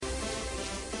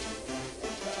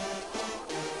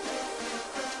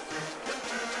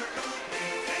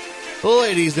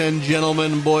Ladies and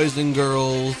gentlemen, boys and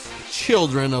girls,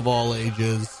 children of all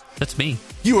ages, That's me.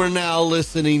 you are now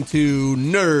listening to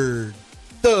Nerd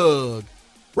Thug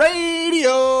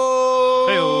Radio.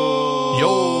 Hey-o.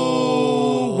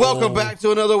 Yo. Welcome back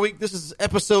to another week. This is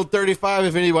episode 35,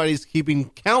 if anybody's keeping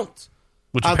count.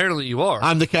 Which apparently you are.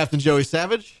 I'm the Captain Joey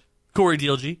Savage. Corey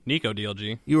DLG. Nico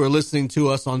DLG. You are listening to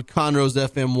us on Conroe's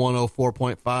FM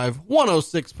 104.5,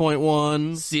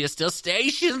 106.1. Sister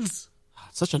stations.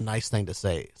 Such a nice thing to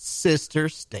say. Sister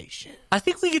station. I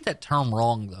think we get that term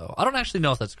wrong, though. I don't actually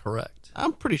know if that's correct.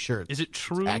 I'm pretty sure Is it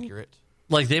true? accurate.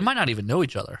 Like, they might not even know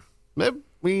each other. Maybe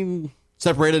we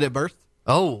separated at birth.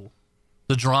 Oh,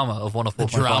 the drama of 104.5,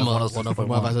 Drama.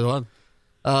 101.1.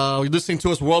 You're listening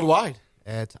to us worldwide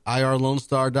at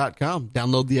irlonestar.com.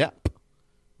 Download the app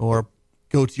or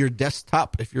go to your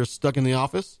desktop if you're stuck in the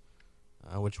office,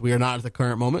 which we are not at the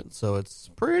current moment, so it's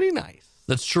pretty nice.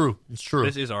 That's true. It's true.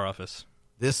 This is our office.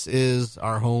 This is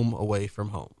our home away from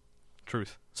home.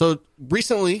 Truth. So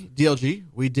recently, DLG,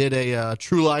 we did a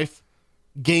True Life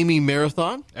gaming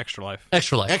marathon. Extra life.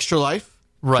 Extra life. Extra Life.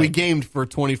 Right. We gamed for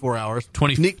 24 hours.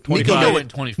 20, Nico 25. made it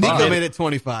 25. Nico made it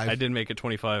 25. I did make it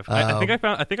 25.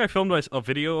 I think I filmed a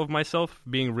video of myself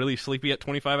being really sleepy at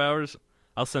 25 hours.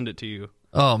 I'll send it to you.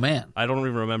 Oh, man. I don't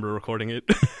even remember recording it.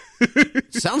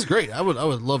 Sounds great. I would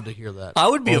love to hear that. I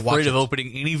would be Or watch afraid of it.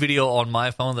 opening any video on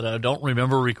my phone that I don't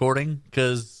remember recording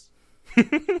because,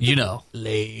 you know,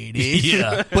 ladies.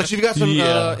 Yeah. But you've got some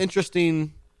Yeah.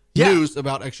 interesting Yeah. news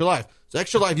about Extra Life. So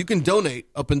Extra Life, you can donate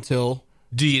up until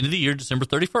The end of the year, December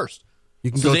 31st.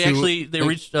 you can So go they to actually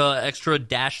reached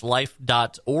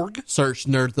extra-life.org, search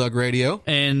Nerd Thug Radio.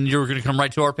 and you're going to come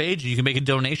right to our page, and you can make a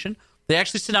donation. They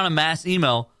actually sent out a mass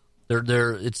email.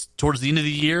 It's towards the end of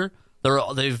the year.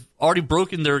 They've already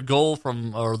broken their goal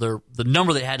the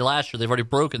number they had last year. They've already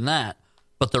broken that,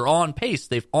 but they're on pace.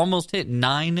 They've almost hit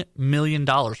 $9 million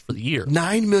for the year.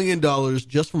 $9 million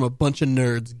just from a bunch of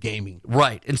nerds gaming.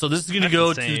 Right, and so this is going to That's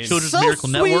go to insane. the Children's So Miracle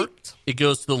sweet. Network. It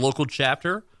goes to the local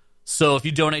chapter. So if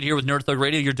you donate here with Nerd Thug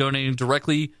Radio, you're donating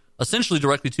essentially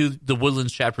directly to the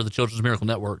Woodlands chapter of the Children's Miracle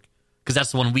Network, because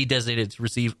that's the one we designated to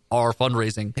receive our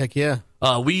fundraising. Heck yeah.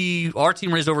 Our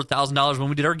team raised over $1,000 when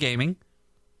we did our gaming.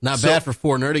 Not So- bad for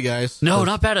four nerdy guys. No, The-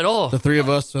 not bad at all. The three of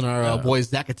us and our boy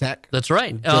Zack Attack That's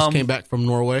right. just came back from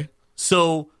Norway.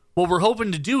 So what we're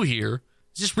hoping to do here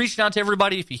is just reaching out to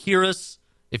everybody. If you hear us,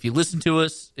 if you listen to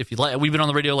us, if you like, we've been on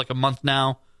the radio like a month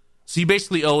now, so you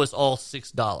basically owe us all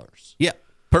 $6. Yeah,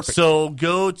 perfect. So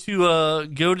go to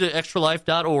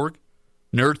extralife.org,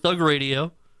 Nerd Thug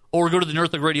Radio, or go to the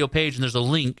Nerd Thug Radio page, and there's a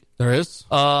link there is.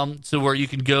 so where you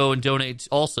can go and donate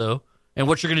also. And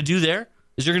what you're going to do there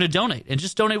is you're going to donate, and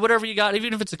just donate whatever you got,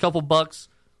 even if it's a couple bucks.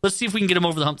 Let's see if we can get them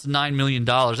over the hump to $9 million.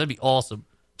 That'd be awesome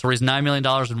to raise $9 million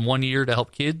in 1 year to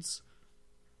help kids.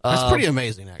 That's pretty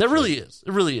amazing, actually. That really is.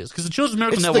 It really is. Because the Children's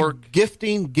Miracle It's Network,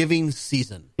 the giving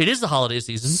season. it is the holiday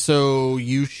season. So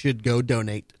you should go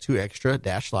donate to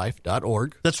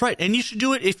extra-life.org. That's right. And you should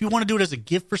do it if you want to do it as a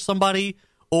gift for somebody,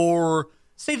 or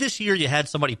say this year you had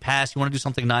somebody pass, you want to do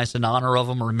something nice in honor of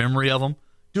them or in memory of them.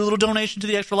 Do a little donation to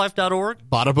the extralife.org.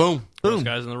 Bada boom. Those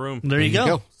guys in the room. There you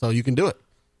go. So you can do it.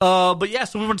 But yeah,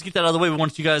 so we wanted to get that out of the way. We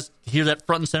wanted you guys to hear that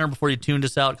front and center before you tuned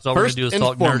us out, because all First we're going to and do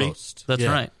is talk foremost, nerdy. That's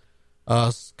yeah. right.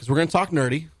 Because we're going to talk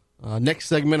nerdy. Next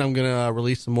segment, I'm going to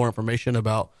release some more information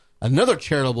about another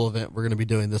charitable event we're going to be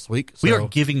doing this week. So We are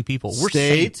giving people. We're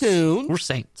stay saints. tuned. We're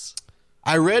saints.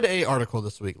 I read a article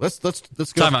this week. Let's go.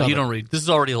 Time out. stop You it. don't read. This is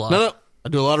already a lot. No. I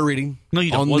do a lot of reading. No,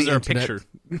 you don't. on Was the there a internet.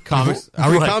 picture? Comics.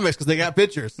 I read Right. comics because they got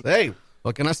pictures. Hey,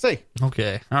 what can I say?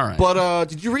 Okay. All right. But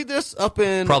did you read this up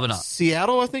in Probably not.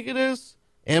 Seattle? I think it is.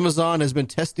 Amazon has been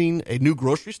testing a new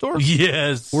grocery store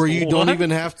yes. where you don't What? even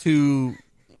have to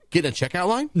get in a checkout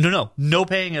line. No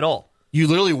paying at all. You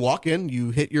literally walk in,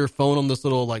 you hit your phone on this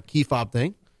little like key fob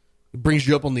thing. It brings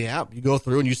you up on the app. You go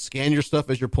through and you scan your stuff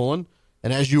as you're pulling.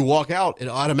 And as you walk out, it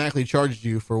automatically charges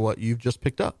you for what you've just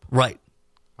picked up. Right.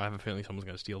 I have a feeling someone's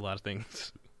going to steal a lot of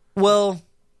things. Well,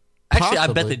 actually, I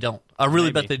bet Possibly. they don't. I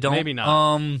really Maybe. bet they don't. Maybe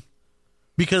not.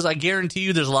 Because I guarantee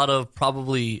you there's a lot of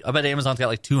I bet Amazon's got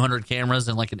like 200 cameras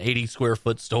in like an 80 square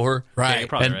foot store. Yeah, you're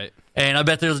probably and, right. And I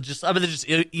bet they're just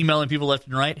emailing people left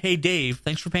and right. Hey, Dave,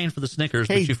 thanks for paying for the Snickers,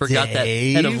 Hey, but you forgot that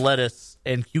Dave. head of lettuce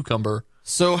and cucumber.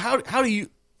 So how do you...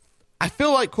 I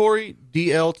feel like, Corey,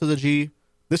 DL to the G,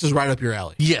 this is right up your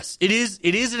alley. Yes, it is.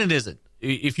 It is and it isn't.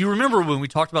 If you remember when we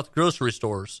talked about the grocery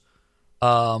stores,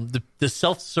 the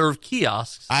self-serve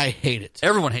kiosks, I hate it.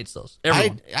 everyone hates those.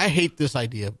 Everyone. I hate this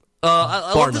idea.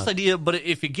 I Far love this enough. idea, but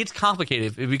if it gets complicated,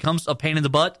 if it becomes a pain in the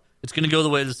butt, it's going to go the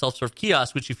way of the self-serve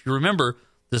kiosk, which, if you remember,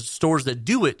 the stores that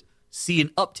do it see an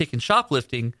uptick in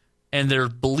shoplifting and they're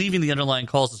believing the underlying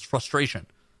cause is frustration.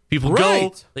 People go,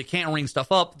 Right. they can't ring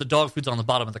stuff up. The dog food's on the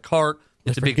bottom of the cart.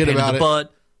 It's a big forget pain in about the it.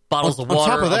 butt. Bottles On of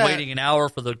water. top of that, I'm waiting an hour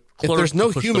for the If clerk there's no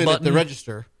to push human the at the button.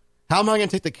 register, how am I going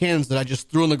to take the cans that I just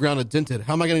threw on the ground and dented?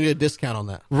 How am I going to get a discount on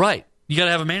that? Right. You got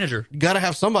to have a manager. You got to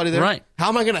have somebody there. Right. How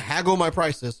am I going to haggle my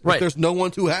prices Right. if there's no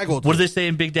one to haggle to? What do they say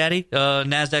in Big Daddy?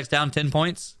 NASDAQ's down 10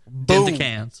 points. Dent the Boom.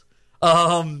 cans.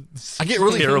 I get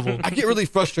really terrible. I get really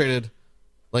frustrated,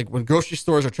 like when grocery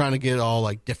stores are trying to get all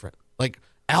like different. Like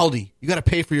Aldi, you got to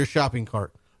pay for your shopping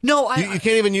cart. No, You can't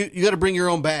even. You got to bring your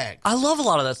own bag. I love a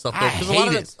lot of that stuff, though. I Because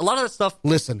hate it. a lot of that stuff.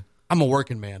 Listen, I'm a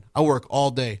working man. I work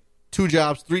all day. 2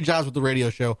 jobs, 3 jobs with the radio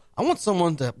show. I want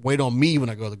someone to wait on me when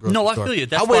I go to the grocery No, I store. feel you.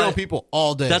 That's I wait why- on people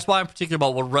all day. That's why I'm particular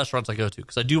about what restaurants I go to,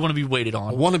 because I do want to be waited I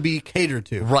on. want to be catered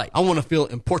to. Right. I want to feel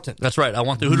important. That's right. I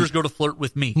want the Hooters girl to flirt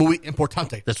with me. Muy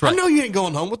importante. That's right. I know you ain't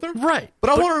going home with her. Right.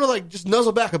 But I want her to like just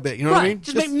nuzzle back a bit. You know what I mean?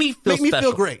 Just make me feel Make me special.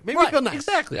 feel great. Make Right, me feel nice.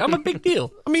 Exactly. I'm a big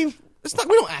deal. I mean, it's not.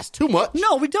 We don't ask too much.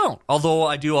 No, we don't. Although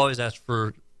I do always ask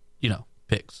for,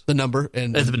 pics. The number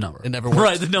and It's the number. It never works.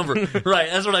 Right, the number. Right.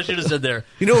 That's what I should have said there.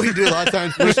 You know what we do a lot of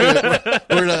times?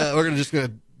 We're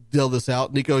gonna deal this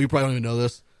out. Nico, you probably don't even know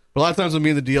this. But a lot of times when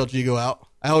me and the DLG go out,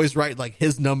 I always write like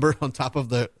his number on top of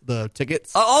the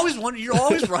tickets. I always wonder. You're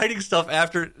always writing stuff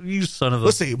after you son of a.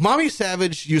 Let's see. Mommy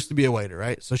Savage used to be a waiter,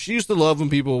 right? So she used to love when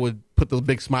people would put the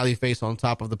big smiley face on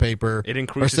top of the paper. It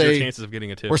increases your chances of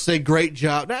getting a tip. Or say great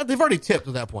job. Nah, they've already tipped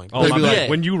at that point. Oh, They'd my be bad. like,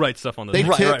 When you write stuff on they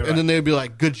those, tip, right. and then they'd be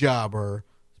like, good job, or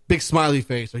big smiley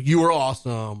face, or you were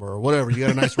awesome, or whatever. You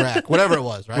got a nice rack, whatever it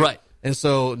was, right? Right. And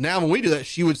so now when we do that,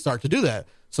 she would start to do that.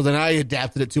 So then I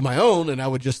adapted it to my own, and I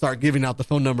would just start giving out the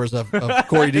phone numbers of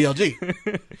Corey DLG.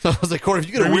 So I was like, Corey, if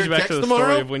you get a brings weird you back text to the story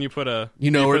tomorrow, of when you put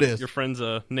You know where it is. your friend's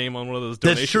name on one of those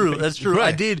donation That's true. things. That's true.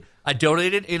 Right. I did. I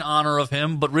donated in honor of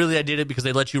him, but really I did it because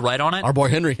they let you write on it. our boy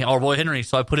Henry. Our boy Henry.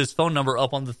 So I put his phone number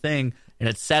up on the thing, and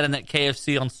it sat in that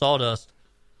KFC on sawdust,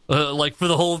 like for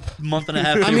the whole month and a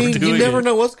half. I they were mean, you doing never it.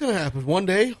 know what's going to happen. One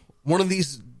day, one of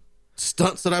these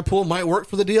stunts that I pull might work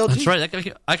for the DLG. That's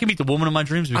right. I can meet the woman of my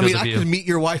dreams I because mean, of I you. could meet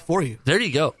your wife for you. There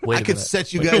you go. Wait I a could minute.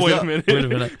 set you guys Wait up. a minute. Wait a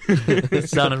minute. It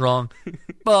sounded wrong.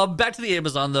 Back to the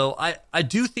Amazon, though. I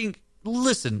do think,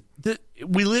 listen,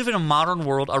 we live in a modern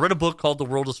world. I read a book called The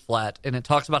World is Flat, and it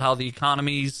talks about how the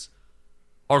economies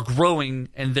are growing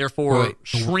and therefore Right.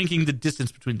 shrinking the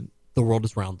distance between. The world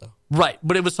is round, though. Right.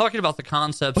 But it was talking about the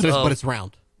concepts But of. it's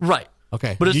round. Right.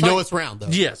 Okay. But it's You know talk- it's round, though.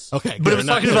 Yes. Okay, But good. it was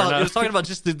Fair talking enough. about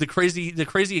just the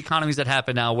crazy economies that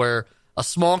happen now, where a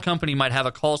small company might have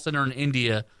a call center in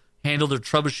India handle their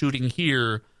troubleshooting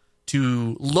here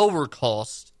to lower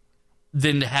cost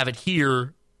than to have it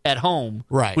here at home,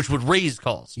 Right. which would raise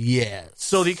costs. Yes.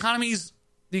 So the economy is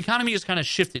kind of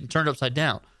shifted and turned upside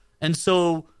down. And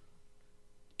so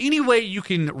any way you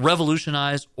can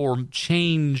revolutionize or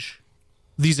change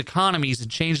these economies and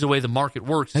change the way the market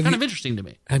works is kind of interesting to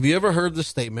me. Have you ever heard the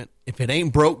statement, if it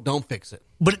ain't broke, don't fix it?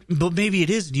 But maybe it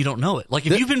is and you don't know it. Like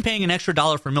if you've been paying an extra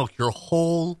 $1 for milk your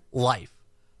whole life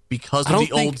because of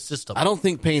the old system. I don't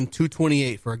think paying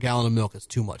 $2.28 for a gallon of milk is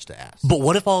too much to ask. But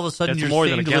what if all of a sudden That's you're more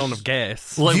than saying a gallon delicious- of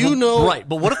gas. Like, You know- right?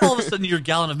 But what if all of a sudden your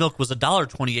gallon of milk was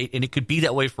 $1.28 and it could be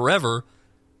that way forever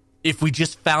if we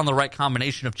just found the right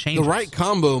combination of The changes? right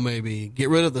combo, maybe get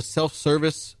rid of the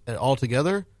self-service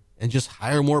altogether and just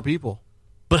hire more people.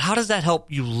 But how does that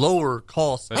help you lower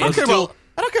costs? I don't and care still- about.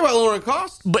 I don't care about lowering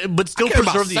costs. But still I care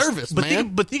about preserve these service, but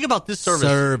man. think about this service.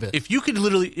 Service. If you could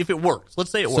literally, if it works,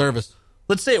 let's say it works. Service.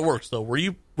 Let's say it works though, where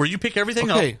you pick everything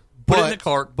Okay, up, put it in the but-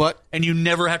 cart, but- and you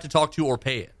never have to talk to or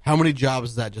pay it. How many jobs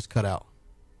does that just cut out?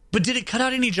 But did it cut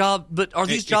out any job? But are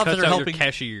these It jobs cuts that are out your helping?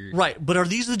 cashier. Right. But are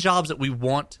these the jobs that we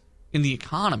want in the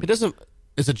economy? It doesn't.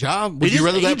 It's a job. Would It you is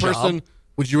rather a that job. person?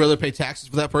 Would you rather pay taxes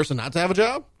for that person not to have a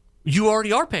job? You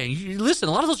already are paying. Listen,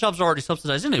 a lot of those jobs are already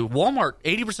subsidized. Anyway, Walmart,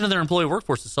 80% of their employee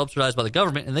workforce is subsidized by the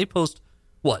government, and they post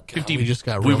what 50. we just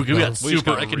got we real got dumb.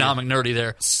 super got economic nerdy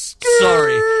there.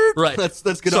 Sorry, right? Let's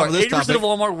get Sorry, off of this 80% of topic.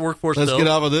 Walmart workforce. Let's though, get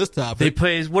off of this topic. They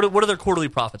pay. What are their quarterly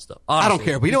profits though? I don't Honestly.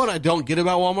 care. But you know what I don't get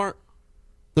about Walmart?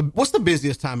 What's the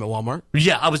busiest time at Walmart?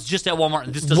 Yeah, I was just at Walmart,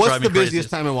 and this does What's drive me the crazy. busiest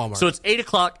time at Walmart? So it's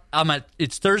 8:00.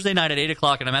 It's Thursday night at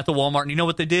 8:00, and I'm at the Walmart. And you know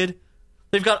what they did?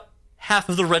 They've got half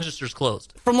of the registers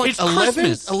closed From like it's 11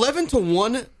 Christmas. to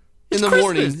 1 in It's the Christmas.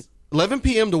 morning, 11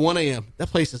 p.m. to 1 a.m. That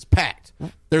place is packed.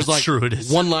 There's It's like true, it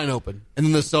is. one line open, and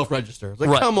then the self-register. It's like,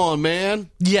 Right. come on, man.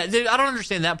 Yeah, I don't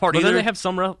understand that part But either. then they have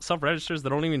some self-registers that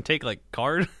don't even take, like,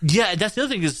 card. Yeah, that's the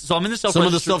other thing is, so I'm in the self. Some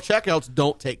of the self-checkouts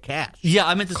don't take cash. Yeah,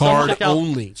 I'm at the Card self-checkout.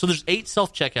 only. So there's 8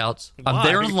 self-checkouts. I'm Why?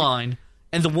 there in line,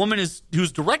 and the woman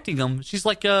who's directing them. She's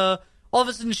like, all of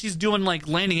a sudden she's doing like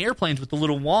landing airplanes with the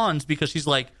little wands because she's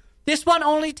like, This one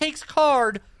only takes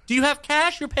card. Do you have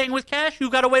cash? You're paying with cash. You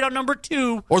got to wait on number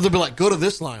 2. Or they'll be like, go to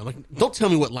this line. I'm like, don't tell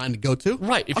me what line to go to.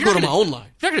 Right. If I'll you're go to my own line.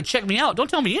 If you're not going to check me out, don't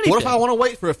tell me anything. What if I want to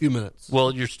wait for a few minutes?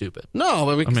 Well, you're stupid. No,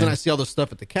 I mean, then I see all the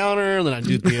stuff at the counter, and then I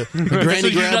do the granny So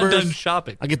you're not grabbers. done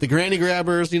shopping. I get the granny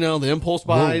grabbers, the impulse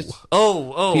buys.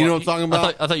 Oh. You know what I'm talking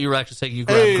about? I thought you were actually saying you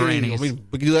grab Hey, grannies. I mean,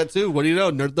 we can do that too. What do you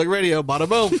know? Nerd Thug Radio, bada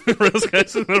boom. Those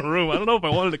guys in the room. I don't know if I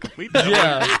wanted to complete that.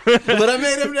 yeah. But I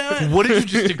made him do it. What did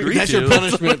you just agree That's to? your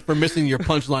punishment for missing your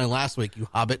punchline last week, you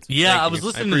hobbit. Yeah, Thank I you. was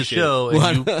listening I to the appreciate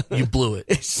show, and you blew it.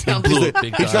 It sounds blew like it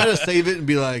big you time. try to save it and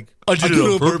be like, I did it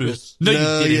on purpose. No, you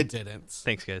you didn't. didn't.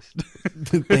 Thanks, guys.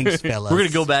 Thanks, fellas. We're going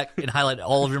to go back and highlight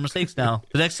all of your mistakes now.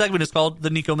 The next segment is called the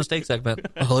Nico Mistake segment.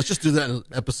 Oh, let's just do that in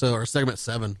episode or segment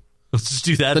 7. Let's just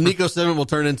do that The for Nico 7 will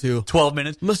turn into 12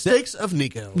 minutes. Mistakes of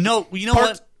Nico. No, you know Part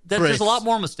what? There's a lot six.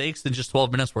 more mistakes than just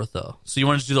 12 minutes worth, though. So you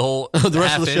want to just do the whole The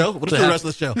rest half of the in? show? What is the rest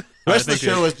of the show? The rest of the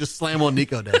show is just slam on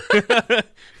Nico Day. The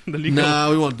Nico,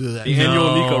 No, we won't do that. the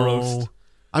annual Nico No. roast.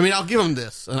 I mean, I'll give him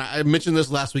this, and I mentioned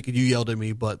this last week, and you yelled at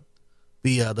me, but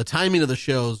the timing of the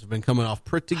shows have been coming off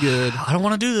pretty good. I don't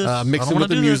want to do this. I Mixing don't with wanna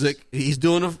the do this. music, he's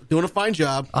doing a fine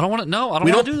job. I don't want to. No, I don't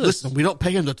We want don't to do this. listen. We don't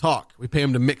pay him to talk. We pay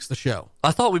him to mix the show.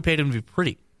 I thought we paid him to be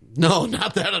pretty. No,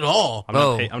 not that at all.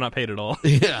 I'm not paid at all.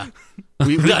 Yeah,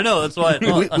 we I know. That's why I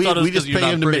thought, I thought it was we just 'cause you're pay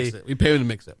not him to pretty. mix it. We pay him to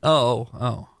mix it.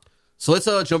 Oh. So let's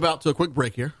jump out to a quick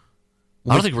break here.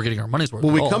 I don't think we're getting our money's worth.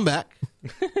 When at we all. come back,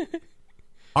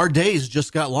 our days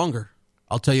just got longer.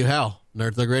 I'll tell you how.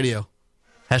 Nerd Thug Radio.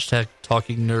 Hashtag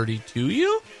talking nerdy to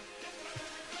you.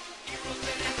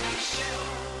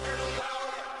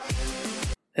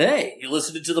 Hey, you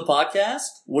listening to the podcast?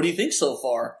 What do you think so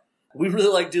far? We really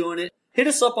like doing it. Hit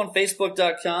us up on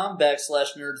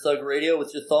Facebook.com/NerdThugRadio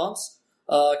with your thoughts.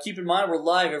 Keep in mind, we're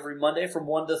live every Monday from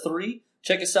 1 to 3.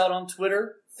 Check us out on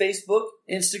Twitter, Facebook,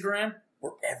 Instagram.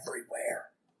 We're everywhere.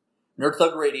 Nerd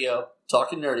Thug Radio,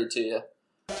 talking nerdy to you.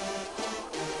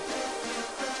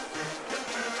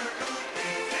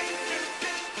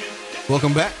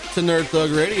 Welcome back to Nerd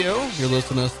Thug Radio. You're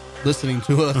listening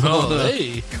to us on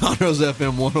hey. Conroe's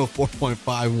FM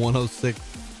 104.5,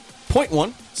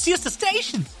 106.1. Siesta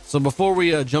Station. So before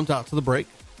we jumped out to the break,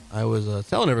 I was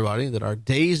telling everybody that our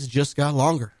days just got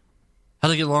longer. How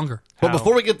do they get longer? But How?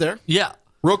 before we get there, Yeah.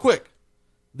 real quick,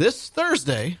 this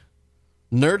Thursday,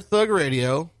 Nerd Thug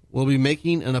Radio will be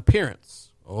making an appearance.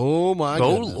 Oh my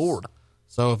goodness. Lord.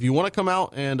 So if you want to come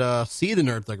out and see the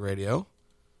Nerd Thug Radio,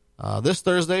 this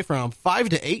Thursday from 5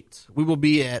 to 8, we will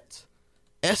be at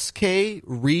SK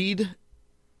Reed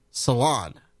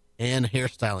Salon and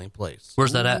Hairstyling Place.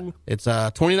 Where's that at? It's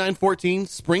 2914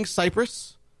 Spring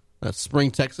Cypress. That's Spring,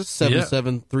 Texas,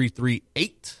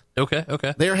 77338.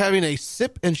 Okay. They are having a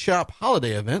Sip and Shop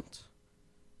holiday event,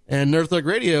 and Nerd Thug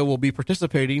Radio will be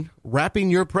participating,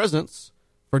 wrapping your presents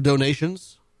for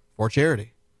donations for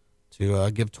charity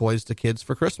to give toys to kids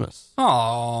for Christmas.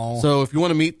 Oh. So if you want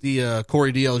to meet the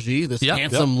Corey DLG, this Yep,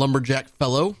 handsome lumberjack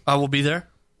fellow, I will be there.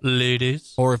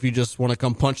 Ladies. or if you just want to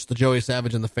come punch the Joey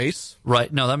Savage in the face,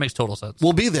 Right. No, that makes total sense.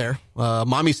 we'll be there.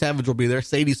 Mommy Savage will be there.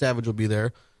 Sadie Savage will be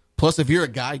there. Plus, if you're a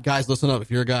guy, guys, listen up. If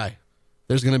you're a guy,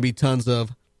 there's going to be tons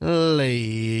of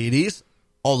ladies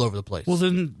all over the place. Well,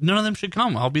 then none of them should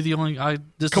come. I'll be the only.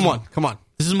 Come on.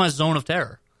 This is my zone of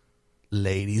terror.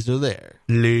 Ladies are there.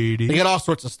 Lady. They got all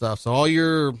sorts of stuff. So all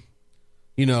your,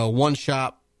 one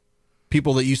shop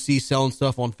people that you see selling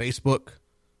stuff on Facebook,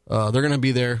 they're going to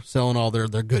be there selling all their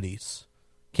goodies,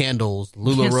 candles, You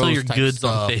Lula can't sell Rose your type goods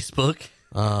stuff, on Facebook.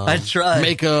 I tried.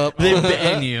 makeup. They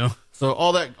ban you. So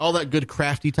all that good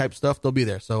crafty type stuff, they'll be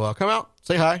there. So come out,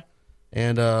 say hi,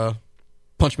 and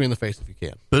punch me in the face if you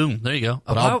can. Boom. There you go.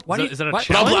 Is that a why-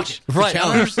 challenge? It's a Right. I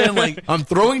challenge. don't understand. Like, I'm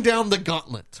throwing down the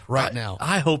gauntlet right now.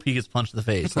 I hope he gets punched in the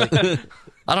face. Like,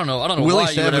 I don't know. Willie why you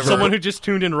Savage- would ever. Someone who just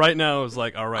tuned in right now is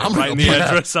like, all right, I'm write gonna the punch-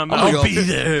 address. I'm I'm gonna out. go- be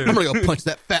there. I'm gonna go punch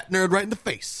that fat nerd right in the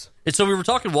face. And so we were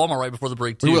talking Walmart right before the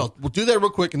break too. We will. We'll do that real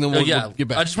quick, and then we'll get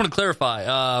back. I just want to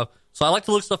clarify. So I like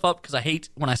to look stuff up because I hate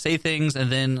when I say things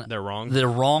and then They're wrong. They're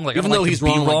wrong. Like, Even I don't though like he's to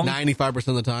be wrong like 95%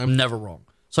 of the time. never wrong.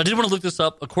 So I did want to look this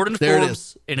up. According to There it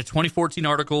Forbes, in a 2014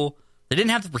 article, they didn't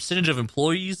have the percentage of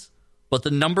employees, but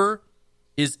the number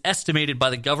is estimated by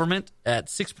the government at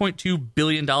 $6.2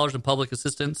 billion in public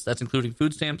assistance. That's including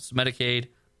food stamps, Medicaid,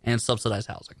 and subsidized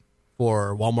housing.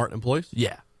 For Walmart employees?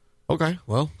 Yeah. Okay,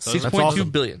 well, that's 6.2 awesome.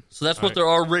 billion. So that's what they're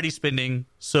already spending.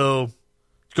 So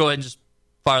go ahead and just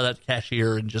fire that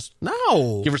cashier and just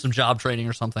No. give her some job training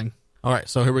or something. All right,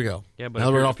 so here we go. Yeah, but Now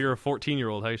if we're you're, off- if you're a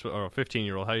 14-year-old, or a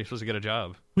 15-year-old, how are you supposed to get a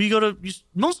job? Well, you go to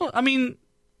I mean,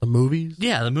 the movies.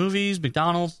 yeah, the movies,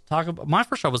 McDonald's, Taco Bell. My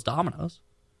first job was Domino's.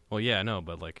 Well, yeah, I know,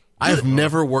 but like, I've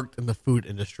never worked in the food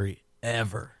industry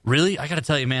ever. Really? I got to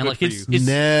tell you, man. Good Like for it's you.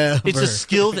 Never. it's a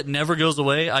skill that never goes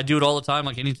away. I do it all the time.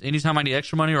 Like anytime I need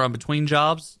extra money or I'm between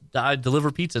jobs, I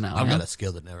deliver pizza now. I've man. got a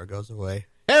skill that never goes away.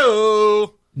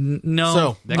 Hello. No,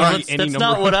 So, That no, could that's, be any that's number.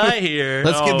 not what I hear.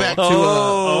 Let's get back to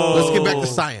let's get back to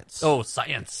science. Oh,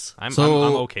 science. I'm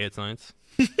So- okay at science.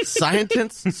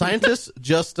 Scientists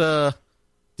just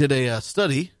did a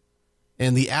study,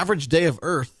 and the average day of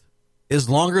Earth is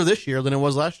longer this year than it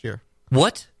was last year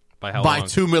What? By how by long?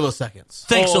 2 milliseconds.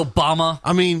 Thanks, Oh. Obama.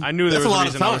 I mean, I knew there that's was a a lot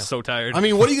reason of time. I was so tired. I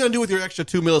mean, what are you going to do with your extra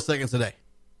 2 milliseconds a day?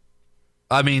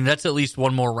 I mean, that's at least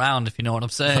one more round, if you know what I'm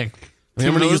saying. I mean,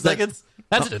 I'm 2 gonna use that- milliseconds?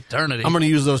 That's an eternity. I'm going to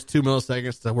use those 2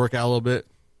 milliseconds to work out a little bit,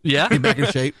 yeah? get back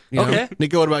in shape. You know? Okay.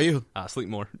 Nico, what about you? Sleep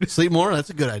more. Sleep more? That's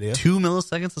a good idea. 2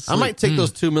 milliseconds of sleep. I might take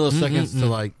those 2 milliseconds to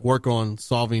like work on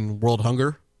solving world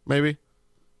hunger, maybe.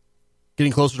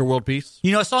 Getting closer to world peace.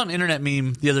 You know, I saw an internet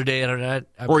meme the other day, and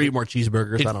Or eat more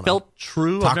cheeseburgers. it I don't know. felt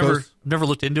true. I've Tacos? never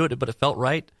looked into it, but it felt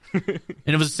right. And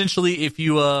it was essentially if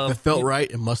you If it felt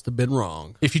right, it must have been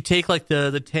wrong. if you take like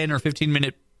the 10 or 15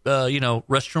 minute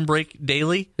restroom break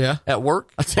daily Yeah. at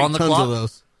work I take on the tons clock. of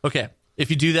those. Okay, if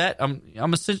you do that, I'm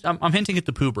hinting at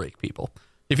the poo break, people.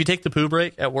 If you take the poo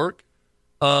break at work,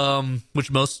 which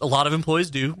a lot of employees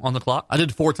do on the clock. I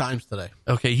did 4 times today.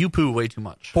 Okay, you poo way too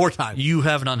much. 4 times. You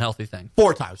have an unhealthy thing.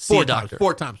 4 times. See a 4 times. doctor.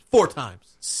 4 times. 4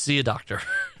 times. See a doctor.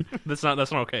 That's not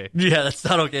okay. Yeah, that's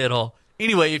not okay at all.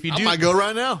 Anyway, if you I do might go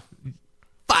right now.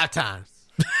 5 times.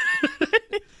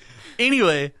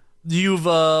 anyway, you've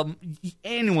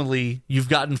annually you've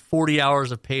gotten 40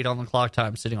 hours of paid on the clock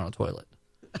time sitting on a toilet.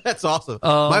 That's awesome.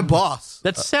 My boss.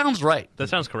 That sounds right. That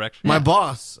sounds correct. My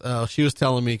boss, she was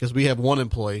telling me, because we have one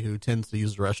employee who tends to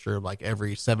use the restroom like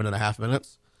every 7.5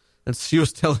 minutes. And she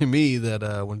was telling me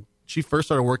that when she first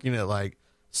started working at like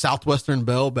Southwestern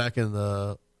Bell back in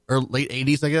the late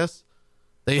 80s, I guess,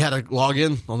 they had to log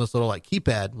in on this little like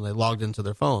keypad when they logged into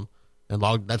their phone. And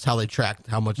that's how they tracked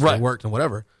how much Right. they worked and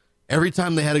whatever. Every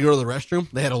time they had to go to the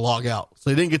restroom, they had to log out. So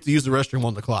they didn't get to use the restroom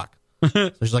on the clock.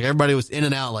 So she's like, everybody was in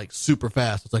and out like super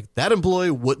fast. It's like that employee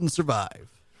wouldn't survive.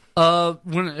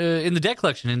 When in the debt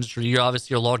collection industry,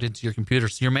 you're logged into your computer,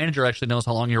 so your manager actually knows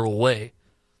how long you're away.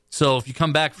 So if you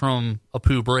come back from a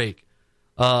poo break,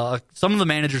 some of the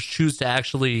managers choose to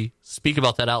actually speak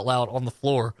about that out loud on the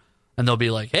floor, and they'll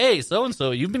be like, "Hey, so and so,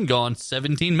 you've been gone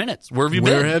 17 minutes. Where have you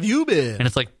Where been?" have you been? And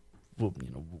it's like, well,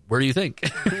 where do you think?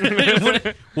 what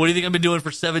do you think I've been doing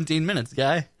for 17 minutes,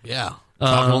 guy? Yeah.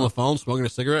 Talking on the phone, smoking a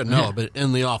cigarette? No, yeah. but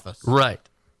in the office. Right,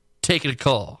 taking a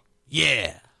call.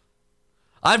 Yeah.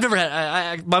 I've never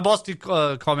had. My boss did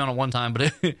call me on it one time,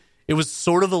 but it was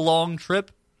sort of a long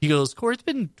trip. He goes, "Corey, it's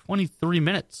been 23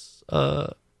 minutes.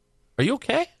 Are you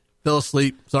okay?" Fell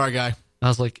asleep. Sorry, guy. I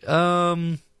was like,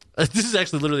 this is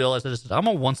actually literally all I said. I said, "I'm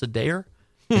a once a dayer,"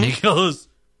 and he goes,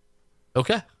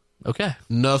 "Okay."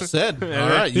 Enough said. All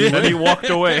right. You And he walked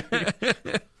away.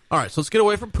 All right, so let's get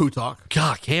away from poo talk.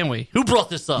 God, can we? Who brought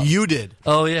this up? You did.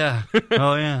 Oh yeah.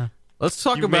 Oh yeah. Let's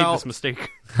talk You made about this mistake.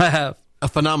 I have a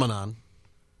phenomenon.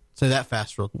 Say that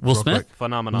fast, real Will real Smith? quick.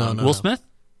 Phenomenon. No. Will Smith.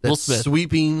 That's Will Smith.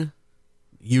 sweeping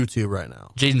YouTube right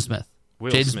now. Jaden Smith.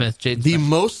 Will Jaden Smith. Smith. Jaden The Smith.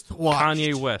 most watched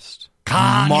Kanye West.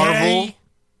 Marvel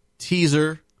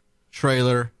teaser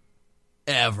trailer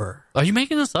ever. Are you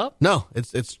making this up? No,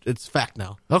 it's fact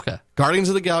now. Okay. Guardians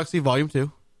of the Galaxy Volume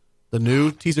 2. The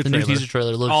new teaser The trailer. new teaser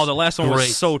trailer looks. Oh, the last one great.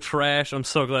 was so trash. I'm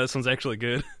so glad this one's actually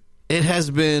good. It has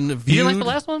been viewed. You didn't like the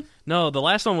last one? No, the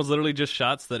last one was literally just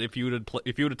shots that if you would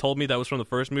have told me that was from the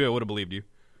first movie, I would have believed you.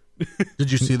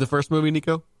 Did you see the first movie,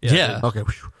 Nico? Yeah. Okay.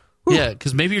 Yeah,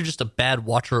 because maybe you're just a bad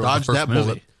watcher of Dodge the first that movie.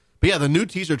 bullet. But yeah, the new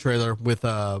teaser trailer with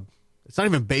it's not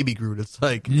even Baby Groot. It's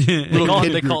like They little call,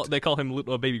 kid they, Groot. call, they call him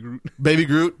Baby Groot. Baby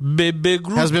Groot Big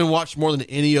Groot. has been watched more than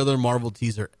any other Marvel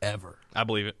teaser ever. I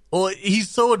believe it. Well, he's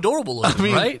so adorable looking, I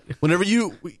mean, right? whenever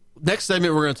next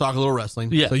segment we're going to talk a little wrestling.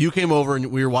 Yeah. So you came over and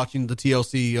we were watching the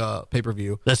TLC pay per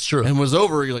view. That's true. And was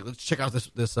over. You're like, let's check out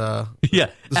this. Yeah.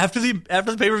 After the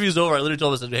pay per view's over, I literally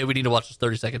told him, "Hey, we need to watch this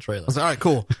 30-second trailer." I was like, all right,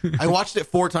 cool. I watched it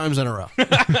 4 times in a row. I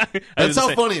That's did how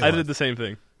the funny same, it I was. did the same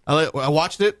thing. I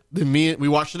watched it. Then we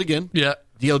watched it again. Yeah.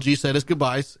 DLG said his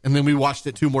goodbyes, and then we watched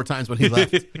it 2 more times when he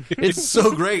left. It's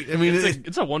so great. I mean,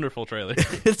 It's a wonderful trailer.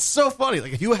 it's so funny.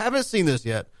 Like if you haven't seen this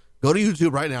yet, go to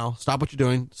YouTube right now. Stop what you're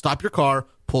doing. Stop your car.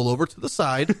 Pull over to the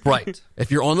side. Right. If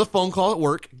you're on the phone call at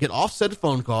work, get off said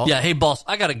phone call. Yeah. Hey, boss,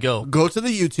 I gotta go. Go to the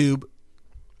YouTube.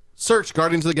 Search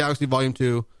Guardians of the Galaxy Volume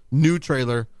 2 new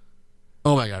trailer.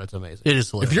 Oh my god, it's amazing. It is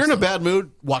hilarious. If you're in a bad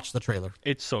mood, watch the trailer.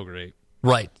 It's so great.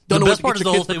 Right. Don't The know best what part to is get the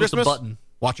your whole kids for thing with the Christmas? button.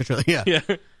 Watch your trailer. Yeah.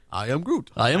 Yeah. I am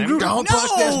Groot. I am Groot. Don't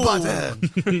push this button.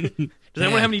 Does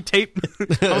anyone have any tape? I'm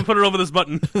gonna put it over this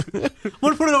button. I'm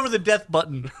gonna put it over the death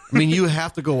button. I mean, you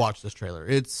have to go watch this trailer.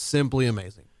 It's simply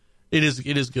amazing. It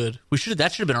is good.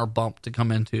 That should have been our bump to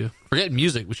come into. Forget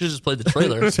music. We should have just played the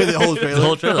trailer. Say the whole trailer. The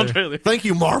whole trailer. Thank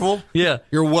you, Marvel. Yeah.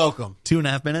 You're welcome.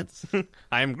 2.5 minutes.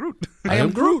 I am Groot. I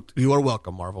am Groot. You are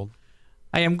welcome, Marvel.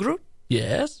 I am Groot.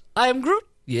 Yes. I am Groot.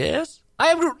 Yes. I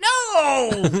am Groot.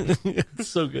 No! It's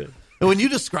so good. And when you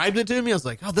described it to me, I was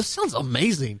like, oh, this sounds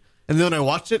amazing. And then when I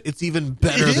watched it, it's even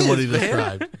better than what he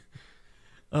described.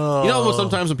 You know,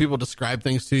 sometimes when people describe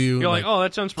things to you, You're like, oh,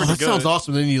 that sounds pretty that good. sounds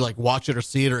awesome. Then you like watch it or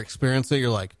see it or experience it. You're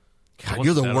like, God, What's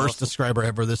you're the that worst awesome? describer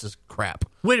ever. This is crap.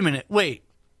 Wait a minute. Wait.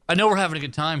 I know we're having a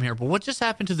good time here, but what just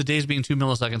happened to the days being 2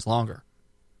 milliseconds longer?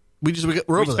 We're We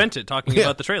over spent that. it talking Yeah.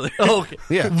 about the trailer. Oh, okay.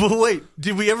 Yeah. But wait,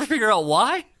 did we ever figure out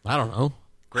why? I don't know.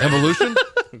 Evolution?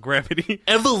 Gravity.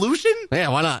 Evolution? Yeah,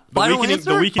 why not? The Final weakening,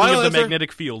 answer? the weakening Final of the answer?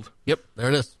 magnetic field. Yep, there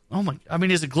it is. Oh my! I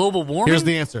mean, is it global warming? Here's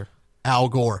the answer. Al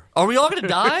Gore. Are we all going to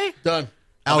die? Done.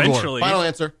 Al Gore. Eventually. Final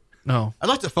answer. No. I'd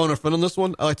like to phone a friend on this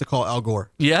one. I like to call Al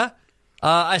Gore. Yeah.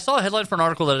 I saw a headline for an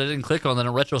article that I didn't click on. That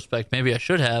in retrospect, maybe I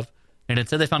should have. And it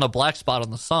said they found a black spot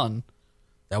on the sun.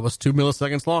 That was 2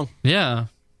 milliseconds long. Yeah.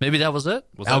 Maybe that was it.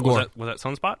 Was Al that, Gore. was that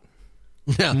Sunspot?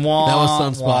 Yeah, Wah, that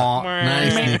was Sunspot. wah.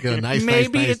 Nice, Nico. Nice,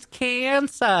 Maybe nice, nice. it's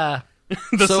cancer.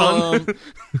 The So, sun.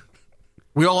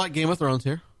 we all like Game of Thrones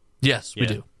here. Yes, we Yeah.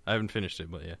 do. I haven't finished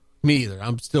it, but yeah. Me either.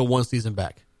 I'm still one season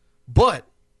back. But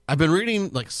I've been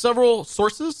reading like several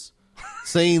sources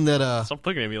saying that Stop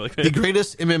looking at me like the that.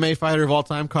 greatest MMA fighter of all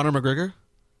time, Conor McGregor,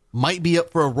 might be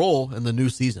up for a role in the new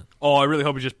season. Oh, I really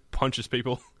hope he just punches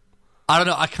people. I don't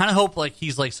know. I kind of hope like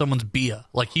he's like someone's Bia.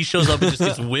 Like he shows up and just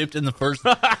gets whipped in the first.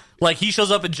 Like he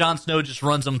shows up and Jon Snow just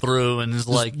runs him through and is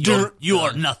like, "You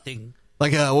are nothing."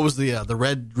 Like what was the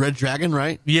red dragon,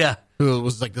 right? Yeah. Who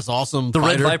was like this awesome The Red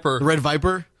fighter. Viper. The Red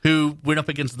Viper, Who went up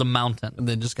against the Mountain? and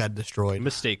then just got destroyed.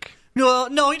 Mistake. No,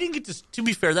 he didn't get to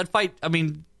be fair, that fight. I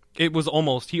mean, It was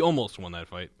almost. He almost won that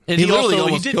fight. and He literally also,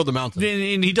 almost killed the Mountain.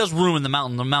 and he does ruin the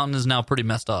Mountain. The Mountain is now pretty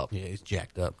messed up. Yeah, he's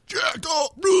jacked up. Jacked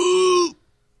up,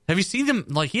 Have you seen him?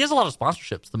 Like he has a lot of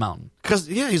sponsorships. The Mountain. because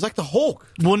he's like the Hulk,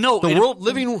 Well, no, the world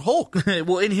living Hulk.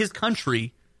 Well, in his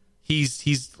country,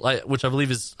 he's like, which I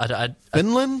believe is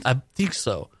Finland, I think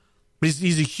so. But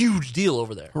he's a huge deal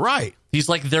over there. right? He's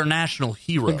like their national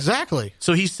hero. Exactly.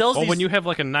 So he sells Well, these. when you have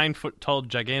like a 9-foot tall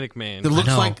gigantic man. It looks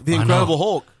know, like the I Incredible know.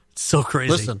 Hulk. It's so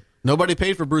crazy. Listen, nobody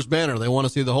paid for Bruce Banner. They want to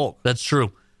see the Hulk. That's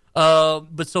true.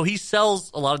 But so he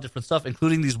sells a lot of different stuff,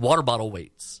 including these water bottle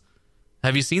weights.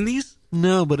 Have you seen these?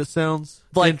 No, but it sounds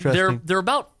Like interesting. they're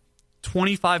about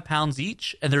 25 pounds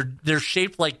each, and they're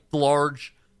shaped like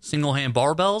large single hand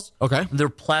barbells. Okay. And they're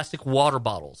plastic water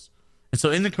bottles. And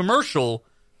so in the commercial,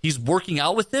 he's working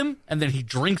out with them, and then he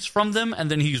drinks from them, and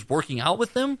then he's working out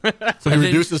with them. So he and then-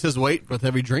 reduces his weight with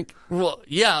heavy drink. Well,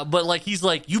 yeah, but like he's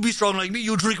like, you be strong like me,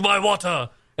 you drink my water,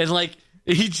 and like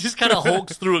he just kind of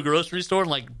hulks through a grocery store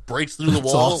and like breaks through the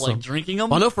That's wall, awesome. like drinking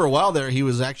them. Well, I know for a while there he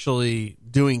was actually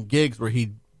doing gigs where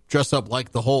he'd dress up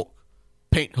like the Hulk,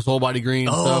 paint his whole body green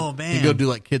and Oh, stuff. man. He'd go do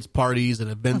like kids' parties and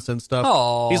events and stuff.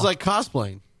 Aw. He's like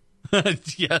cosplaying. Yeah,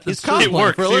 that's He's true. cosplaying it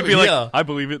works. for a He'd living. be like, Yeah. I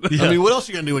believe it. I mean, what else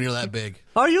are you going to do when you're that big?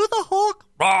 Are you the Hulk?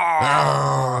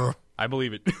 I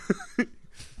believe it.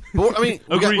 But, I mean,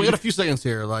 we Agreed. got a few seconds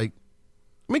here. Like,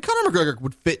 I mean, Conor McGregor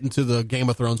would fit into the Game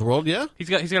of Thrones world, yeah? he's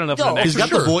got enough Yo, of an He's for got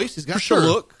extra. the sure. voice. He's got For the sure.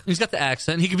 look. He's got the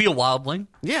accent. He could be a wildling.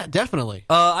 Yeah, definitely.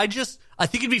 I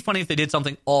think it'd be funny if they did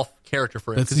something off character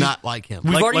for him. It's 'cause he's- not like him.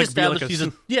 We've Like- already like be like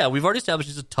established a- we've already established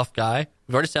he's a tough guy.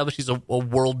 We've already established he's a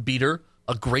world beater,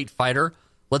 a great fighter.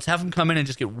 Let's have him come in and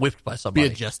just get whipped by Be somebody. a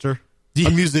jester. A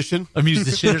musician. A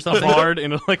musician or something. Bard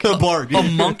and like A bard. A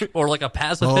monk or like a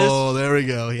pacifist. Oh, there we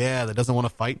go. Yeah, that doesn't want to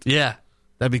fight. Yeah.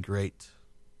 That'd be great.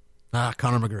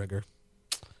 Conor McGregor.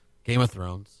 Game of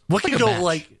Thrones. What could a go match.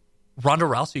 like Ronda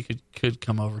Rousey could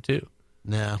come over too.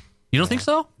 No. You don't think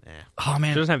so? Nah. Oh She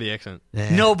man. doesn't have the accent. Nah.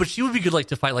 No, but she would be good like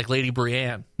to fight like Lady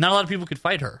Brienne. Not a lot of people could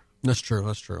fight her. That's true.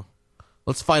 That's true.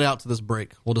 Let's fight out to this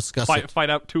break. We'll discuss it. Fight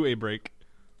out to a break.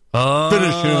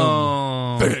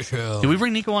 Oh. Finish him. Did we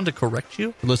bring Nico on to correct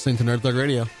you? You're listening to Nerd Thug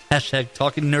Radio. Hashtag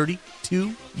talking nerdy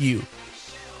to you.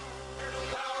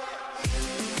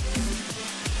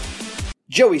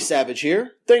 Joey Savage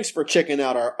here. Thanks for checking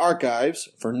out our archives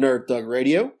for Nerd Thug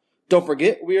Radio. Don't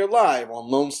forget, we are live on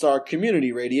Lone Star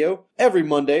Community Radio every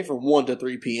Monday from 1 to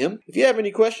 3 p.m. If you have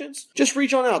any questions, just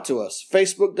reach on out to us.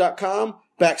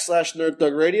 Facebook.com/Nerd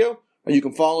Thug Radio, or you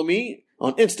can follow me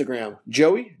on Instagram,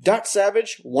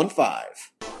 Joey.Savage15.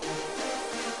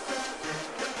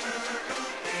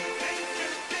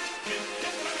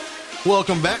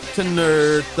 Welcome back to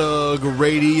Nerd Thug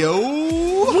Radio.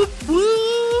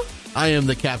 I am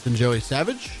the Captain Joey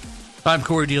Savage. I'm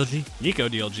Corey DLG. Nico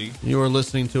DLG. You are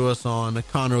listening to us on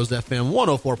Conroe's FM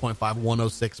 104.5,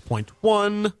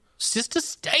 106.1. Sister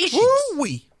Station.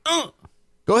 Woo-wee.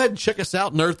 Go ahead and check us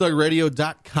out,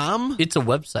 nerdthugradio.com. It's a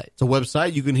website. It's a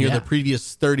website. You can hear Yeah. the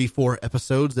previous 34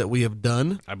 episodes that we have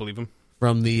done I believe him.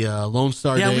 from the Lone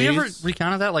Star Yeah, days. we ever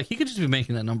recounted that? Like, he could just be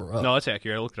making that number up. No, that's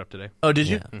accurate. I looked it up today. Oh, did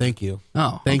you? Yeah, thank you.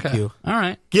 Oh, Thank okay. you. All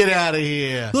right. Get out of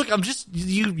here. Look, I'm just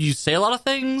you say a lot of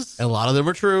things. A lot of them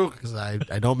are true because I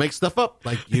don't make stuff up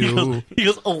like you. He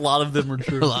goes, a lot of them are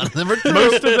true. A lot of them are true.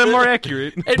 Most of them are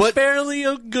accurate. And But- fairly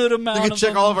a good amount. You can of check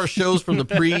them. all of our shows from the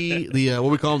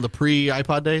what we call them, the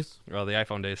pre-iPod days, Well, the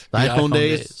iPhone days. the The iPhone iPhone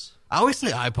days. days. I always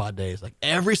say iPod days, like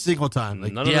every single time.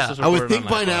 Like, None of yeah, this is I would recorded think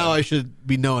on by iPod. now I should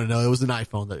be knowing. No, it was an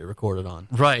iPhone that it recorded on.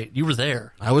 Right, you were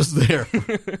there. I was there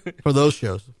for those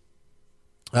shows.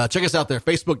 Check us out there,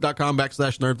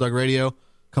 facebook.com/NerdThugRadio.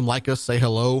 Come like us, say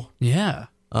hello. Yeah.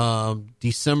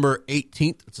 December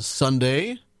 18th, it's a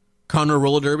Sunday. Conroe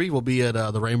Roller Derby will be at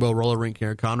the Rainbow Roller Rink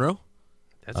here in Conroe.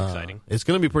 That's exciting. It's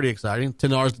going to be pretty exciting.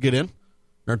 $10 to get in.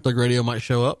 Nerd Thug Radio might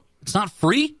show up. It's not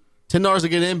free? $10 to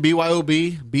get in.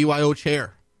 BYOB, BYO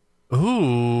chair.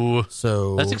 Ooh.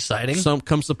 So That's exciting.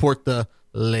 Come support the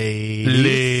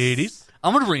ladies.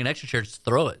 I'm going to bring an extra chair just to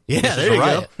throw it. Yeah, This is there a you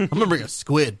riot. go. I'm going to bring a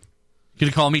squid. You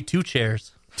could call me 2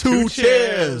 chairs. Two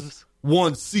chairs.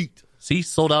 One seat. See,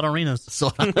 sold out arenas. So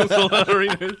I don't want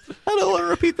to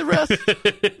repeat the rest.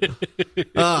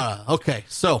 Okay,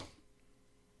 so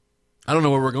I don't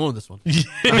know where we're going with this one.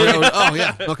 Oh,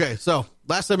 yeah. Okay, so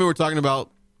last time we were talking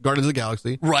about Guardians of the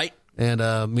Galaxy, Right. and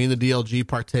me and the DLG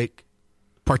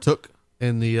partook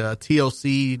in the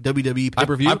TLC WWE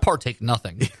pay-per-view. I partake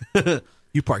nothing.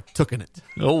 You partook in it.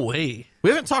 No way. We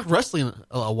haven't talked wrestling in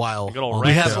a while. Good old on We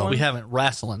the wrestling. show. haven't. We haven't.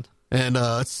 Wrestling. And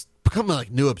it's become a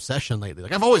new obsession lately.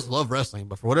 Like I've always loved wrestling,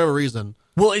 but for whatever reason,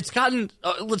 Well, it's gotten.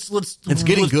 Let's. It's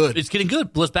getting good. It's getting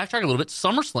good. Let's backtrack a little bit.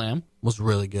 SummerSlam was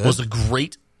really good. was a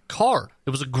great card.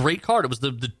 It was a great card. It was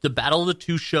the battle of the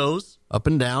two shows. Up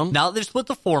and down. Now they split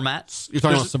the format. You're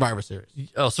talking There's- about Survivor Series.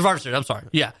 Oh, Survivor Series. I'm sorry.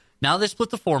 Yeah. Now they split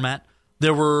the format.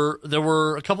 There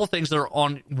were a couple of things that are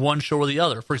on one show or the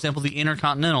other. For example, the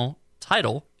Intercontinental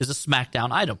title is a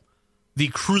SmackDown item. The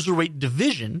Cruiserweight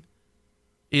division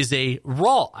is a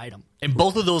Raw item, and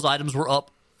both of those items were up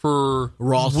for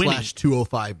Raw winning.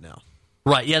 /205 now.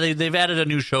 Right. Yeah, they've added a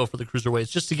new show for the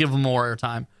Cruiserweights just to give them more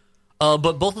airtime.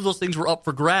 But both of those things were up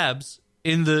for grabs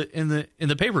in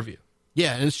the pay-per-view.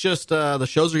 Yeah, and it's just the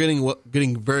shows are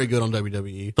getting very good on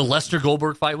WWE. The Lesnar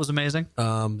Goldberg fight was amazing.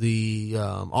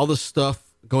 All the stuff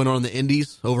going on in the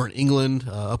Indies over in England,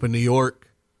 up in New York,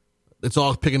 it's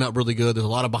all picking up really good. There's a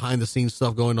lot of behind the scenes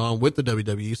stuff going on with the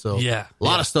WWE. So Yeah, a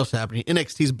lot yeah. of stuff's happening.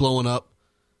 NXT's blowing up.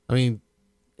 I mean,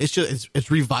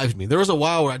 it's revived me. There was a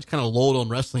while where I just kind of lulled on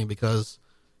wrestling because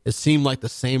it seemed like the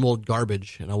same old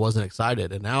garbage, and I wasn't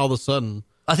excited. And now all of a sudden,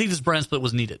 I think this brand split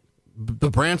was needed. the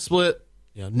brand split.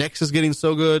 Next is getting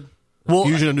so good. Well,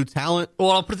 Fusion of new talent. Well,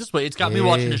 I'll put it this way: it's got me Yeah.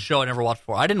 watching a show I never watched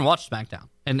before. I didn't watch SmackDown,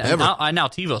 and Ever. I now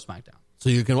TiVo SmackDown. So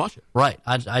you can watch it. Right.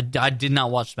 I did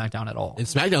not watch SmackDown at all. And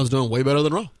SmackDown's doing way better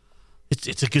than Raw,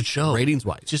 It's a good show. ratings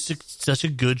wise. It's just such a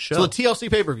good show. So the TLC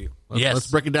pay per view. Yes. Let's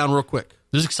break it down real quick.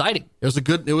 It was exciting It was a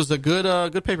good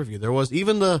pay per view. There was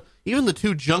even the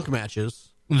two junk matches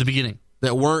in the beginning.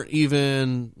 that weren't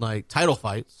even like title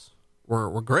fights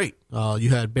were great. You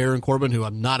had Baron Corbin, who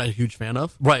I'm not a huge fan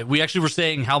of, Right. We actually were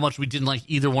saying how much we didn't like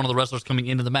either one of the wrestlers coming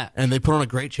into the match. and they put on a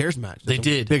great chairs match. They Some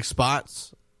did. big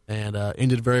spots and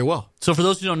ended very well. So for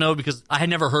those who don't know, because I had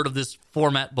never heard of this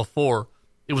format before,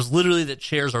 it was literally that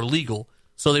chairs are legal.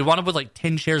 So they wound up with like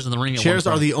 10 chairs in the ring. At Chairs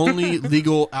one are time. the only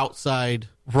legal outside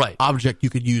right. object you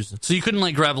could use. So you couldn't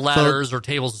like grab ladders or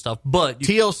tables and stuff, but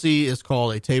you, TLC is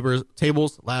called a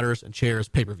tables, ladders, and chairs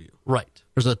pay per view. right.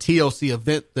 There's a TLC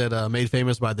event that made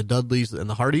famous by the Dudleys and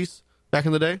the Hardys back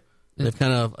in the day. They've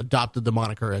kind of adopted the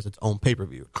moniker as its own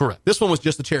pay-per-view. Correct. This one was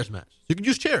just a chairs match. So you could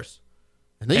use chairs.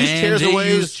 And they use And chairs they in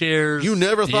ways use chairs. you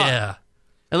never thought. Yeah.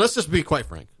 And let's just be quite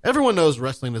frank. Everyone knows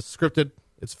wrestling is scripted.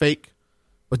 It's fake.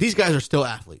 But these guys are still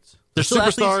athletes. They're still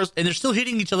superstars. athletes, and they're still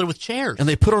hitting each other with chairs. And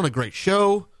they put on a great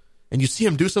show. And you see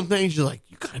them do some things. You're like,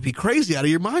 you got to be crazy out of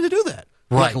your mind to do that.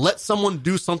 Right. Like, let someone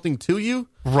do something to you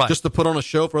Right. just to put on a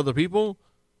show for other people.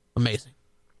 Amazing.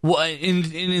 Well,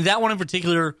 in that one in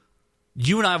particular,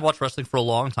 you and I have watched wrestling for a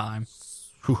long time.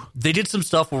 They did some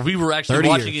stuff where we were actually 30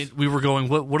 watching years. it. We were going,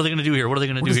 what are they going to do here? What are they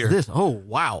going to What do is here? this? Oh,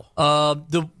 wow.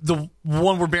 The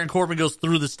one where Baron Corbin goes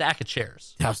through the stack of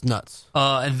chairs. That's nuts.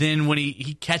 And then when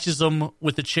he catches them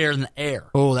with the chair in the air.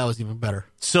 Oh, that was even better.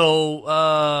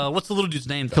 So, what's the little dude's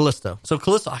name? Though? Callisto. So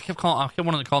Callisto, I kept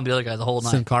wanting to call him the other guy the whole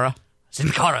night. Sin Cara. Sin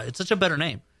Cara. It's such a better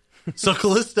name. So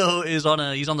Callisto is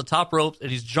he's on the top ropes and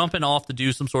he's jumping off to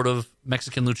do some sort of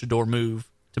Mexican luchador move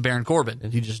to Baron Corbin.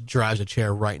 And he just drives a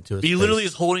chair right into his face. He literally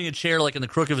is holding a chair like in the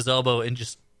crook of his elbow and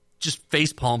just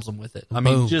face palms him with it. I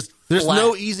mean, Boom. just There's flat.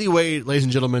 no easy way, ladies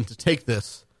and gentlemen, to take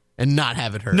this and not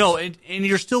have it hurt. No, and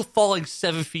you're still falling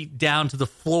 7 feet down to the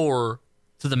floor,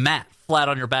 to the mat, flat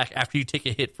on your back after you take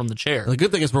a hit from the chair. The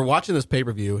good thing is we're watching this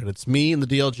pay-per-view, and it's me and the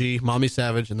DLG, Mommy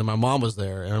Savage, and then my mom was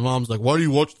there. And my mom's like, why do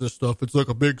you watch this stuff? It's like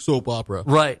a big soap opera.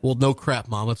 Right. Well, no crap,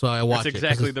 Mom. That's why I watch That's it.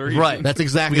 exactly 'Cause the reason. Right. That's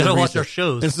exactly We gotta the watch reason. our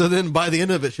shows. And so then by the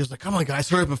end of it, she was like, come on, guys,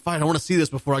 hurry up and fight. I want to see this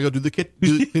before I go do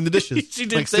clean the dishes. She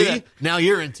did like, say see? that. Now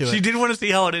you're into it. She did want to see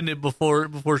how it ended before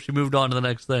she moved on to the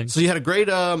next thing. So you had a great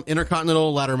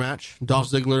Intercontinental ladder match, Dolph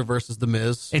Ziggler versus The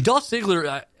Miz. And Dolph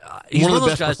Ziggler, he's One one of of the those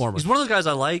best guys. performers. He's one of those guys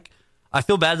I like. I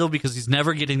feel bad though because he's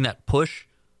never getting that push.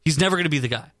 He's never going to be the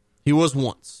guy. He was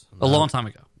once. A long time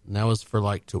ago. And that was for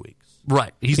like 2 weeks.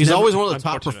 Right. He's never- always one of the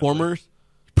top Unfortunately. performers,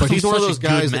 But but he's one of such a those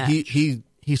guys good that match.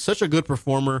 he's such a good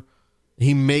performer.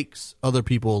 He makes other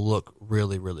people look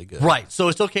really, really good. Right. So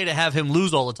it's okay to have him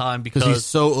lose all the time Because he's because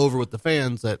so over with the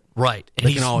fans that right. And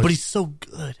they can always- but he's so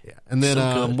good. yeah. And then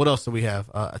So good. what else do we have?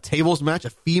 A tables match, a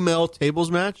female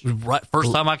tables match. Right.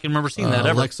 First time I can remember seeing that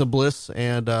ever. Alexa Bliss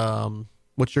and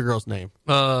what's your girl's name?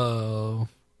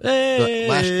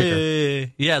 lash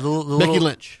kicker. Yeah, the little, Becky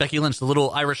Lynch. Becky Lynch, the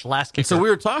little Irish lash kicker. So we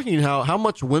were talking how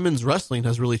much women's wrestling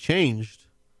has really changed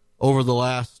over the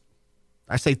last,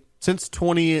 I say, since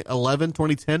 2011,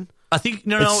 2010. I think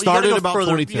no, It you gotta started go about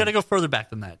further. 2010. You got to go further back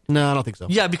than that. No, I don't think so.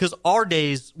 Yeah, because our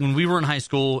days when we were in high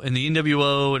school and the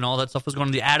NWO and all that stuff was going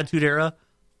on, the Attitude Era,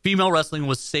 female wrestling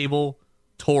was Sable,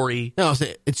 Tori. No,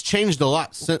 it's changed a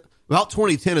lot. Since, about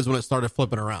 2010 is when it started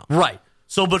flipping around. Right.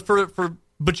 So, but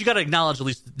but you got to acknowledge at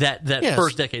least that Yes.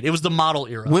 first decade. It was the model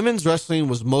era. Women's wrestling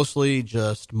was mostly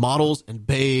just models and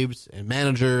babes and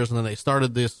managers, and then they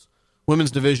started this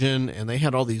women's division, and they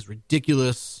had all these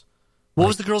ridiculous. What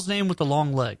was the girl's name with the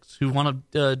long legs who won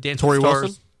a Dance Tori with the Stars?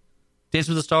 Wilson? Dance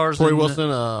with the Stars. Tori and- Wilson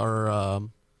or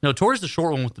No, Tori's the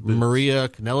short one with the boots. Maria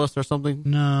Kanellis or something.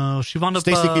 No, she wound up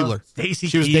Stacey Keebler. Stacey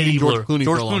She was dating George Clooney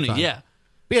George for a long Clooney, time. yeah.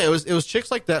 But yeah, it was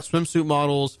chicks like that, swimsuit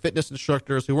models, fitness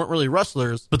instructors who weren't really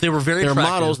wrestlers. But they were very They were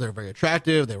attractive. models. They were very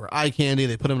attractive. They were eye candy.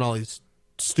 They put them in all these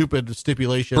stupid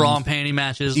stipulations. Bra and panty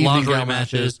matches, Evening lingerie gown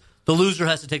matches. matches. The loser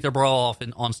has to take their bra off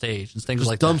on stage and things Just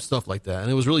like dumb that. stuff like that.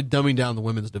 And it was really dumbing down the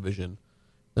women's division.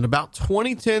 Then about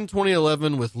 2010,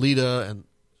 2011 with Lita, and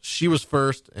she was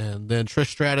first, and then Trish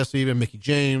Stratus, even Mickey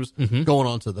James, Mm-hmm. going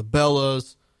on to the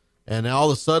Bellas. And now all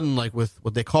of a sudden, like with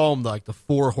what they call them, like the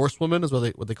four horsewomen is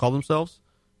what they call themselves.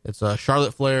 It's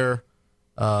Charlotte Flair,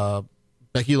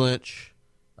 Becky Lynch,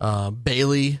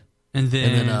 Bailey, And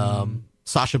then, and then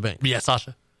Sasha Banks. yeah,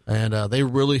 Sasha. And they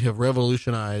really have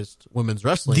revolutionized women's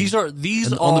wrestling. These are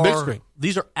on the big screen.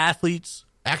 These are athletes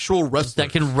Actual wrestlers that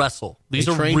can wrestle. These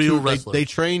They are train real to- wrestlers. They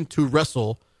train to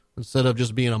wrestle instead of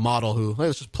just being a model who, hey,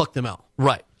 let's just pluck them out.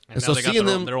 right. And And now so they got seeing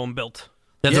their, them- own, their own belt.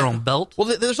 They have their Yeah. own belt,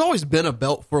 Well, there's always been a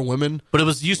belt for women, but it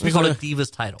used to be It was called a a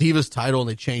Divas title. Divas title, and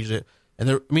they changed it. And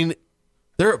they're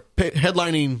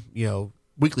headlining,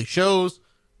 weekly shows.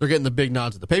 They're getting the big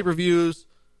nods at the pay-per-views.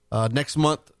 Next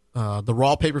month, the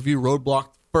Raw pay-per-view Roadblock,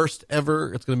 first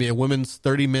ever. It's going to be a women's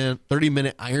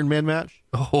 30-minute Iron Man match.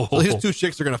 Oh. So these two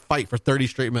chicks are going to fight for 30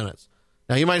 straight minutes.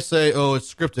 Now, you might say, oh,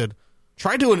 it's scripted.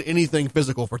 Try doing anything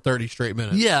physical for 30 straight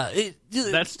minutes. Yeah.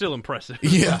 That's still impressive.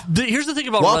 Yeah. Here's the thing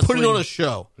about While wrestling. putting on a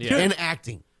show Yeah. and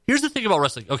acting. Here's the thing about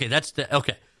wrestling. Okay,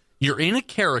 okay. You're in a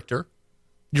character.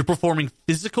 You're performing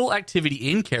physical activity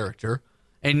in character,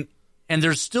 and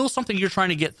there's still something you're trying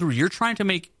to get through. You're trying to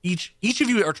make each of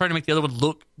you are trying to make the other one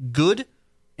look good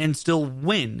and still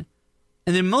win.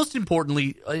 And then most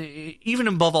importantly, even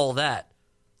above all that,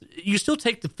 you still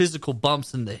take the physical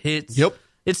bumps and the hits. Yep.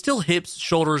 It's still hips,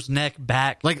 shoulders, neck,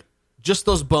 back. Like, just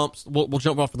those bumps. We'll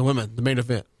jump off for the women, the main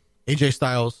event. AJ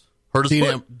Styles, Hurt his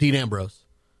foot. Dean Ambrose.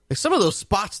 Like, some of those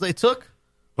spots they took.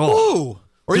 Oh. Ooh.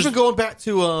 Or even going back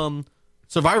to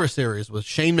Survivor Series with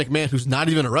Shane McMahon, who's not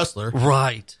even a wrestler,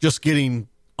 Right. just getting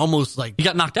almost like He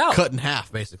got knocked out. cut in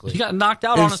half, basically. He got knocked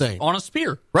out Insane. on a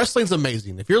spear. Wrestling's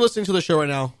amazing. If you're listening to the show right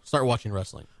now, start watching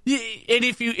wrestling. Yeah, and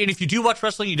if you do watch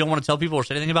wrestling, you don't want to tell people or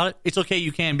say anything about it. It's okay,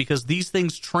 you can, because these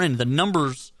things trend. The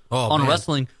numbers Oh, on man.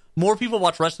 wrestling, more people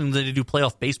watch wrestling than they do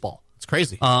playoff baseball. It's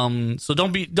crazy. So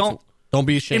don't Don't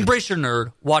be ashamed. Embrace your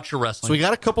nerd. Watch your wrestling. So we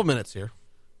got a couple minutes here.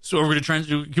 So are we going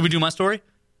to can we do my story?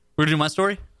 We're going to do my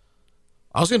story?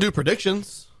 I was going to do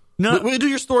predictions. No. We'll do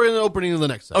your story in the opening of the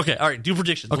next segment. Okay, all right. Do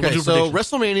predictions. Okay, We'll do so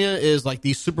predictions. WrestleMania is like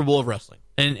the Super Bowl of wrestling.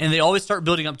 And they always start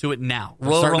building up to it now.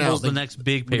 Royal Start Rumble now. is the next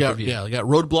big We got, pay-per-view. we got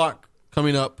Roadblock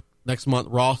coming up next month,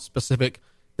 Raw specific.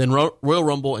 Then Royal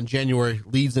Rumble in January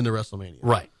leads into WrestleMania.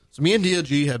 Right. So me and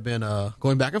DOG have been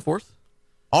going back and forth,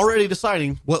 already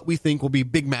deciding what we think will be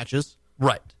big matches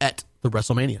Right. at the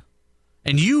WrestleMania.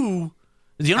 And you,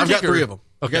 the Undertaker. I've got 3 of them.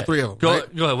 Okay. I've got 3 of them. Go right?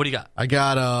 ahead. What do you got? I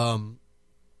got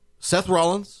Seth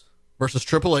Rollins versus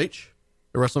Triple H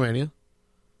at WrestleMania.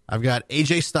 I've got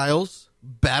AJ Styles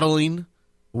battling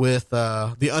with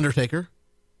The Undertaker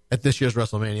at this year's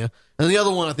WrestleMania. And the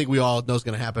other one I think we all know is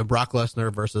going to happen, Brock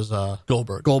Lesnar versus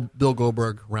Goldberg. Bill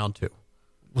Goldberg, round 2.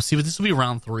 We'll see, but this will be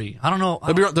round 3. I don't know.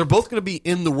 They're both going to be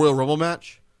in the Royal Rumble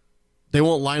match. They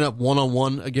won't line up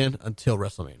one-on-one again until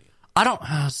WrestleMania. I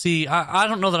don't see. I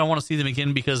don't know that I want to see them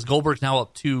again because Goldberg's now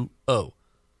up 2-0.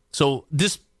 So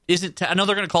this isn't. I know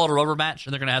they're going to call it a rubber match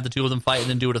and they're going to have the 2 of them fight and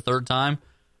then do it a third time.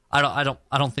 I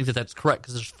don't think that that's correct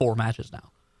because there's 4 matches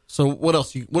now. So what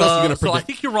else? What else are you going to predict? So I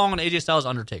think you're wrong on AJ Styles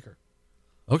Undertaker.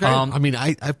 Okay. I mean,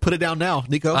 I put it down now,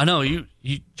 Nico. I know you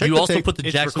Check the also tape. put the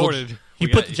It's Jacksonville. recorded. You We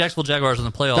put got- the Jacksonville Jaguars in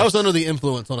the playoffs. That was under the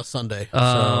influence on a Sunday.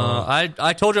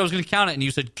 I told you I was going to count it, and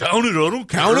you said count it. I don't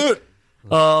Count care. it.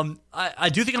 I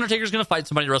do think Undertaker's going to fight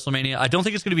somebody at WrestleMania. I don't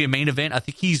think it's going to be a main event. I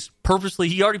think he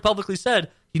already publicly said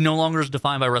he no longer is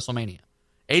defined by WrestleMania.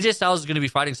 AJ Styles is going to be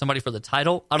fighting somebody for the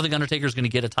title. I don't think Undertaker's going to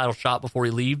get a title shot before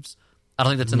he leaves. I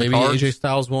don't think that's in Maybe the cards. AJ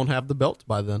Styles won't have the belt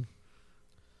by then.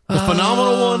 The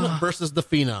phenomenal one versus the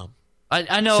Phenom.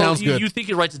 I know Sounds good. you think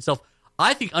it writes itself.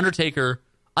 I think Undertaker.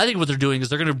 I think what they're doing is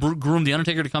they're going to groom the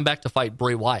Undertaker to come back to fight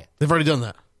Bray Wyatt. They've already done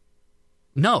that.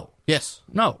 No, Yes,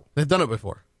 no, they've done it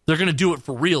before. they're going to do it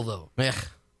for real though. Ugh.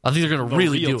 I think they're going to The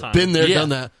really real do time. it. Been there, Yeah. done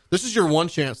that. This is your one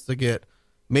chance to get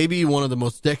maybe one of the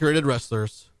most decorated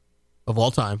wrestlers of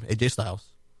all time, AJ Styles,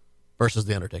 versus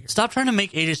the Undertaker. Stop trying to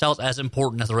make AJ Styles as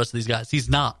important as the rest of these guys. He's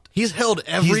not. He's held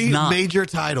every He's not. major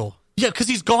title. Yeah, because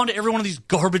he's gone to every one of these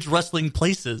garbage wrestling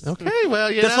places. Okay, well,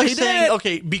 you That's know, like he saying, did.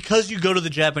 okay, because you go to the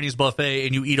Japanese buffet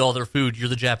and you eat all their food, you're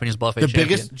the Japanese buffet The champion.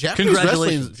 biggest Japanese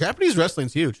Congratulations.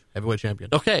 wrestling's huge. Heavyweight champion.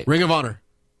 Okay. Ring of Honor,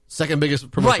 second biggest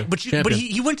promotion. Right, but champion.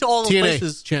 he went to all those TNA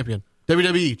places. champion,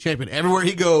 WWE champion. Everywhere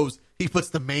he goes, he puts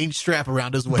the main strap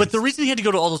around his waist. But the reason he had to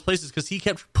go to all those places because he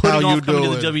kept putting How off you coming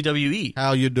doing? to the WWE.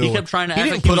 How you doing? He kept trying to He act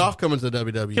didn't like he put was, off coming to the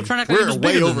WWE. kept trying to act like he We're was way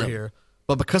bigger than over them. here.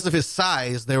 But because of his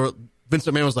size, Vince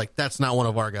McMahon was like, "That's not one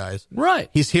of our guys." Right.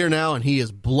 He's here now, and he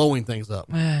is blowing things up.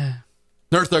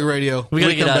 Nerd Thug Radio. We got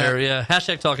to When get come out of back, here. Yeah.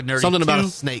 Hashtag talking nerdy. Something about to a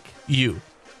snake. you.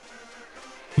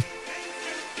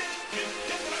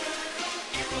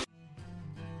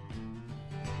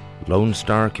 Lone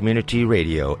Star Community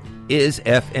Radio is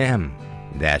FM.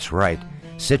 That's right.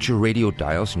 Set your radio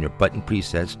dials and your button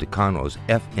presets to Conroe's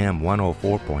FM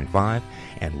 104.5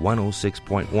 and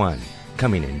 106.1,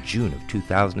 coming in June of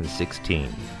 2016.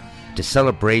 To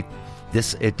celebrate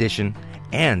this edition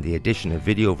and the addition of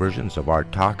video versions of our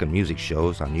talk and music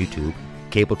shows on YouTube,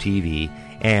 cable TV,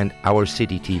 and Our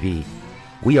City TV,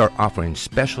 we are offering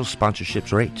special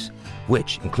sponsorships rates,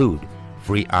 which include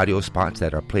free audio spots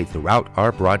that are played throughout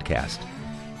our broadcast.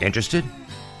 Interested?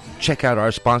 Check out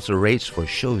our sponsor rates for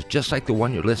shows just like the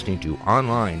one you're listening to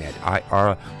online at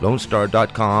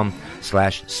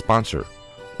irlonestar.com/sponsor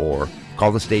or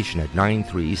call the station at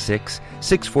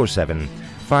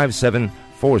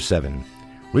 936-647-5747.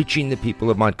 Reaching the people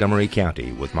of Montgomery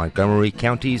County with Montgomery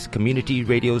County's community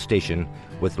radio station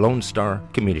with Lone Star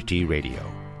Community Radio.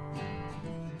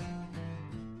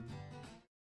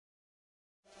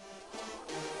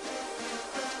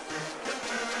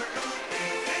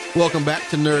 Welcome back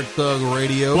to Nerd Thug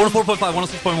Radio. 104.5,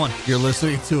 106.1. You're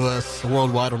listening to us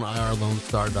worldwide on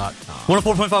irlonestar.com.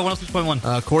 104.5,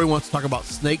 106.1. Corey wants to talk about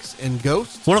snakes and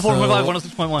ghosts. 104.5, so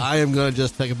 106.1. I am going to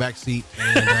just take a back seat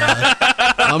and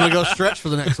I'm going to go stretch for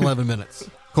the next 11 minutes.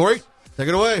 Corey, take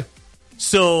it away.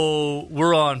 So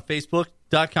we're on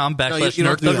Facebook.com No, you /Nerd don't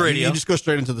have to do Thug that. Radio. You just go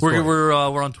straight into the story. We're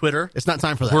on Twitter. It's not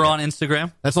time for that. We're yet. on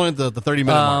Instagram. That's only the 30-minute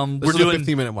mark. This we're is doing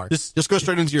the 15-minute mark. this- Just go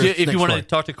straight into your If you next want to story.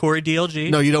 talk to Corey DLG,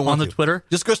 No, you don't want on the to. Twitter.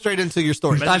 Just go straight into your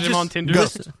story. Message him on Tinder.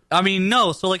 Ghost. I mean,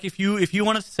 no. So like, if you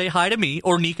want to say hi to me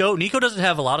or Nico doesn't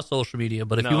have a lot of social media,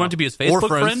 but if you No. want to be his Or Facebook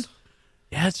friends. friend,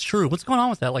 yeah, it's true. What's going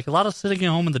on with that? Like a lot of sitting at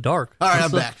home in the dark. All right,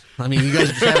 I'm What's back. I mean, you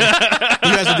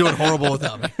guys are doing horrible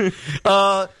without me.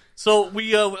 So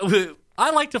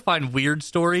I like to find weird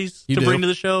stories You to do, bring to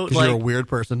the show. 'cause Like, you're a weird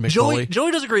person, Mick Joey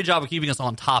Foley. does a great job of keeping us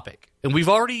on topic, and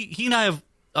he and I have.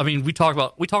 I mean, we talk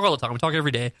all the time. We talk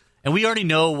every day, and we already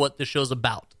know what the show's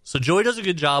about. So Joey does a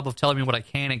good job of telling me what I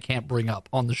can and can't bring up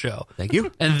on the show. Thank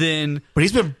you. And then, but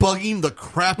he's been bugging the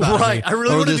crap out of me. Right, I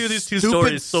really want to do these two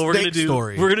stories, so we're gonna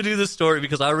do this story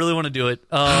because I really want to do it.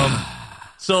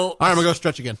 So all right, I'm gonna go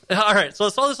stretch again. All right, so I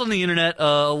saw this on the internet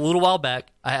a little while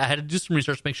back. I had to do some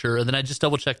research to make sure, and then I just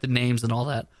double checked the names and all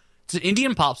that. It's an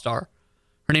Indian pop star.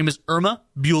 Her name is Irma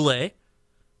Bulle.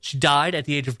 She died at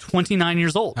the age of 29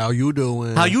 years old. How you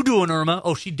doing? How you doing, Irma?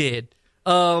 Oh, she did.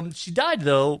 She died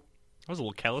though. I was a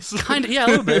little callous. Kind of, yeah, a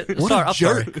little bit.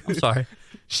 I'm sorry.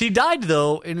 She died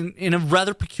though in a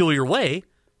rather peculiar way.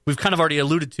 We've kind of already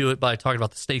alluded to it by talking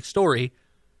about the snake story.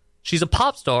 She's a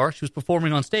pop star. She was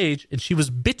performing on stage, and she was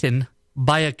bitten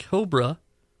by a cobra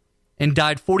and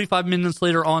died 45 minutes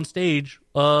later on stage.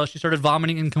 She started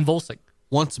vomiting and convulsing.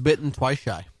 Once bitten, twice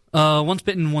shy. Once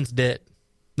bitten, once dead.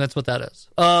 That's what that is.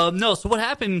 No, so what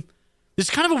happened, this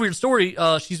is kind of a weird story.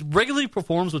 She regularly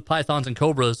performs with pythons and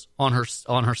cobras on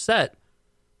her set.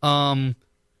 However,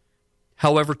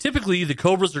 typically the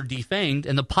cobras are defanged,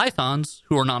 and the pythons,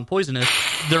 who are non-poisonous,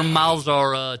 their mouths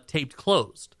are taped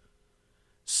closed.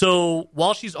 So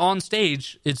while she's on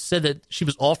stage, it's said that she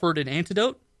was offered an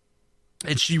antidote,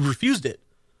 and she refused it.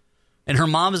 And her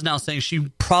mom is now saying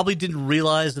she probably didn't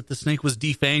realize that the snake was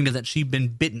defanged and that she'd been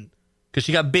bitten. Because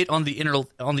she got bit on the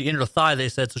inner thigh, they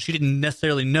said, so she didn't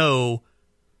necessarily know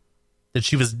that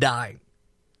she was dying.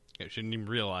 Yeah, she didn't even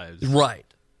realize. Right.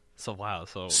 So wow.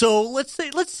 So let's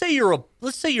say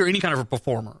you're any kind of a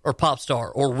performer or pop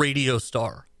star or radio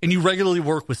star, and you regularly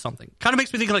work with something. Kind of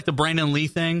makes me think of like the Brandon Lee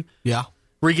thing. Yeah.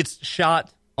 Where he gets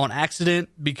shot on accident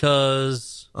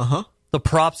because the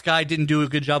props guy didn't do a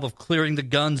good job of clearing the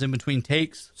guns in between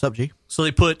takes. Sup, G? So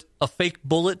they put a fake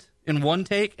bullet in one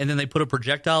take, and then they put a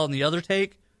projectile in the other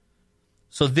take.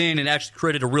 So then it actually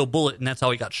created a real bullet, and that's how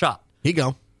he got shot. Here you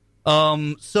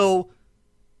go. So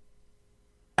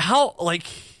how, like,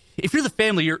 if you're the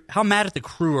family, how mad at the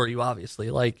crew are you? Obviously,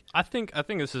 like I think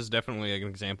this is definitely an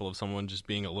example of someone just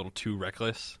being a little too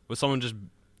reckless, with someone just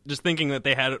thinking that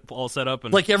they had it all set up,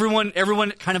 and like everyone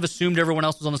kind of assumed everyone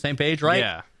else was on the same page, right?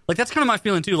 Yeah. Like that's kind of my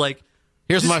feeling too. Like,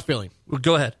 here's my feeling.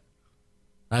 Go ahead.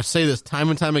 I say this time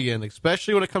and time again,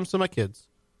 especially when it comes to my kids.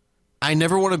 I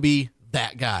never want to be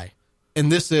that guy, and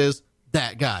this is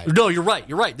that guy. No, you're right.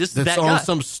 This is that guy. On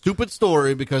some stupid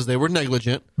story because they were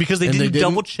negligent. Because they didn't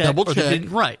double check.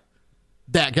 Right.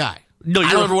 That guy. No,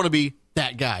 I don't ever want to be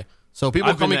that guy. So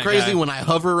people call me crazy when I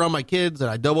hover around my kids and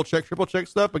I double check, triple check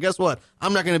stuff. But guess what?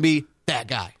 I'm not going to be that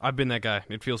guy. I've been that guy.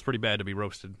 It feels pretty bad to be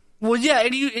roasted. Well, yeah,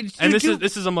 and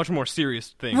this is a much more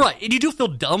serious thing, right? And you do feel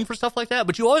dumb for stuff like that,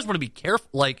 but you always want to be careful.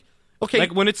 Like, okay,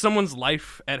 like when it's someone's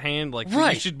life at hand, like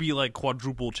right. You should be like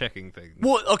quadruple checking things.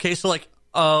 Well, okay, so like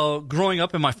growing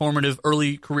up in my formative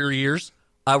early career years,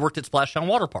 I worked at Splashdown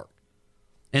Water Park,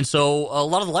 and so a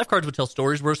lot of the lifeguards would tell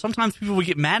stories where sometimes people would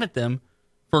get mad at them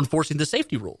for enforcing the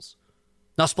safety rules.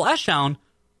 Now, Splashdown.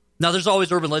 Now, there's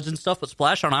always urban legend stuff, but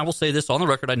Splashdown, I will say this on the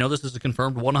record, I know this is a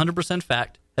confirmed 100%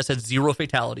 fact, has had 0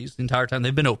 fatalities the entire time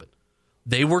they've been open.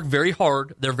 They work very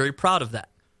hard. They're very proud of that.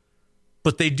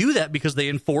 But they do that because they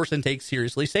enforce and take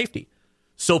seriously safety.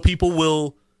 So people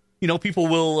will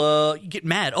get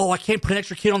mad. Oh, I can't put an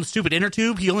extra kid on the stupid inner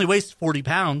tube. He only weighs 40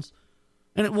 pounds.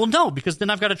 And well, no, because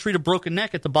then I've got to treat a broken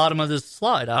neck at the bottom of this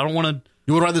slide. I don't want to.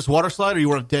 You want to ride this water slide or you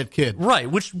want a dead kid? Right.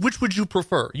 Which would you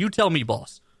prefer? You tell me,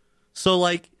 boss. So,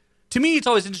 like, to me, it's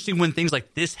always interesting when things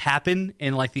like this happen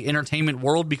in, like, the entertainment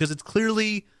world because it's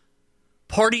clearly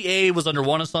Party A was under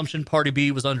one assumption, Party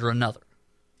B was under another.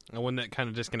 And when that kind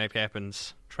of disconnect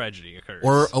happens, tragedy occurs.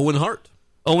 Or Owen Hart.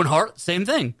 Owen Hart, same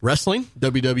thing. Wrestling,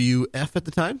 WWF at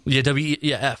the time.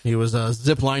 Yeah, F. He was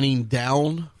ziplining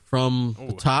down from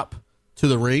the top to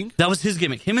the ring. That was his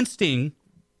gimmick. Him and Sting.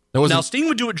 Now, Sting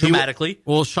would do it dramatically.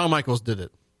 Shawn Michaels did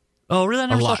it. Oh, really? I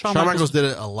never saw Shawn Michaels did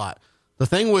it a lot. The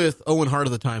thing with Owen Hart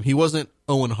at the time, he wasn't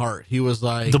Owen Hart. He was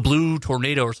like... the Blue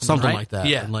Tornado or something right? like that.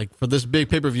 Yeah. And like for this big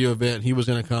pay-per-view event, he was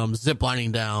going to come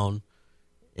ziplining down,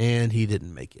 and he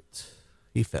didn't make it.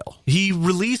 He fell. He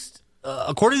released...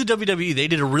 according to WWE, they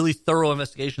did a really thorough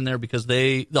investigation there because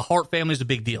the Hart family is a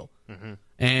big deal. Mm-hmm.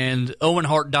 And Owen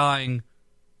Hart dying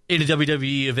in a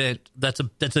WWE event, that's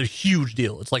a huge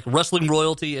deal. It's like wrestling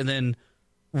royalty and then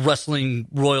wrestling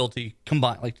royalty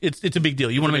combined. Like it's a big deal.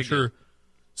 You want to make sure...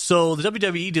 So the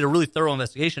WWE did a really thorough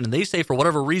investigation, and they say for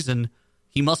whatever reason,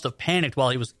 he must have panicked while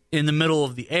he was in the middle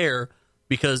of the air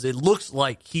because it looks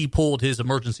like he pulled his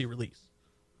emergency release.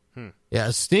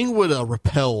 Yeah, Sting would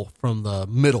repel from the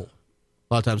middle.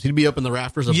 A lot of times he'd be up in the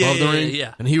rafters above the ring,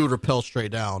 and he would rappel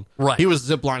straight down. Right. He was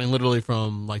ziplining literally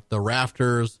from like the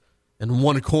rafters and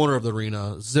one corner of the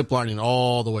arena, ziplining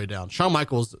all the way down. Shawn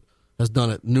Michaels has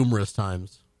done it numerous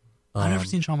times. I've never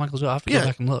seen Shawn Michaels. I have to go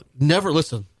back and look. Never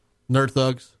listen, nerd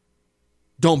thugs.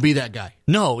 Don't be that guy.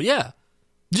 No, yeah.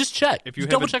 Just check. If you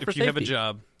double check for if you have a safety.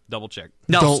 job, double check.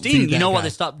 Now, Don't Sting, be you know that why guy. they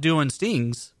stopped doing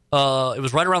Stings? It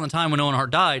was right around the time when Owen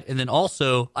Hart died, and then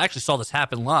also, I actually saw this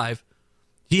happen live.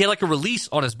 He had like a release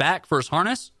on his back for his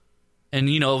harness, and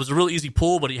it was a really easy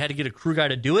pull, but he had to get a crew guy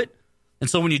to do it. And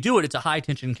so when you do it, it's a high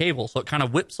tension cable, so it kind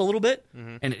of whips a little bit,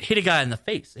 and it hit a guy in the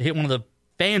face. It hit one of the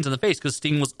fans in the face because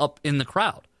Sting was up in the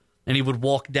crowd, and he would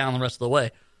walk down the rest of the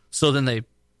way. So then they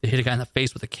hit a guy in the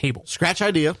face with a cable. Scratch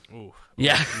idea. Ooh.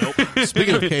 Yeah. Nope.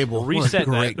 Speaking of Cable, what a Reset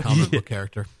great that. comic book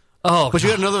character. Oh, But you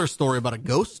God. had another story about a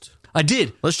ghost. I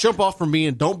did. Let's jump off from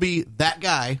being don't be that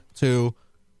guy to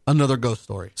another ghost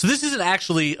story. So this isn't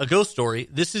actually a ghost story.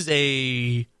 This is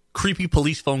a creepy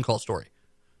police phone call story.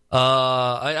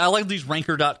 I like these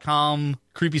ranker.com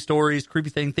creepy stories, creepy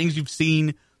things you've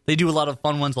seen. They do a lot of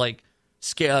fun ones like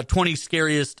 20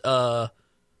 scariest,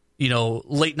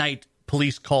 late night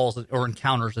police calls or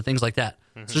encounters and things like that.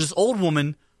 So this old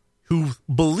woman who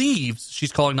believes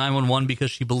she's calling 911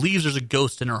 because she believes there's a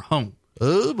ghost in her home.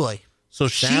 Oh boy. So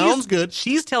Sounds good.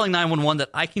 She's telling 911 that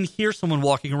I can hear someone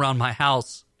walking around my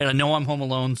house and I know I'm home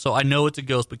alone, so I know it's a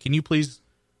ghost, but can you please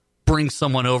bring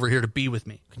someone over here to be with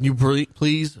me? Can you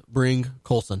please bring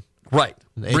Coulson? Right.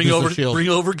 The Bring Agents of S.H.I.E.L.D.. bring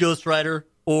over Ghost Rider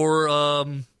or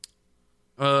I'm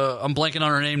blanking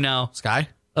on her name now. Sky?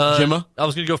 Gemma? I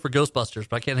was going to go for Ghostbusters,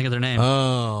 but I can't think of their name.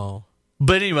 Oh.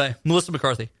 But anyway, Melissa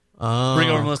McCarthy. Bring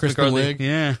over Melissa Kristen McCarthy. Wiig?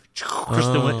 Yeah.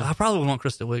 Kristen Wiig. I probably would want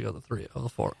Kristen Wiig of the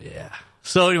four. Yeah.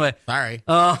 So anyway. Sorry.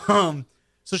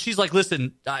 So she's like,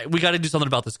 listen, we got to do something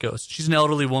about this ghost. She's an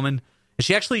elderly woman. And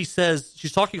she actually says,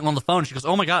 she's talking on the phone. She goes,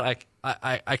 oh my God,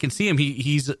 I can see him.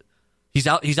 He's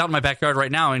out in my backyard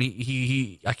right now. And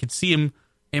I can see him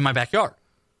in my backyard.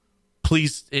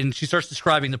 Please. And she starts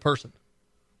describing the person.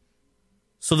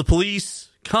 So the police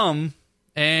come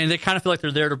and they kind of feel like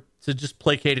they're there to just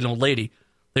placate an old lady.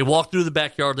 They walk through the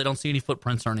backyard. They don't see any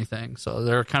footprints or anything. So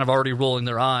they're kind of already rolling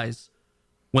their eyes.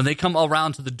 When they come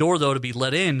around to the door, though, to be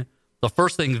let in, the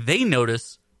first thing they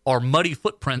notice are muddy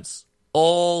footprints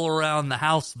all around the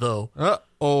house, though.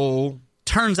 Uh-oh.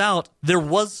 Turns out there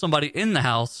was somebody in the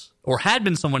house, or had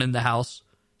been someone in the house.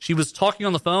 She was talking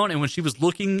on the phone, and when she was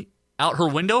looking out her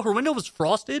window was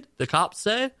frosted, the cops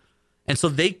said. And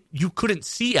so you couldn't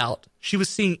see out. She was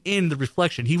seeing in the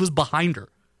reflection. He was behind her.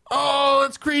 Oh,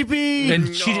 that's creepy.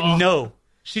 And she didn't know.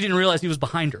 She didn't realize he was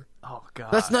behind her. Oh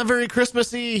God. That's not very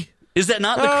Christmassy. Is that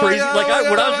not the Oh, crazy? yeah,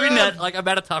 when I was reading yeah. that, I'm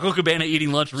at a Taco Cabana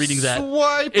eating lunch, reading that.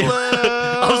 Swipe And left.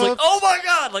 I was like, oh my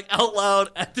God, out loud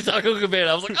at the Taco Cabana.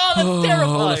 I was like, oh, that's I want to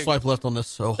terrifying. swipe left on this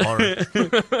so hard.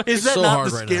 Is that so not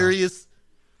hard the right now. scariest?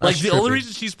 That's The only trippy.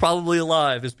 reason she's probably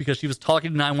alive is because she was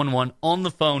talking to 911 on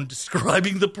the phone,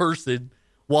 describing the person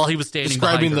while he was standing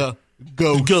Describing behind her.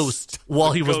 the ghost.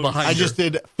 While he was ghost. behind her. I just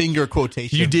did finger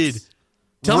quotations. You did.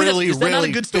 Tell me really, is that not a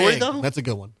really good story, big. though? That's a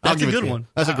good one. That's I'll give a it good to you. one.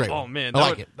 That's a great Oh one. man, I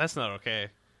like it. That's not okay.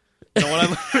 No,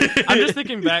 I'm just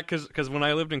thinking back because when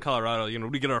I lived in Colorado,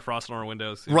 we get our frost on our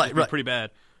windows, Right. pretty bad,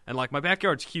 and my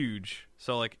backyard's huge,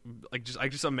 so I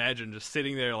just imagine just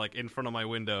sitting there in front of my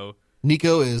window.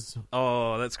 Nico is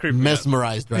Oh, that's creepy. me out.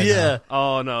 mesmerized right Yeah.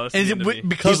 now. Oh no, that's the end of me.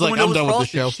 Because He's the like, window I'm was done with this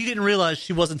frosted, show. she didn't realize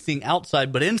she wasn't seeing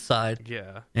outside but inside.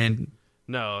 Yeah. And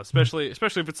No, especially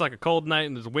if it's like a cold night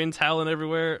and there's winds howling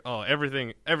everywhere. Oh,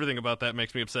 everything about that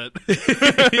makes me upset.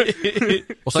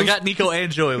 so I got Nico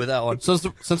and Joey with that one.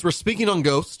 Since we're speaking on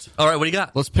Ghost, All right, what do you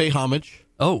got? let's pay homage.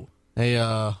 Oh,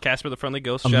 A Casper the Friendly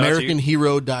Ghost. shout out to American you.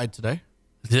 hero died today.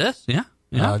 this? Yeah.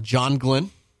 John Glenn,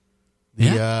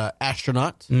 the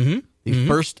astronaut, the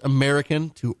first American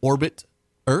to orbit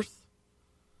Earth.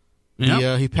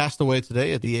 Yeah. He passed away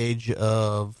today at the age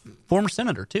of Former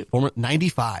senator, too.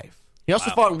 95. He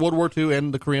also fought in World War II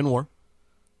and the Korean War.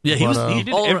 Yeah, he But, was. he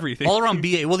did all everything. all around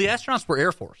BA. Well, the astronauts were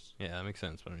Air Force. Yeah, that makes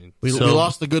sense. But I mean, We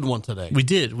lost a good one today. We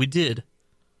did.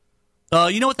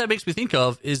 You know what that makes me think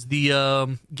of is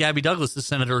the Gabby Douglas, the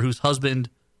senator whose husband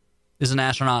is an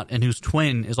astronaut and whose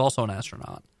twin is also an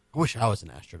astronaut. I wish I was an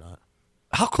astronaut.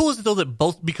 How cool is it, though,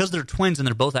 that because they're twins and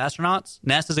they're both astronauts,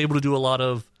 NASA's able to do a lot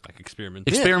of experiments.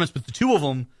 experiments with the two of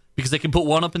them because they can put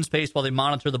one up in space while they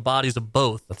monitor the bodies of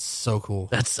both. That's so cool.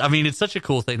 It's such a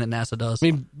cool thing that NASA does. I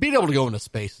mean, being able to go into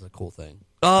space is a cool thing.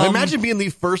 Imagine being the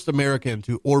first American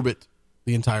to orbit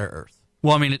the entire Earth.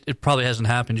 Well, I mean, it probably hasn't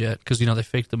happened yet because, they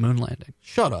faked the moon landing.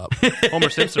 Shut up. Homer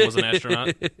Simpson was an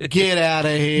astronaut. Get out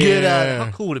of here.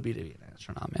 How cool would it be to be an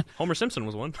astronaut, man? Homer Simpson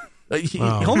was one.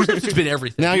 Homer Simpson's been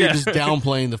everything. Now you're just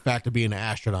downplaying the fact of being an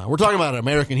astronaut. We're talking about an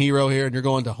American hero here, and you're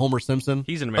going to Homer Simpson.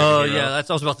 He's an American Oh, hero. yeah, that's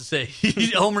what I was about to say.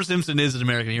 Homer Simpson is an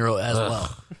American hero as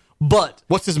well. But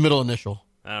What's his middle initial?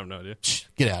 I have no idea.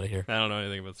 Get out of here. I don't know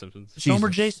anything about Simpsons. Jesus. Homer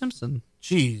J. Simpson.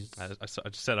 Jeez. I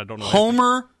just said I don't know.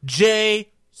 Homer J.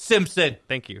 Simpson.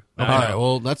 Thank you. All right,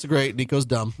 well, that's great. Nico's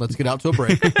dumb. Let's get out to a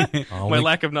break. My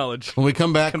lack of knowledge. When we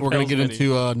come back, we're going to get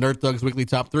compels into Nerd Thug's Weekly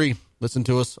Top 3. Listen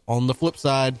to us on the flip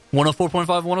side. 104.5,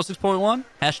 106.1.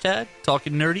 Hashtag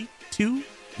talking nerdy to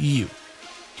you.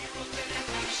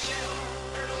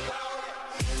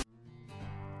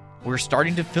 We're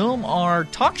starting to film our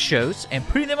talk shows and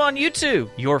putting them on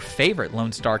YouTube. Your favorite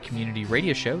Lone Star Community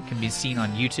Radio show can be seen on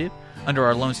YouTube under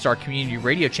our Lone Star Community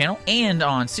Radio channel and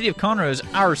on City of Conroe's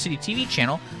Our City TV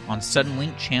channel on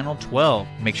Suddenlink Channel 12.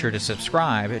 Make sure to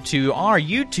subscribe to our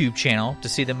YouTube channel to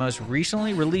see the most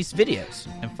recently released videos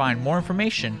and find more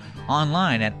information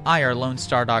online at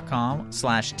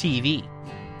irlonestar.com/TV.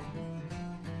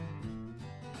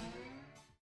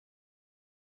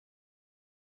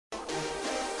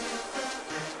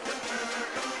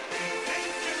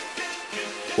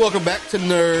 Welcome back to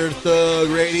Nerd Thug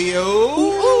Radio.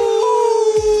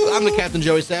 I'm the Captain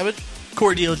Joey Savage.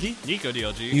 Corey DLG. Nico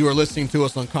DLG. You are listening to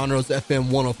us on Conroe's FM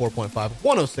 104.5,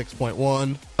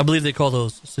 106.1. I believe they call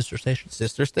those sister stations.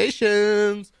 Sister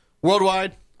stations.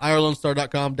 Worldwide,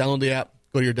 irlonestar.com. Download the app.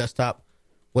 Go to your desktop.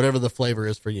 Whatever the flavor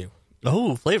is for you.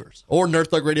 Oh, flavors. Or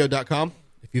nerdthugradio.com.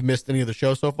 If you've missed any of the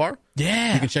show so far,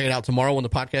 Yeah. you can check it out tomorrow when the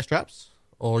podcast drops.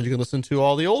 Or you can listen to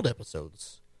all the old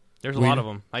episodes. There's a lot of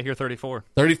them. I hear 34.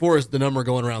 34 is the number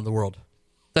going around the world.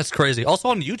 That's crazy. Also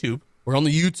on YouTube. We're on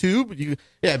the YouTube. You can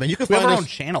We find have our us. own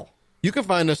channel. You can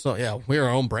find us on, we're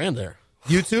our own brand there.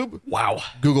 YouTube, Wow.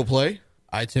 Google Play,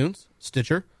 iTunes,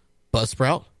 Stitcher,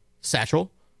 Buzzsprout,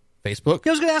 Satchel, Facebook. I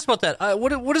was going to ask about that.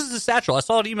 What is the Satchel? I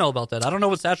saw an email about that. I don't know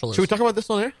what Satchel is. Should we talk about this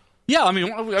on air? Yeah, I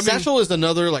mean Satchel is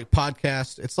another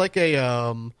podcast. It's like a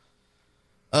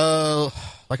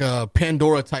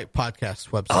Pandora type podcast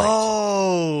website.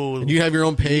 Oh. And you have your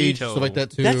own page, Neato. stuff like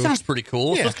that too. That sounds pretty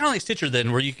cool. Yeah. So it's kind of like Stitcher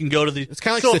then, where you can go to the. It's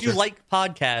kinda like so if Stitcher. you like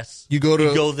podcasts, you go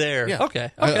there. Yeah.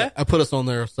 Okay. I put us on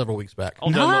there several weeks back. I'll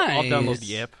Nice. download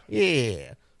the app.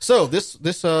 Yeah. So this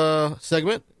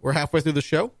segment, we're halfway through the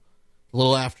show, a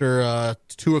little after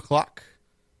 2:00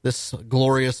 this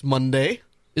glorious Monday,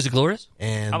 Is it glorious?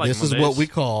 and I like this is Mondays. what we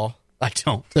call I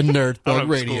don't. the Nerd I Thug don't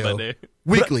have school Radio that day.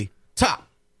 Weekly Top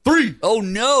 3. Oh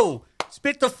no!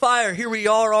 Spit the fire. Here we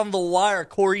are on the wire.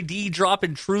 Corey D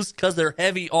dropping truths because they're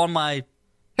heavy on my.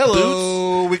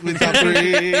 Hello, Weekly Top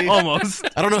 3. Almost.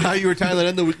 I don't know how you were tying that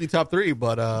in the Weekly Top 3,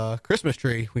 but Christmas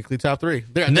Tree Weekly Top 3.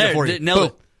 There, I did it for you. Nailed it.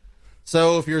 Boom.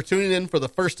 So if you're tuning in for the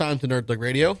first time to Nerd Thug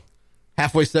Radio,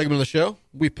 halfway segment of the show,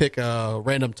 we pick a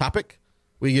random topic.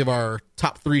 We give our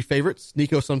top 3 favorites.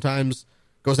 Nico sometimes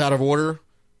goes out of order.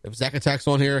 If Zach Attack's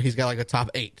on here, he's got like a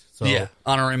top 8. So Yeah,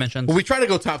 honorary mentions. But we try to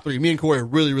go top 3. Me and Corey are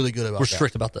really, really good about We're that.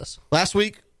 strict about this. Last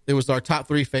week, it was our top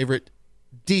 3 favorite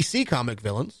DC comic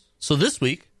villains. So this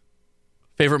week,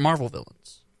 favorite Marvel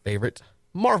villains. Favorite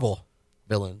Marvel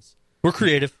villains. We're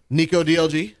creative. Nico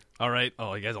DLG. All right.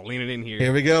 Oh, you guys are leaning in here.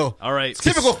 Here we go. All right.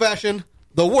 Typical fashion.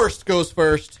 The worst goes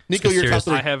first. Nico, get your top serious.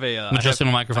 3. I have a. I'm adjusting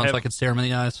the microphone so I can stare him in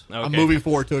the eyes. Okay. I'm moving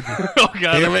forward to it. Oh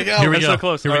God. Here we go. Here we That's go. so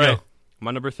close. Here we All go. right.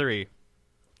 My number 3,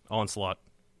 Onslaught.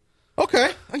 Okay,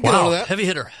 I can get Wow, on that. heavy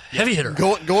hitter. Heavy hitter.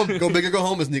 Go big or go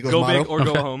home is Nico's Go motto. big or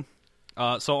go home.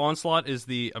 So Onslaught is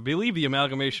I believe the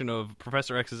amalgamation of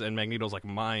Professor X's and Magneto's like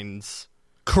minds.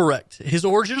 Correct. His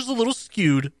origin is a little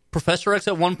skewed. Professor X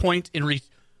at one point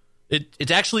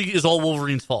it actually is all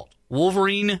Wolverine's fault.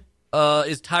 Wolverine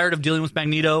is tired of dealing with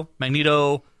Magneto.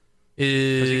 Magneto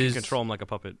Because he is can control him like a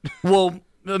puppet. well.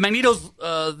 Magneto's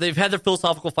they've had their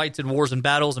philosophical fights in wars and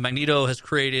battles, and Magneto has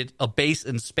created a base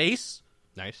in space.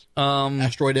 Nice.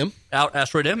 Asteroid M. Out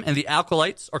Asteroid M, and the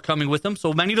Alkalites are coming with him.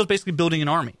 So Magneto's basically building an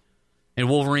army, and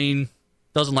Wolverine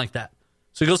doesn't like that.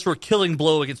 So he goes for a killing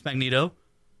blow against Magneto.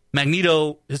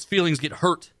 Magneto, his feelings get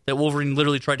hurt that Wolverine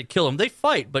literally tried to kill him. They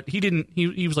fight, but he didn't.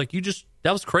 He was like,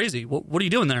 that was crazy. What are you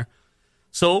doing there?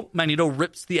 So Magneto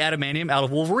rips the adamantium out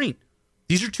of Wolverine.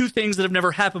 These are two things that have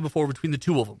never happened before between the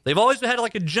two of them. They've always had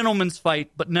like a gentleman's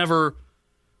fight, but never.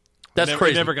 That's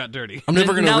crazy. Never got dirty. I'm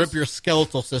never going to Now rip it's- your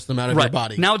skeletal system out of Right. your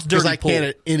body. Now it's because dirty I can't pool.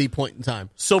 at any point in time.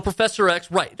 So Professor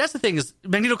X, right? That's the thing is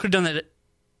Magneto could have done that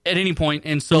at any point,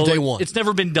 and so From day one. it's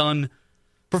never been done.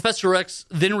 Professor X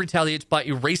then retaliates by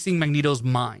erasing Magneto's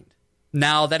mind.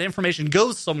 Now that information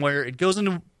goes somewhere. It goes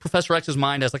into Professor X's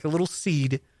mind as like a little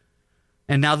seed,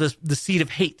 and now the seed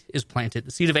of hate is planted.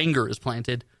 The seed of anger is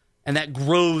planted, and that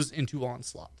grows into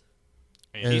Onslaught.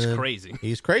 And he's crazy.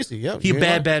 He's crazy. Yeah, He's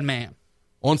a bad man.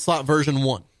 Onslaught version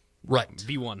 1. Right.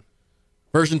 V1.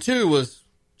 Version 2 was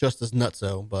just as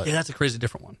nutso, but Yeah, that's a crazy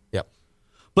different one. yep.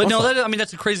 But no, Onslaught.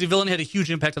 that's a crazy villain. He had a huge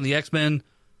impact on the X-Men.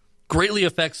 greatly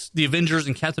affects the Avengers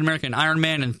and Captain America and Iron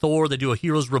Man and Thor. They do a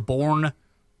Heroes Reborn.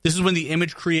 This is when the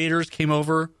Image creators came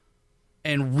over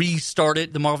and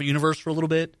restarted the Marvel Universe for a little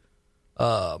bit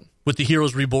with the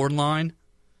Heroes Reborn line.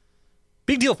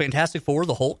 Big deal. Fantastic Four,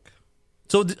 the Hulk.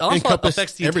 So it also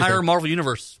affects the entire Marvel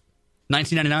Universe,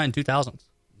 1999, 2000s.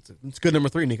 It's good number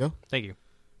 3, Nico. Thank you.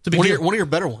 It's one of your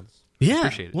better ones. Yeah.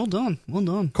 Appreciate it. Well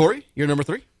done. Corey, you're number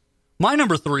 3? My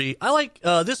number 3, I like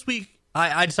this week,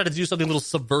 I decided to do something a little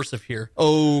subversive here.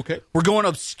 Okay. We're going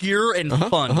obscure and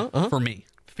fun for me.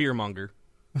 Fearmonger.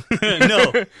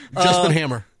 No. Justin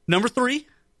Hammer. Number 3,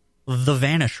 The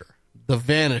Vanisher. The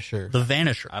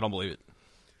Vanisher. I don't believe it.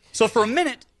 So for a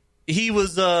minute, he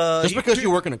was... Just because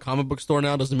you work in a comic book store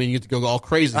now doesn't mean you get to go all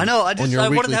crazy. I know. I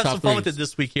wanted to have some fun threes. with it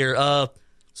this week here.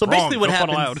 So basically what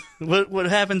happens... What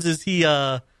happens is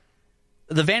the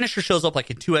Vanisher shows up like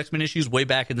in 2 X-Men issues way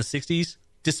back in the 60s,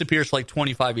 disappears for like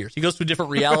 25 years. He goes to a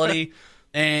different reality,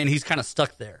 and he's kind of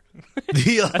stuck there.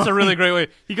 That's a really great way.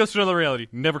 He goes to another reality,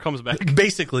 never comes back.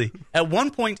 Basically. At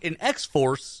one point in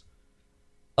X-Force...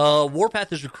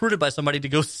 Warpath is recruited by somebody to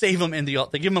go save him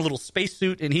they give him a little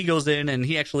spacesuit, and he goes in and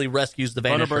he actually rescues the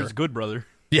Vanisher. Thunderbird's good brother.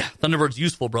 Yeah, Thunderbird's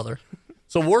useful brother.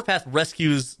 So Warpath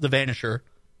rescues the Vanisher.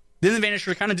 Then the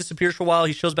Vanisher kind of disappears for a while.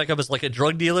 He shows back up as like a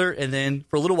drug dealer, and then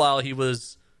for a little while he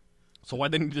was... So why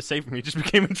didn't he just save him? He just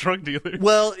became a drug dealer.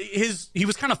 Well, he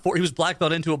was kind of he was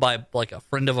blackballed into it by like a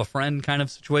friend of a friend kind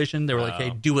of situation. They were like, "Hey,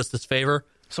 do us this favor."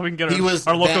 So we can get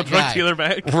our local drug dealer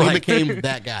back. He became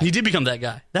that guy. He did become that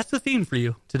guy. That's the theme for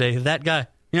you today, that guy.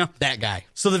 Yeah, that guy.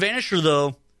 So the Vanisher,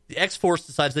 though, the X-Force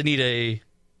decides they need a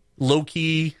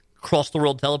low-key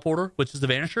cross-the-world teleporter, which is the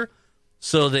Vanisher.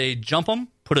 So they jump him,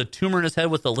 put a tumor in his head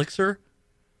with elixir,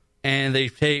 and they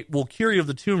say, we'll cure you of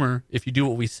the tumor if you do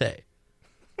what we say.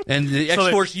 And the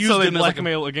X-Force used him as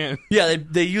blackmail again. Yeah,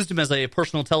 they used him as a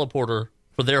personal teleporter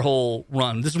for their whole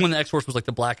run. This is when the X-Force was like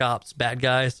the Black Ops bad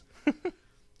guys.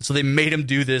 So they made him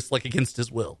do this like against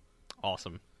his will.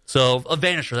 Awesome. So a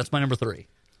Vanisher, that's my number 3.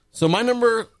 So my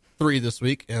number 3 this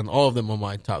week, and all of them on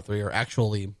my top 3 are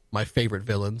actually my favorite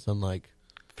villains. Unlike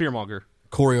Fearmonger.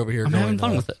 Corey over here, I'm having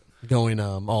fun with it. Going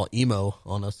all emo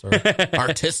on us or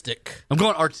artistic. I'm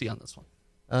going artsy on this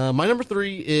one. My number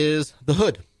 3 is the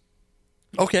Hood.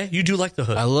 Okay, you do like the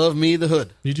Hood. I love me the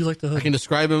Hood. You do like the Hood. I can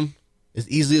describe him as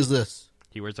easily as this.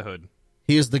 He wears a hood.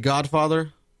 He is the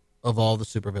godfather of all the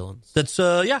supervillains. That's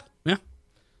yeah.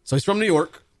 So he's from New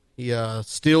York. He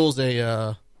steals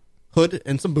a hood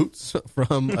and some boots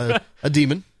from a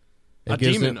demon. A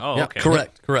demon? Okay.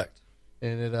 Correct.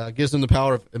 And it gives him the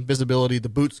power of invisibility. The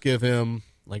boots give him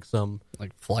like some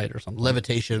flight or something,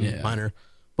 levitation, minor.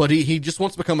 But he just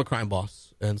wants to become a crime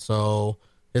boss, and so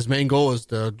his main goal is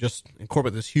to just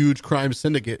incorporate this huge crime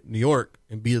syndicate in New York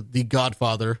and be the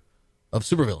godfather of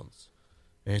supervillains.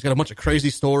 And he's got a bunch of crazy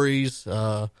stories.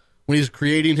 When he's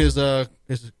creating his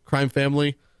crime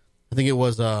family, I think it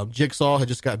was Jigsaw had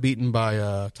just got beaten by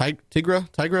Tigra.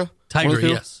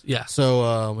 Yes, yeah.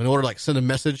 So in order to send a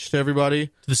message to everybody,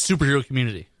 to the superhero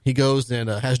community, he goes and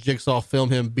has Jigsaw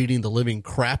film him beating the living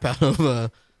crap out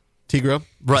of Tigra.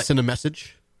 Right. Send a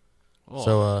message. Oh.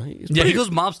 So he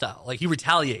goes mob style. Like he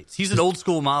retaliates. He's an old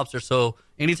school mobster. So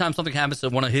anytime something happens to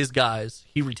one of his guys,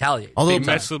 he retaliates. Although he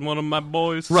messed with one of my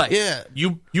boys, right? Yeah.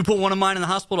 You put one of mine in the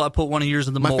hospital. I put one of yours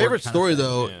in the morgue. My favorite story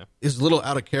though is a little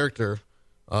out of character.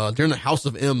 During the House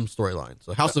of M storyline.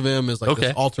 So House of M is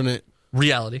this alternate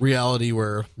reality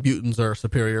where mutants are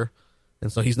superior,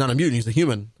 and so he's not a mutant; he's a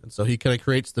human, and so he kind of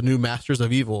creates the new masters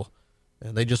of evil.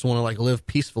 And they just want to live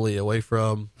peacefully away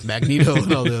from Magneto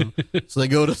and all them. So they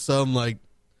go to some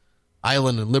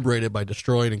island and liberate it by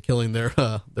destroying and killing their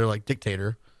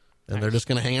dictator. And they're just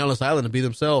going to hang out on this island and be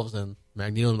themselves. And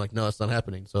Magneto's like, no, it's not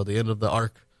happening. So at the end of the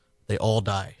arc, they all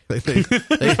die.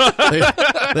 They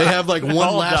have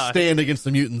one last stand against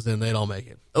the mutants, and they'd all make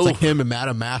it. It's like him and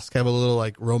Madame Mask have a little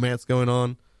romance going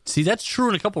on. See, that's true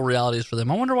in a couple realities for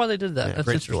them. I wonder why they did that. Yeah, that's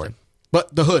great interesting. Story.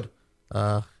 But the Hood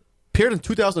appeared in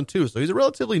 2002, so he's a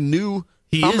relatively new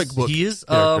comic book. He is.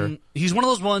 He's one of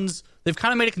those ones. They've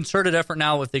kind of made a concerted effort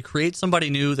now. If they create somebody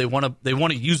new, they want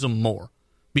to use them more.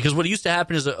 Because what used to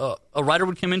happen is a writer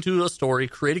would come into a story,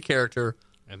 create a character,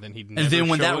 and then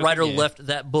when that writer left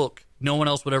that book, no one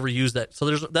else would ever use that. So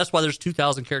that's why there's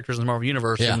 2,000 characters in the Marvel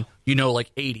Universe, and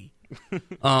 80.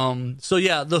 So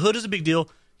yeah, the Hood is a big deal.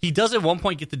 He does at one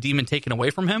point get the demon taken away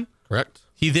from him. Correct.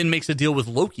 He then makes a deal with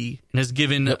Loki and has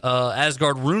given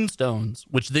Asgard runestones,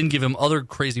 which then give him other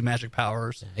crazy magic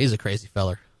powers. Yeah, he's a crazy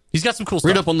feller. He's got some cool stuff.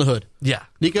 Read up on the Hood. Yeah.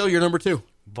 Nico, you're number 2.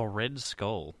 The Red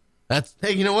Skull.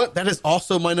 Hey, you know what? That is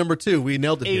also my number 2. We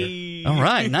nailed it here. Hey. All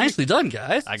right, nicely done,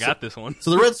 guys. I got this one.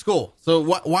 So the Red Skull. So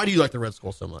why do you like the Red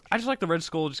Skull so much? I just like the Red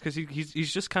Skull just because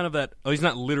he's just kind of that. Oh, he's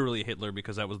not literally Hitler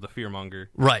because that was the fearmonger.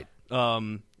 Right.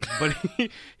 But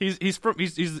he's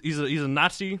a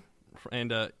Nazi,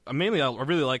 and mainly I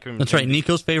really like him. That's right.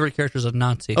 Nico's favorite character is a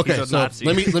Nazi. Okay, He's a so Nazi.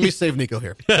 let me save Nico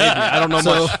here. I don't know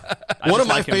So much. one of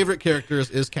my like him. favorite characters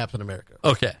is Captain America.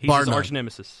 Okay. He's bar his none. arch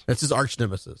nemesis. That's his arch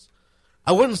nemesis.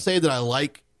 I wouldn't say that I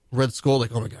like Red Skull.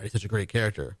 Like, oh my god, he's such a great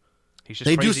character. He's just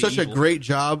They do crazy such evil. a great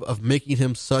job of making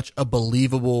him such a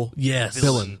believable Yes.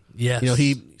 villain. Yes. You know,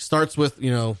 he starts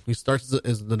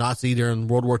as the Nazi during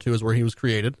World War II is where he was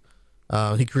created.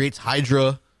 He creates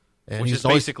Hydra, and which he's is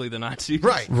always basically the Nazi.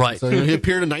 right. Right. So he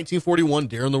appeared in 1941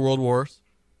 during the World Wars,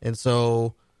 and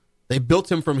so they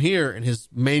built him from here. And his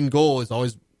main goal is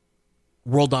always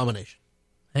world domination.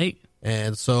 Hey.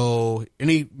 And so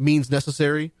any means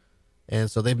necessary. And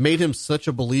so they've made him such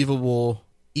a believable,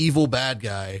 evil bad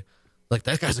guy. Like,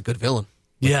 that guy's a good villain.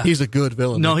 Like, Yeah. he's a good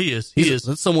villain. No, he is. He is.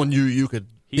 That's someone you could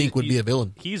think would be a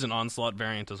villain. He's an Onslaught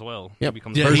variant as well. Yep. He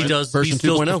becomes Yeah, a he Version- does. version He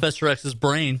steals 2.0. Professor X's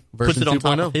brain, Version puts it on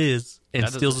top 2.0. of his, and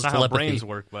That's steals his not how telepathy. brains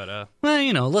work, but Well,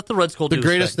 you know, let the Red Skull The do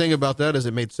greatest his thing. thing about that is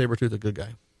it made Sabretooth a good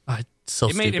guy. So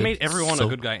it made stupid. everyone So- a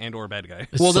good guy and or a bad guy.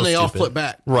 it's Well, then so they all stupid. flip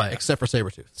back. Right. Except for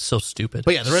Sabretooth. So stupid.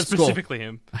 But yeah, the Red Skull. Specifically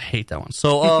him. I hate that one.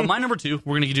 So my number 2,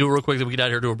 we're going to do it real quick, then we get out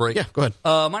of here to a break. Yeah, go ahead.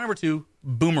 My number 2,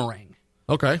 Boomerang.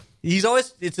 Okay. He's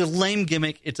always, it's a lame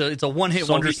gimmick. It's a one-hit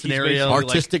So wonder he's scenario. basically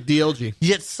Artistic DLG.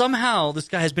 Yet somehow this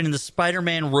guy has been in the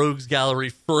Spider-Man Rogues Gallery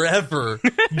forever,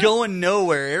 going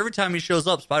nowhere. Every time he shows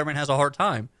up, Spider-Man has a hard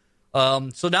time.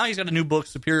 So now he's got a new book,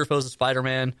 Superior Foes of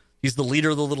Spider-Man. He's the leader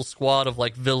of the little squad of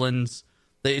like villains.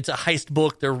 It's a heist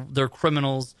book. They're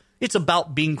criminals. It's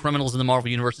about being criminals in the Marvel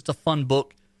Universe. It's a fun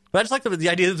book. But I just like the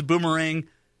idea that the Boomerang,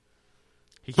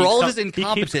 for all of his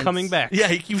incompetence, he keeps coming back. Yeah,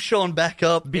 he keeps showing back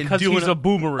up Because and doing he's a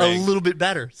boomerang. a little bit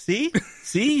better. See,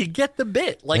 you get the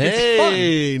bit. Like it's fun.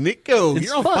 Hey, Nico, It's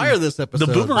you're on fun. fire this episode.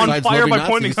 The Boomerang- On besides fire loving by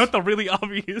pointing Nazis. out the really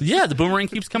obvious. Yeah, the Boomerang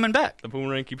keeps coming back, The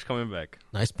boomerang keeps coming back.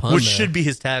 Nice pun. which there. should be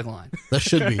his tagline. That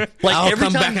should be. Like, I'll every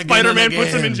come time back again Spider-Man and puts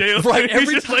him in again. jail. Right, He's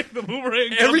every just time- like the boomerang.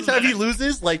 Every comes time he back.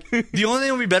 loses, like the only thing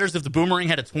that would be better is if the Boomerang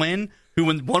had a twin who,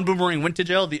 when one Boomerang went to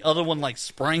jail, the other one like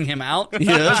sprang him out.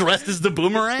 Yeah. dressed as the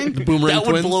Boomerang. The Boomerang that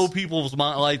would twins? blow people's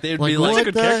mind. Like they'd Like, be like, what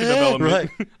Good the character heck?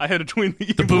 development. Right. I had a twin.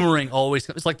 the Boomerang always.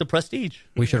 It's like the Prestige.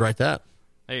 We should write that.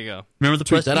 There you go. Remember the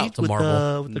Tweet Prestige that out to with,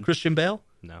 Marvel. with the Christian Bale?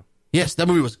 No. Yes, that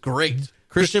movie was great.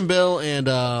 Christian Bale and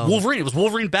Wolverine. It was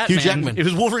Wolverine Batman. Hugh Jackman. It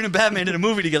was Wolverine and Batman in a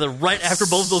movie together right after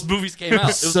both of those movies came out. It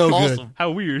was So good. awesome.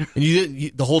 How weird. and you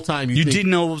didn't the whole time You think,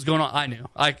 didn't know what was going on. I knew.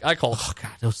 I called. Oh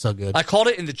god, that was so good. I called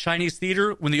it in the Chinese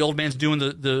theater when the old man's doing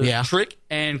the Yeah. trick,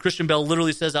 and Christian Bale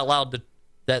literally says out loud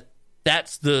that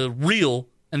that's the real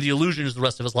and the illusion is the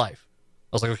rest of his life.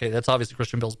 I was like, okay, that's obviously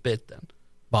Christian Bale's bit then.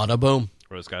 Bada boom.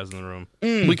 Rose guys in the room.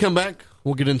 We come back.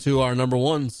 We'll get into our number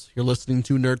ones. You're listening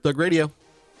to Nerd Thug Radio.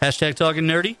 Hashtag talking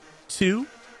nerdy to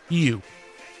you.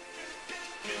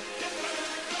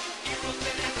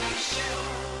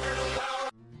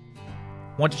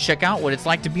 Want to check out what it's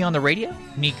like to be on the radio?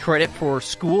 Need credit for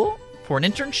school? For an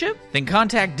internship? Then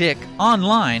contact Dick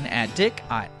online at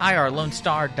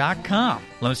dick@irlonestar.com.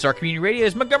 Lone Star Community Radio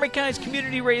is Montgomery County's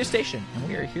community radio station, and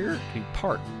we are here to be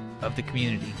part of the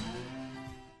community.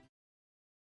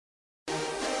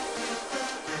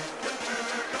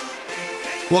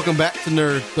 Welcome back to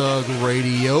Nerd Thug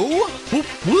Radio.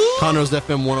 Conroe's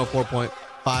FM 104.5,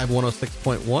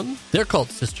 106.1. They're called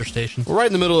sister stations. We're right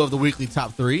in the middle of the weekly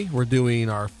top 3. We're doing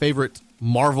our favorite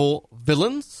Marvel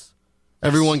villains.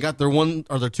 Everyone got their 1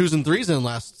 or their 2s and 3s in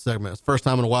last segment. It's the first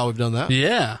time in a while we've done that.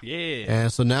 Yeah. Yeah.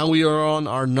 And so now we are on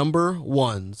our number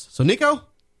 1s. So Nico,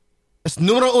 it's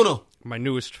numero uno. My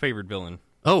newest favorite villain,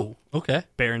 Oh, okay.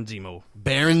 Baron Zemo.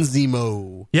 Baron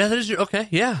Zemo. Yeah, that is your okay.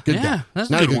 Yeah, Good yeah, guy. that's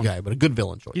Not a good one. guy, but a good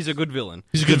villain choice. He's a good villain.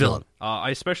 He's a good villain.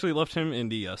 I especially loved him in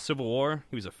the Civil War.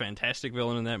 He was a fantastic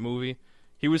villain in that movie.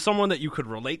 He was someone that you could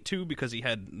relate to because he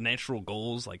had natural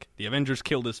goals, like the Avengers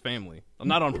killed his family.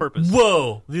 Not on purpose.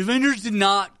 Whoa, the Avengers did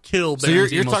not kill. So Baron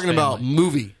you're Zemo's talking about family.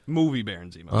 movie. Movie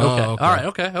Baron Zemo. Oh, Okay. okay. All right.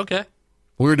 Okay.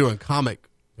 We were doing comic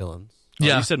villains.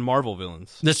 Yeah, You said Marvel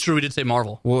villains. that's true. We did say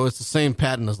Marvel. Well, it's the same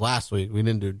pattern as last week. We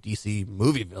didn't do DC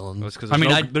movie villains. That's because I mean,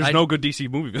 there's no good DC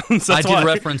movie villains. That's I did why.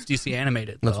 reference DC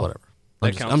animated. That's though. whatever.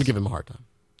 That counts. I'm giving him a hard time.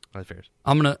 That's fair.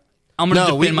 I'm gonna No,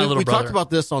 defend we my little brother. talked about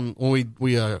this on when we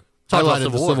Talked about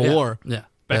highlighted the Civil yeah. War. Yeah.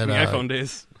 Back in the And, iPhone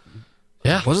days.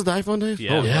 Yeah. Was it the iPhone days?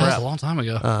 Yeah. Holy Yeah, crap. that was a long time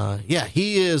ago. Yeah,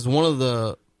 he is one of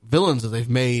the villains that they've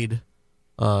made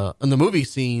in the movie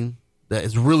scene that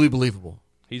is really believable.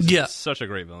 He's Yeah. such a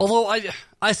great villain. Although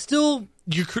I still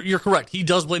you're correct. He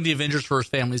does blame the Avengers for his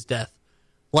family's death.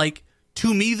 Like,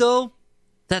 to me, though,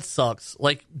 that sucks.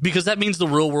 Like, because that means the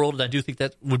real world, and I do think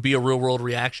that would be a real world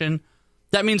reaction.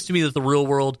 That means to me that the real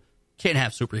world can't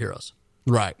have superheroes.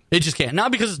 Right. It just can't.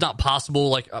 Not because it's not possible.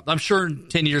 Like, I'm sure in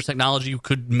 10 years technology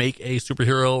could make a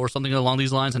superhero or something along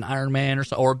these lines, an Iron Man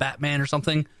or a Batman or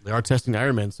something. They are testing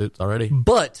Iron Man suits already.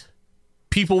 But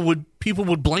people would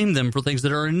blame them for things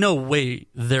that are in no way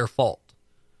their fault.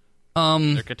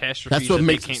 They're catastrophes. That's what that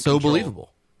makes they it can't so control.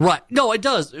 believable. Right. No, it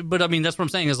does. But I mean, that's what I'm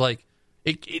saying is like,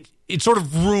 it sort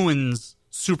of ruins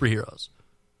superheroes.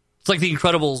 It's like The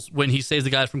Incredibles when he saves the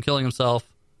guy from killing himself,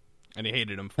 And he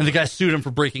hated him. For and the guy sued him for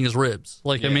breaking his ribs.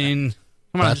 Like, I Yeah. mean,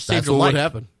 come on, just save That's your what life. would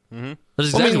happen. That's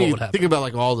exactly I mean, what you would happen. think about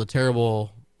like all the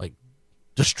terrible like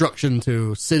destruction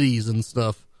to cities and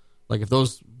stuff. Like if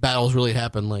those battles really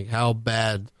happen, like how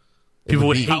bad it People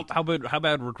would be. hate- How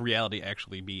bad would reality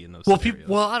actually be in those? Well, scenarios?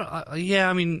 people. Well,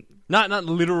 I mean, not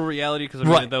literal reality because I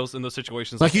mean, Right. in those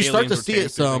situations, Like you start aliens to would see tear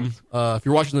it through some things. if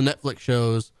you're watching the Netflix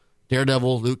shows,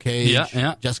 Daredevil, Luke Cage,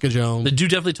 Yeah. Jessica Jones, they do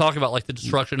definitely talk about like the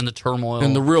destruction and the turmoil.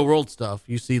 and the real world stuff.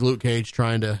 You see Luke Cage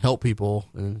trying to help people,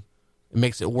 and it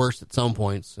makes it worse at some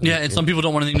points. yeah, and some people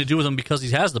don't want anything to do with him because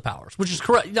he has the powers, which is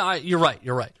correct. No, you're right.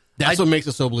 You're right. That's what makes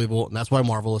it so believable, and that's why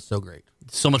Marvel is so great.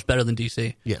 So much better than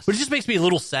DC. Yes. But it just makes me a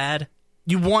little sad.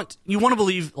 You want to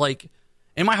believe, like,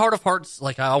 in my heart of hearts,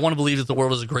 like I want to believe that the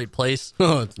world is a great place.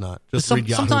 No, it's not. Just read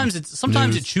Yahoo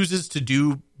Sometimes it News. chooses to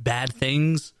do bad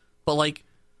things, but like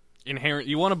Inherent.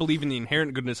 You want to believe in the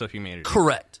inherent goodness of humanity.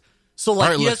 correct. So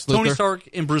like All right, yes, Lex Tony Luthor. Stark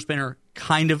and Bruce Banner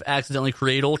kind of accidentally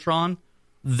create Ultron.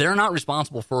 They're not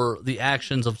responsible for the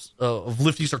actions of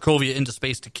lifting Sokovia into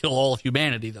space to kill all of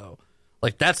humanity, though.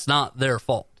 Like that's not their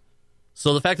fault.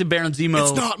 So the fact that Baron Zemo,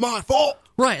 It's not my fault.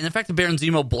 right, and the fact that Baron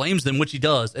Zemo blames them, which he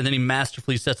does, and then he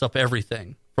masterfully sets up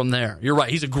everything from there. You're right;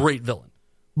 he's a great villain.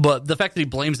 But the fact that he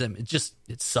blames them,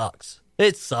 it sucks.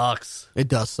 It sucks. It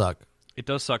does suck. It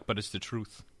does suck, but it's the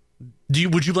truth.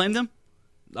 Would you blame them?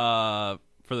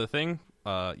 For the thing,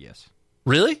 yes,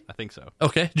 Really? I think so.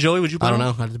 Okay, Joey, would you I blame don't them?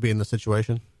 know. I had to be in the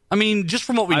situation. I mean, just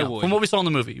from what we I know, would. from what we saw in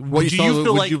the movie, What you do saw in you the feel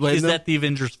movie, would like you blame is them? that the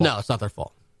Avengers' fault? No, it's not their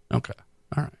fault. Okay.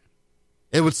 All right.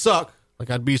 It would suck. Like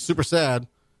I'd be super sad.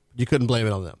 But you couldn't blame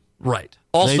it on them. Right.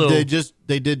 Also, they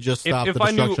did just stop If the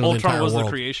I knew destruction of the Ultron entire was world. the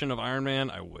creation of Iron Man,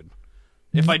 I would.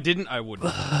 If I didn't, I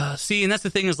wouldn't. see, and that's the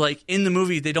thing is like in the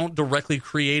movie they don't directly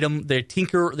create them. They're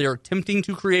attempting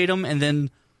to create them, and then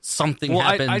something Well,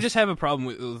 happens. I just have a problem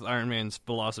with Iron Man's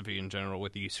philosophy in general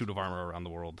with the suit of armor around the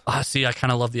world. see. I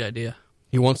kind of love the idea.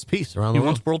 He wants peace around He the world.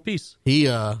 wants world peace. He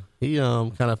kind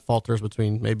of falters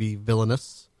between maybe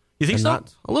villainous. You think and so?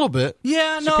 Not, a little bit.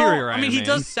 Yeah. No. Superior I mean, Iron he Man.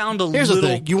 does sound a Here's little.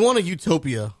 the thing: you want a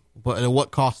utopia, but at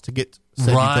what cost to get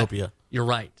said right. utopia? You're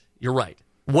right. You're right.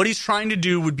 What he's trying to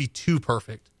do would be too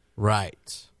perfect.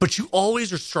 Right. But you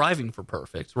always are striving for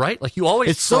perfect, right? Like you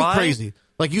always It's try. so crazy.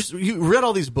 Like you read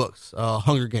all these books,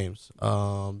 Hunger Games,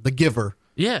 The Giver,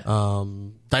 Yeah.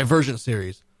 Divergent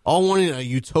series, all wanting a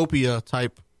utopia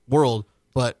type world,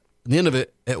 but at the end of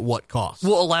it, at what cost?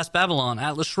 Well, Alas Babylon,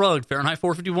 Atlas Shrugged, Fahrenheit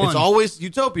 451. It's always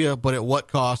utopia, but at what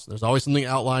cost? There's always something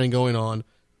outlining going on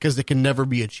because it can never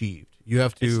be achieved. You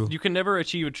have to. You can never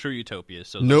achieve a true utopia.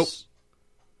 So Nope.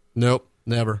 Nope,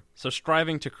 never. So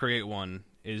striving to create one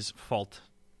is fault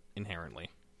inherently,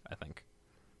 I think.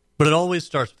 but it always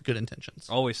starts with good intentions.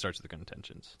 Always starts with good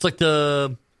intentions. It's like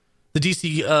the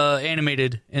DC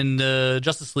animated in the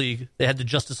Justice League. They had the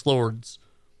Justice Lords,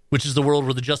 which is the world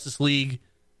where the Justice League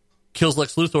kills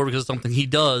Lex Luthor because of something he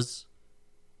does,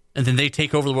 and then they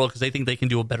take over the world because they think they can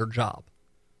do a better job.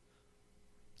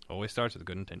 Always starts with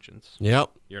good intentions. Yep.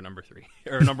 You're number 3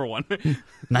 or number 1.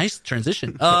 Nice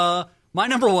transition. My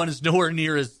number one is nowhere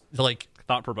near as like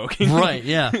Thought provoking. right.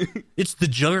 Yeah, it's the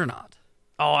Juggernaut.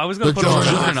 Oh, I was gonna The put it on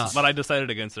Juggernaut. the list, but I decided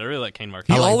against it. I really like Kane Mark.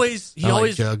 He I like always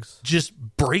Jugs. just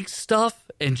breaks stuff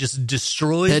and just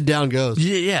destroys. Head down goes.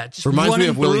 Yeah. Just Reminds me running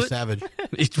of Willie through it. Savage.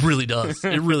 It really does.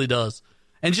 It really does.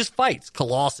 And just fights.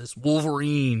 Colossus,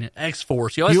 Wolverine,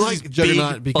 X-Force. He always You has like these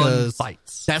Juggernaut big, fun because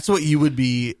fights. that's what you would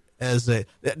be as a.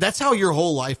 That's how your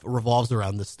whole life revolves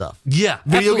around this stuff. Yeah.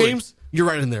 Video absolutely. games, you're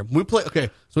right in there. We play.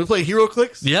 Okay, so we play Hero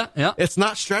Clicks. Yeah, yeah. It's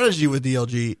not strategy with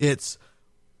DLG. It's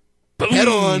head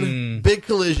on, big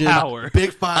collision, Power.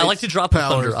 big fights. I like to drop the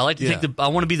powers. thunder. I like to Yeah. take the. I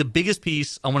want to be the biggest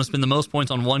piece. I want to spend the most points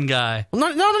on one guy.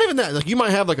 Well, not even that. Like you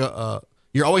might have like a.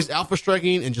 You're always alpha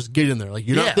striking and just get in there. Like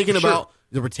you're Yeah, not thinking for sure. about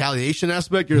the retaliation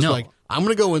aspect. You're just No. like, I'm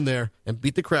gonna go in there and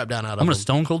beat the crap down out of I'm going them. to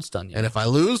stone cold stun you. And if I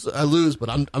lose, I lose. But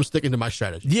I'm sticking to my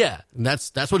strategy. Yeah. And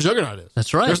that's what Juggernaut is.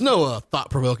 That's right. There's no thought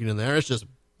provoking in there. It's just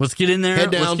Let's get in there.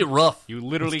 Head down. Let's get rough. You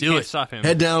literally Let's do can't it. stop him.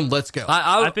 Head down. Let's go.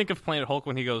 I think of Planet Hulk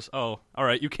when he goes, "Oh, all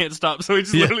right, you can't stop," so he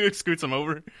just literally scoots him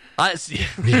over.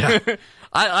 Yeah.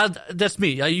 That's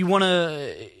me. I want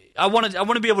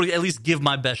to be able to at least give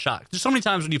my best shot. There's so many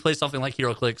times when you play something like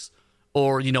HeroClix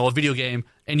or a video game,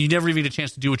 and you never even get a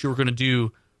chance to do what you were going to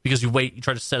do because you wait, you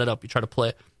try to set it up, you try to play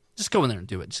it. Just go in there and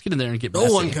do it. Just get in there and get no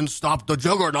messy. one can stop the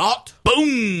Juggernaut.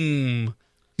 Boom!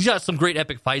 He's got some great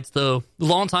epic fights, though. A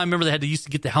long time, remember, they used to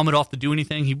get the helmet off to do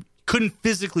anything. He couldn't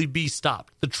physically be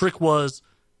stopped. The trick was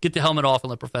get the helmet off and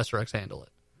let Professor X handle it.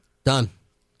 Done.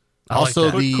 I like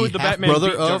Also, that. the Could the half Batman brother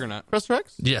beat of Juggernaut? Professor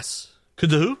X. Yes. Could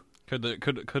the who?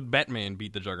 Could Batman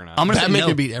beat the Juggernaut? I'm going to say Batman no.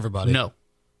 can beat everybody. No.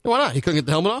 Why not? He couldn't get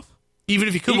the helmet off. Even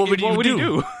if he could, what would he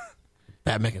do?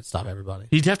 Batman can stop everybody.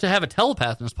 He'd have to have a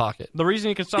telepath in his pocket. The reason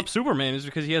he can stop Superman is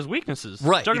because he has weaknesses.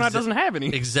 Right, Juggernaut doesn't have any.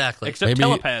 Exactly. Except Maybe-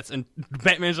 telepaths, and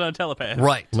Batman's not a telepath.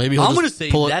 Right. Maybe he'll I'm just going to say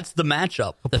pull it- that's the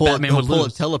matchup that Pull Batman would a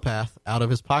lose. telepath out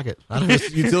of his pocket, out of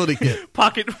his utility kit.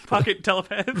 Pocket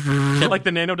telepath, like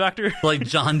the Nano Doctor, Like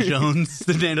John Jones,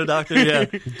 the Nano Doctor. Yeah.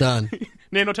 Done.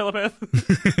 Nano telepath,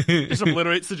 just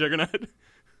obliterates the Juggernaut.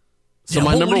 So Yeah,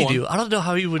 my what number would he one. do? I don't know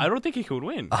how he would. I don't think he could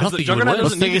win. I don't 'Cause the think he would Juggernaut win.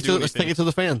 doesn't Let's take need it to do let's take anything. it to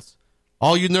the fans.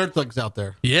 All you nerd thugs out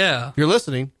there, Yeah. if you're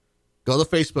listening, go to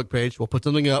the Facebook page. We'll put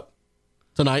something up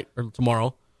tonight or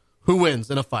tomorrow. Who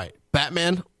wins in a fight,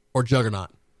 Batman or Juggernaut?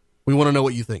 We want to know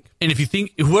what you think. And if you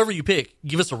think whoever you pick,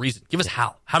 give us a reason. Give us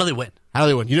how. How do they win? How do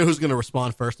they win? You know who's going to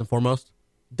respond first and foremost?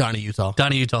 Donnie Utah.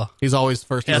 Donnie Utah. He's always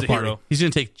first to He's the a party. hero. She's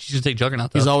gonna take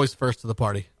Juggernaut. Though. He's always first to the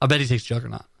party. I bet he takes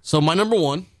Juggernaut. So my number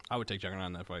one, I would take Juggernaut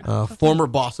in that fight. former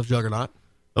boss of Juggernaut,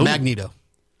 Magneto.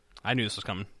 I knew this was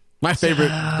coming. My favorite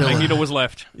villain. Magneto was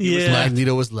left.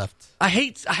 Magneto was left. I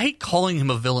hate calling him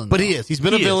a villain, But though. he is. He's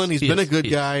been a villain. He's been a good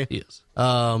He guy. is. He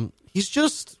is. He's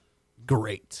just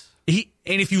great.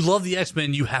 And if you love the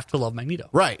X-Men, you have to love Magneto.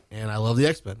 Right. And I love the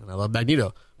X-Men, and I love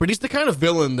Magneto. But he's the kind of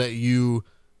villain that you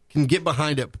can get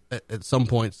behind at some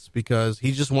points because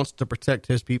he just wants to protect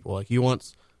his people. Like, he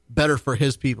wants better for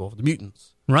his people, the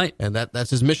mutants. Right. And that's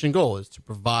his mission goal, is to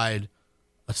provide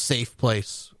a safe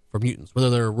place for mutants, whether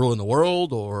they're ruling the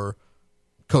world or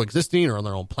coexisting or on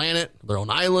their own planet, their own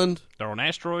island, Their own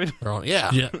asteroid. their own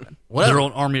Yeah. whatever. Their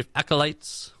own army of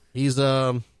acolytes. He's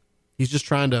just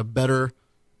trying to better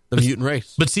the mutant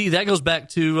race. But see, that goes back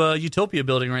to Utopia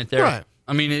building right there. Right.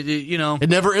 I mean, It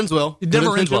never ends well. It never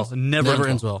Good ends well. intentions. It never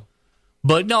ends well.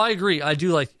 But no, I agree. I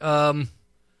do like.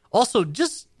 Also,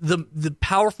 just the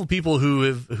powerful people who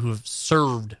have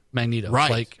served Magneto. Right.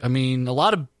 Like, I mean, a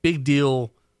lot of big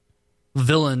deal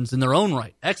villains in their own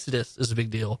right. Exodus is a big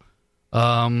deal.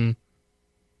 A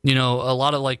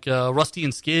lot of like Rusty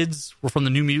and Skids were from the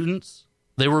New Mutants.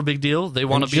 They were a big deal. They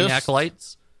wound up being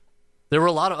acolytes. There were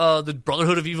a lot of the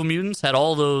Brotherhood of Evil Mutants had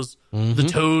all those. The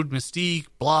Toad, Mystique,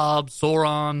 Blob,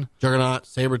 Sauron. Juggernaut,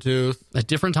 Sabretooth, At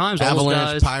different times, all those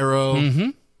Avalanche, guys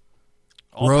Pyro,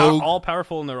 All Rogue.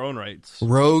 powerful in their own rights.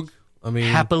 Rogue. I mean,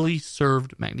 happily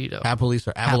served Magneto. happily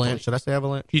or Avalanche. Happily. Should I say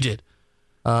Avalanche? You did.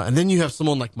 And then you have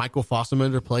someone like Michael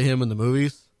Fossamander play him in the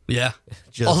movies. Yeah.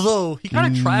 Just Although he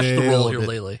kind of trashed the role nailed here it.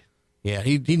 lately. Yeah,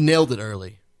 he nailed it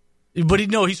early. But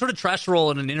he sort of trashed the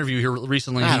role in an interview here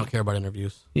recently. I don't care about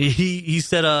interviews. He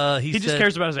said He just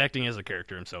cares about his acting as a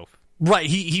character himself. Right.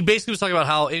 He basically was talking about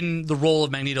how in the role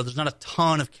of Magneto there's not a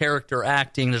ton of character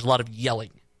acting, there's a lot of yelling.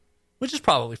 Which is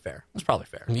probably fair. That's probably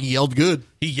fair. He yelled good.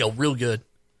 He yelled real good.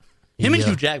 Him and Yeah.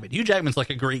 Hugh Jackman. Hugh Jackman's like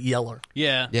a great yeller.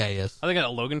 Yeah. Yeah, he is. I think in a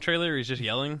Logan trailer, he's just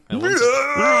yelling.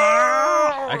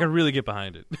 I could really get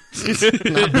behind it.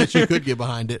 I bet you could get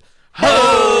behind it.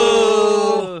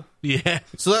 Yeah.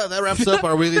 So that wraps up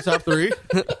our weekly top three.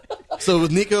 So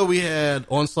with Nico, we had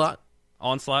Onslaught,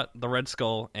 Onslaught, the Red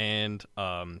Skull, and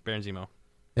Baron Zemo.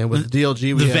 and with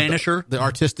DLG, we the had Vanisher. the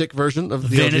artistic version of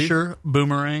DLG. Vanisher,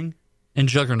 Boomerang, and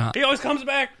Juggernaut. He always comes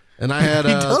back. And I had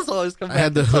He does always come I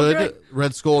had the back. That's so Hood, great.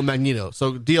 Red Skull, and Magneto.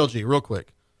 So DLG, real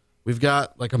quick, we've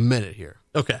got like a minute here.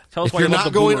 Okay. Tell us If why you're you love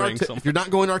not the going boomerang so if you're not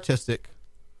going artistic,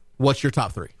 what's your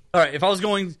top three? All right, if I was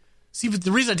going... See, but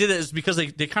the reason I did that is because they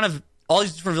kind of... All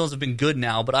these different villains have been good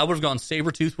now, but I would have gone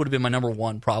Sabretooth would have been my number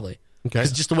one, probably. Okay.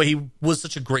 It's just the way he was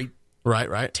such a great,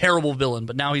 Right. terrible villain,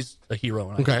 but now he's a hero,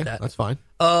 and I Okay, like that. that's fine.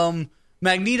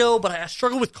 Magneto, but I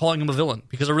struggle with calling him a villain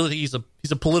because I really think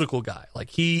he's a political guy. Like,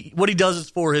 what he does is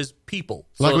for his people.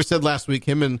 Like So- we said last week,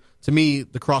 him and, to me,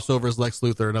 the crossover is Lex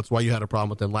Luthor, and that's why you had a problem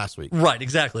with him last week. Right,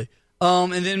 exactly.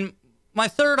 And then my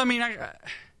third, I mean,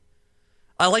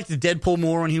 I liked Deadpool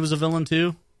more when he was a villain,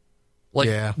 too. Like,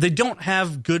 Yeah. they don't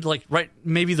have good, like, right,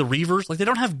 maybe the Reavers, like, they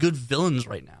don't have good villains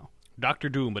right now. Doctor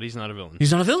Doom, but he's not a villain.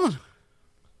 He's not a villain.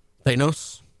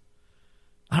 Thanos.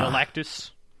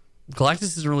 Galactus.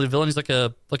 Galactus isn't really a villain. He's like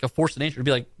a force of nature. It'd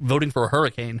be like voting for a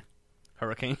hurricane.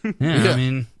 Hurricane.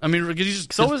 Yeah. I mean, he's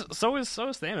just So is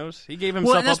Thanos. He gave well,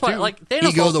 himself and that's up why, too. like Thanos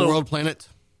Ego, also, the world planet.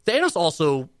 Thanos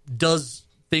also does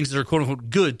things that are quote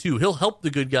unquote good too. He'll help the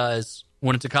good guys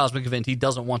when it's a cosmic event he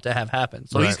doesn't want to have happen.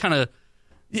 So he's Right. kind of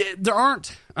there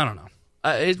aren't. I don't know.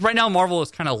 Right now, Marvel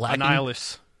is kind of lacking.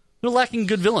 Annihilus. They're lacking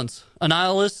good villains.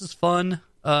 Annihilus is fun.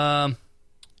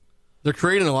 They're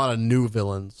creating a lot of new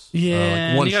villains.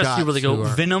 Yeah, one you gotta see shots where they go. who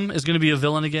are- Venom is going to be a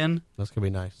villain again. That's gonna be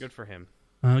nice. Good for him.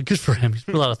 Good for him. He's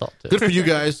put a lot of thought to it. Good for you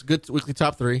guys. Good weekly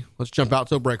top 3. Let's jump out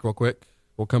to a break real quick.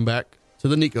 We'll come back to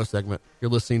the Nico segment. You're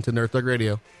listening to Nerd Thug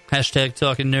Radio. Hashtag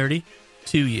talking nerdy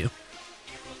to you.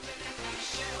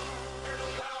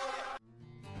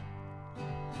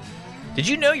 Did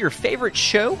you know your favorite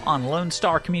show on Lone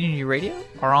Star Community Radio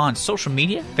are on social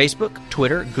media? Facebook,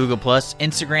 Twitter, Google+,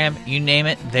 Instagram, you name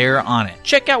it, they're on it.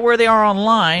 Check out where they are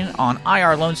online on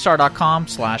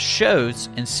irlonestar.com/shows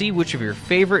and see which of your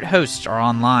favorite hosts are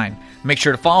online. Make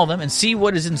sure to follow them and see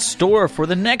what is in store for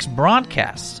the next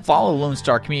broadcast. Follow Lone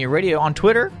Star Community Radio on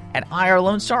Twitter at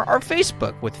irlonestar or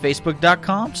Facebook with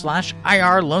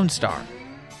facebook.com/irlonestar.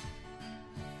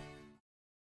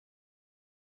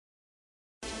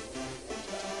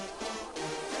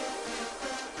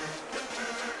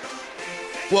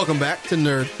 Welcome back to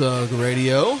Nerd Thug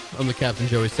Radio. I'm the Captain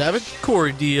Joey Savage.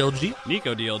 Corey DLG.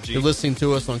 Nico DLG. You're listening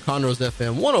to us on Conroe's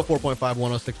FM 104.5,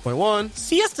 106.1,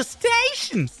 Siesta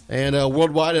Stations. and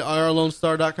worldwide at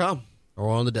irlonestar.com or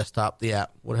on the desktop, the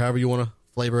app, whatever you want to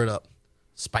flavor it up.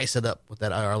 Spice it up with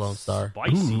that IR Lone Star.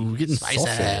 Spicy. Ooh, getting Spicy.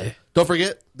 saucy. Don't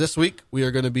forget, this week we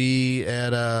are going to be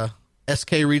at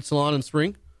SK Reed Salon in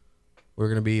Spring. We're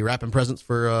going to be wrapping presents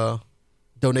for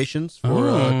donations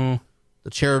for the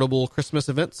charitable Christmas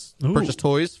events. Ooh. Purchase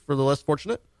toys for the less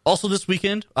fortunate. Also this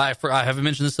weekend, I haven't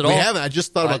mentioned this at all. We haven't. I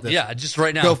just thought about this. Yeah, just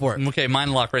right now. Go for it. Okay,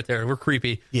 mind lock right there. We're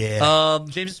creepy. Yeah.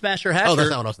 James Smasher Hatcher. Oh,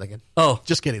 that's not what I was thinking. Oh.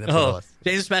 Just kidding. That's what it was.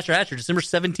 James Smasher Hatcher, December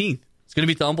 17th. It's going to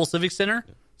be at the Humble Civic Center.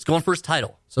 It's going for his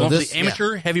title. So going this- for the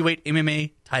amateur heavyweight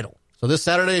MMA title. So this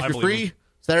Saturday, if I you're believe free, him.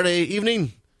 Saturday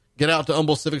evening, get out to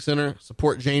Humboldt Civic Center,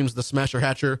 support James the Smasher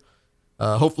Hatcher.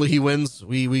 Hopefully he wins.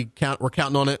 We're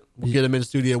counting on it. We'll get him in the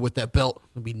studio with that belt.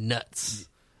 It'll be nuts.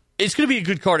 It's going to be a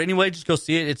good card anyway. Just go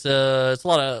see it. It's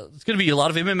going to be a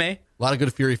lot of MMA. A lot of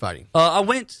good Fury fighting. I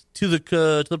went to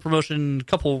the promotion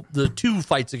two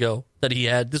fights ago that he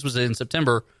had. This was in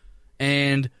September,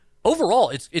 and overall,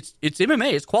 it's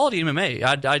MMA. It's quality MMA.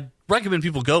 I'd recommend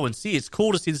people go and see. It's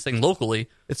cool to see this thing locally.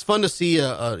 It's fun to see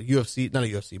a UFC, not a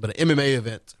UFC, but an MMA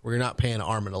event where you're not paying an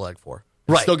arm and a leg for.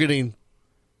 It's Right. Still getting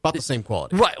about the same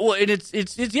quality. Right. Well, and it's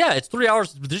 3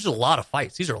 hours, but there's a lot of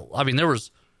fights. His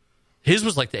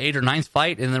was like the 8th or 9th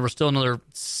fight, and there were still another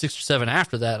 6 or 7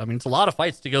 after that. I mean, it's a lot of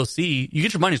fights to go see. You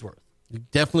get your money's worth. You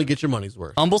definitely get your money's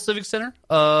worth. Humble Civic Center.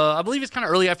 I believe it's kind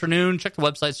of early afternoon. Check the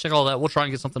websites. Check all that. We'll try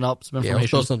and get something up, some Yeah, we'll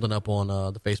information. throw something up on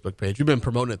the Facebook page. We've been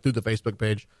promoting it through the Facebook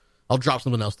page. I'll drop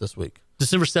something else this week.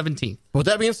 December 17th. But with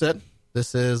that being said,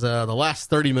 this is the last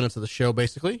 30 minutes of the show,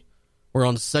 basically. We're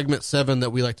on segment 7 that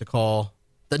we like to call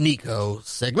the Nico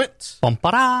segment. So,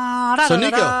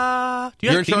 Nico,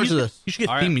 you're in charge of this. You should get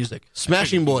All theme right. music.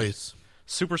 Smashing Boys.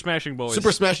 Super Smashing Boys.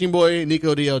 Super Smashing Boy,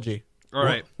 Nico DLG. All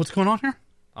right. What's going on here?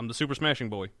 I'm the Super Smashing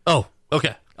Boy. Oh,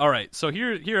 okay. All right. So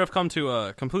here I've come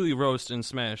to completely roast and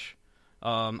smash.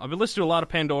 I've been listening to a lot of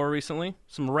Pandora recently.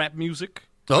 Some rap music.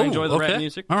 I enjoy the rap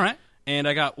music. All right. And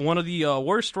I got one of the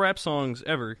worst rap songs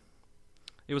ever.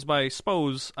 It was by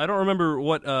Spose. I don't remember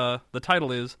what the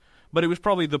title is, but it was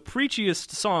probably the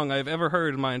preachiest song I've ever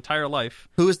heard in my entire life.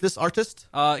 Who is this artist?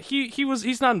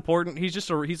 He's not important.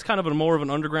 He's kind of more of an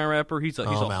underground rapper. He's I'm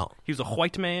out. a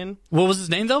white man. What was his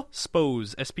name, though?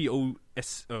 Spose.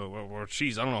 S-P-O-S. Oh, well,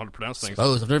 jeez, I don't know how to pronounce things.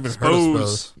 Spose. I've never even heard of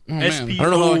Spose. S-P-O-S-E. I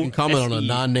don't know how I can comment on a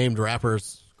non-named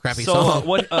rapper's crappy So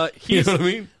song. he's, You know what I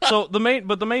mean? So the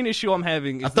main issue I'm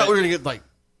having is I thought we were going to get,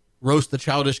 roast the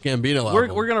Childish Gambino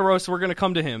album. we're gonna roast. We're gonna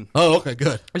come to him. Oh, okay,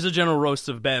 good. It's a general roast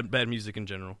of bad music in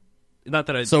general. Not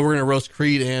that I. So we're going to roast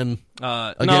Creed and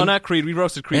no, again? not Creed. We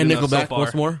roasted Creed and enough Nickelback so far.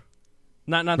 once more.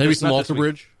 Not Maybe this, some not Alter this week.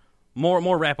 Bridge.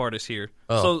 More rap artists here.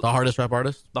 Oh, So the hardest rap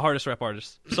artist? the hardest rap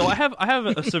artists. So I have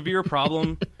a severe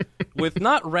problem with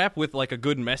not rap with like a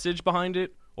good message behind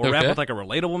it, or rap Okay. with like a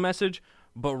relatable message,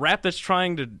 but rap that's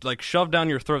trying to like shove down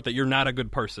your throat that you're not a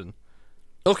good person.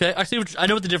 Okay, I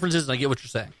know what the difference is, and I get what you're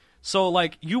saying. So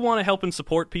like you want to help and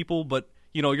support people, but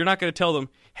you're not going to tell them,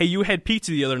 "Hey, you had pizza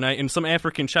the other night and some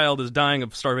African child is dying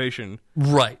of starvation."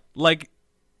 Right. Like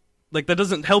that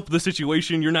doesn't help the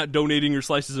situation. You're not donating your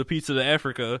slices of pizza to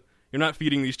Africa. You're not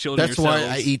feeding these children That's yourselves.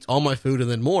 why I eat all my food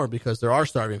and then more, because there are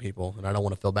starving people, and I don't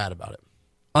want to feel bad about it.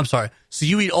 I'm sorry. So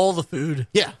you eat all the food?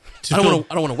 Yeah, I don't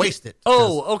want to waste it.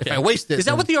 Oh, okay. If I waste it, is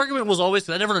that then what the argument was always?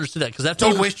 'Cause I never understood that. Because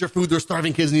don't waste your food. There's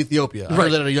starving kids in Ethiopia. I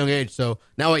heard that at a young age. So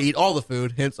now I eat all the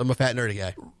food. Hence, I'm a fat nerdy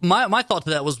guy. My thought to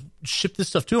that was ship this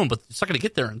stuff to them, but it's not going to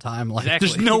get there in time. Like, Exactly.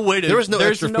 there's no way to. There was no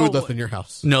There's extra no- food left in your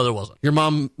house. No, there wasn't. Your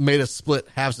mom made us split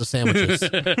halves the sandwiches.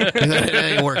 That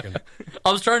ain't working.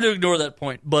 I was trying to ignore that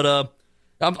point, but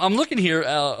I'm looking here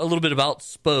a little bit about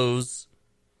Spose.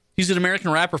 He's an American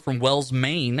rapper from Wells,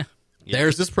 Maine.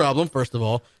 There's this problem. First of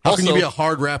all, how can you Also- be a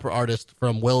hard rapper artist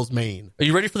from Wells, Maine? Are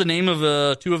you ready for the name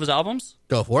of 2 of his albums?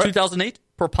 Go for it. 2008,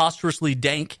 Preposterously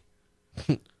Dank.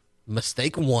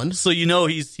 Mistake one. So you know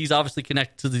he's obviously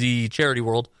connected to the charity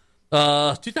world.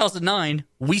 2009,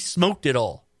 We Smoked It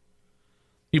All.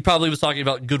 He probably was talking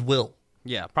about Goodwill.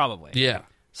 Yeah, probably. Yeah.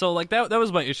 So like that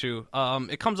was my issue.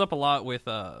 It comes up a lot with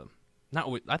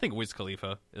I think Wiz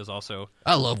Khalifa is also.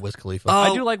 I love Wiz Khalifa.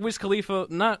 I do like Wiz Khalifa.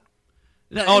 Not.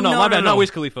 Oh no, my bad. Not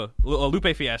Wiz Khalifa.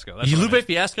 Lupe Fiasco. That's what I Lupe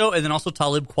Fiasco, and then also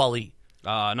Talib Kweli.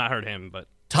 meant. Not heard him, but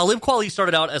Talib Kweli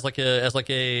started out as like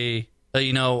a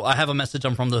I have a message,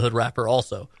 I'm from the hood rapper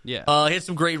also. Yeah. He had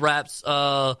some great raps.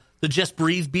 The Just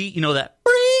Breathe beat, you know that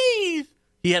breathe.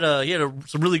 He had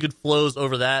some really good flows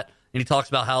over that, and he talks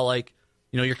about how like,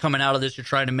 you know, you're coming out of this, you're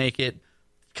trying to make it,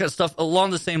 kind of stuff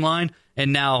along the same line.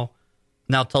 And now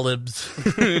Talib's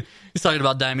he's talking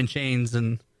about diamond chains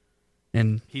and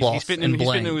he's fitting in. and He's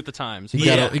bling. fitting in with the times. He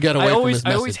got away from his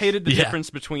I always message. hated the Yeah. difference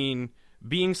between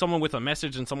being someone with a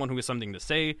message and someone who has something to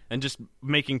say, and just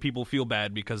making people feel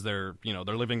bad because they're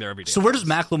living their everyday. So where lives.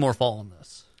 does Macklemore fall in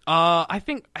this? I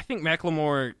think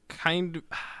Macklemore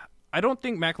I don't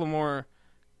think Macklemore,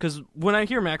 because when I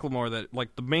hear Macklemore, that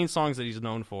like the main songs that he's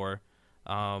known for,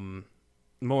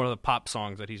 more of the pop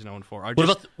songs that he's known for are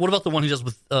just, What about the one he does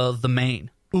with the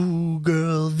Maine? Ooh,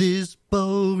 girl, this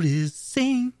boat is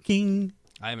sinking.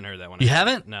 I haven't heard that one. You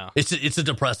haven't? No. It's a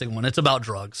depressing one. It's about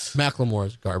drugs. Macklemore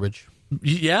is garbage.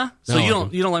 Yeah. So No,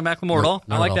 you don't like Macklemore at all?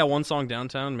 I like at that all. one song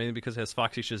Downtown, mainly because it has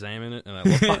Foxy Shazam in it, and I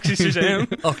love Foxy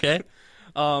Shazam. Okay.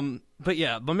 But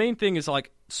yeah, the main thing is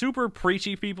like super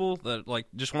preachy people that like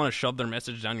just want to shove their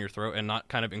message down your throat and not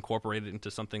kind of incorporate it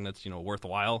into something that's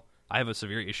worthwhile. I have a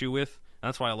severe issue with, and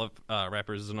that's why I love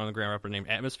rappers. There's another great rapper named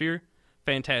Atmosphere.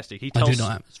 Fantastic. He I tells do know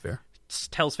Atmosphere.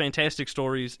 tells fantastic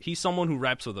stories. He's someone who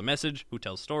raps with a message, who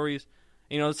tells stories.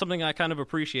 It's something I kind of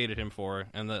appreciated him for,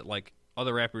 and that like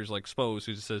other rappers like Spose,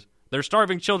 who just says they're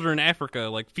starving children in Africa,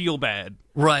 like feel bad.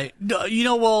 Right.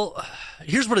 No, well,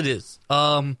 here's what it is.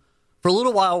 For a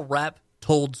little while, rap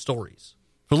told stories.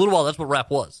 For a little while, that's what rap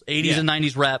was. 80s Yeah. and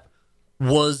 90s rap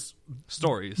was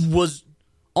Stories.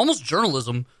 almost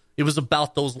journalism. It was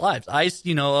about those lives. Ice,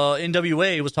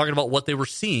 NWA was talking about what they were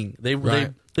seeing. They were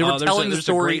Right. telling the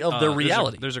story of their there's a-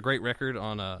 reality. There's a great record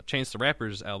on Chance the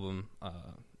Rapper's album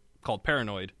called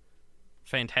Paranoid.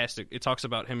 Fantastic. It talks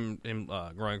about him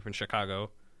growing up in Chicago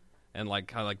and like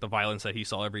kind of like the violence that he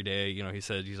saw every day. He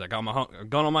said he's like, "I'm a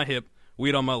gun on my hip,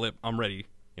 weed on my lip, I'm ready."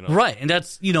 Right, and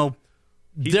that's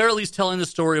they're at least telling the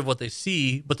story of what they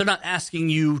see, but they're not asking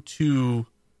you to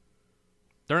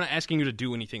They're not asking you to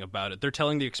do anything about it. They're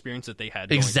telling the experience that they had.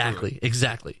 Going through it.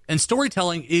 exactly. And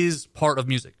storytelling is part of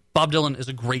music. Bob Dylan is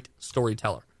a great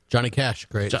storyteller. Johnny Cash,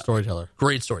 great storyteller.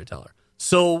 Great storyteller.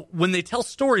 So when they tell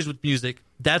stories with music,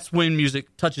 that's when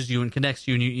music touches you and connects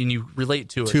you and you relate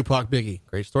to it. Tupac, Biggie,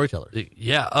 great storyteller.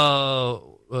 Yeah,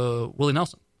 Willie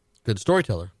Nelson, Good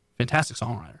storyteller. fantastic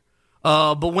songwriter.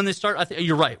 But when they start, I think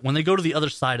you're right. When they go to the other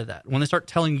side of that, when they start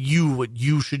telling you what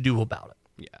you should do about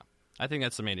it. Yeah. I think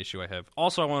that's the main issue I have.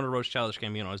 Also, I wanted to roast Childish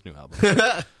Gambino on his new album.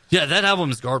 Yeah, that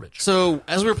album is garbage. So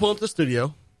as we were pulling up the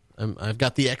studio, I've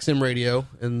got the XM radio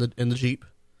in the Jeep,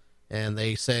 and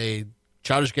they say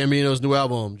Childish Gambino's new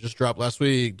album just dropped last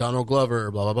week. Donald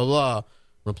Glover, blah blah blah blah. I'm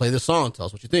gonna play this song. Tell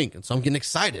us what you think. And so I'm getting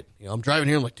excited. I'm driving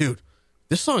here. I'm like, dude,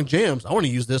 this song jams. I want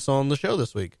to use this on the show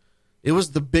this week. It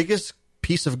was the biggest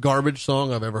piece of garbage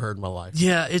song I've ever heard in my life.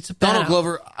 Yeah, it's a bad Donald album.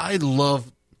 Glover, I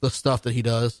love the stuff that he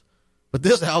does, but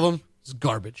this album is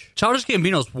garbage. Childish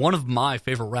Gambino is one of my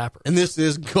favorite rappers. And this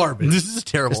is garbage. This is a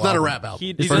terrible It's not a album. rap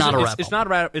album. It's not a rap It's not a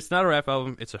rap. It's not a rap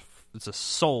album. It's a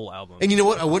soul album. And you know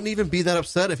what? I wouldn't even be that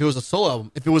upset if it was a soul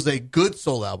album. If it was a good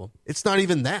soul album. It's not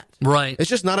even that. Right. It's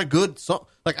just not a good song.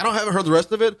 Like, haven't heard the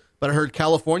rest of it, but I heard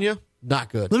California, not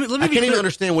good. Let me I be can't even clear.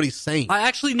 understand what he's saying. I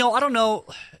actually I don't know.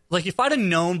 Like, if I'd have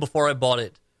known before I bought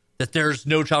it that there's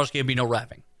no Childish Gambino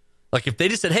rapping, like if they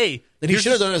just said, "Hey," and he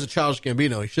should have done it as a Childish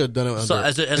Gambino. He should have done it under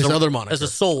his other moniker. as a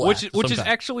soul, which act is sometime.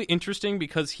 actually interesting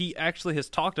because he actually has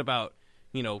talked about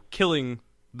killing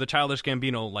the Childish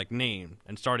Gambino like name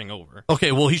and starting over.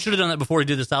 Okay. Well, he should have done that before he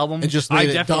did this album, And just made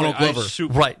it definitely- Donald Glover.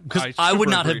 super- right? Because I would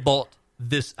super not agree. have bought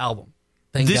this album.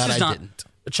 Thank this God is I not didn't.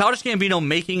 Childish Gambino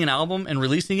making an album and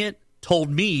releasing it told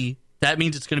me that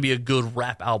means it's going to be a good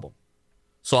rap album.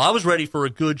 So I was ready for a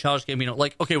good Childish Gambino.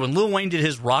 Like, okay, when Lil Wayne did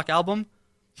his rock album,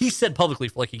 he said publicly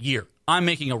for like a year, I'm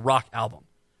making a rock album.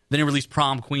 Then he released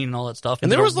Prom Queen and all that stuff.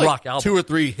 And there did a was like rock album. 2 or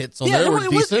 3 hits on Yeah, there. it Were was-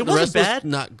 decent. it The wasn't rest bad.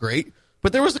 was not great.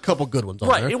 But there was a couple good ones on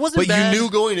Right, there. it wasn't but bad. you knew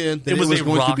going in that It was a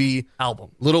going to rock be album.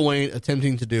 Lil Wayne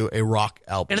attempting to do a rock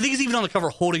album. And I think he's even on the cover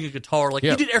holding a guitar. Like,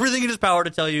 Yeah. he did everything in his power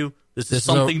to tell you this is is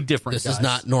something no- different, This guys. is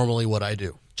not normally what I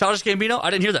do. Childish Gambino,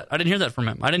 I didn't hear that. I didn't hear that from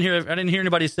him. I didn't hear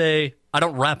anybody say, I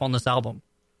don't rap on this album.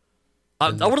 I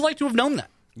would have liked to have known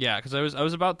that. Yeah, because I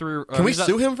was about to. Can we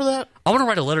sue him for that? I want to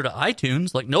write a letter to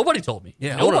iTunes. Like, nobody told me.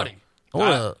 Yeah, Nobody. I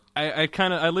wanna-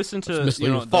 I listened to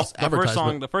misleading, false the first advertisement.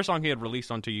 song. The first song he had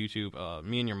released onto YouTube,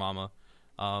 "Me and Your Mama."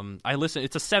 I listened.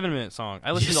 It's a 7-minute song.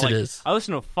 I listened Yes, to it is. I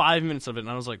listened to 5 minutes of it, and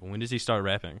I was like, when does he start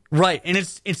rapping? Right. And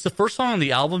it's the first song on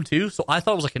the album, too. So I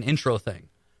thought it was like an intro thing.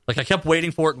 Like, I kept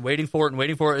waiting for it and waiting for it and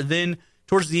waiting for it. And then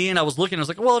towards the end, I was looking. I was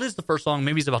like, well, it is the first song.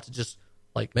 Maybe he's about to just,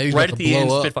 like, Maybe he's right about at to the end,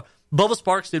 blow up. spit fire. Bubba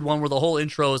Sparks did one where the whole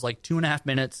intro is like 2.5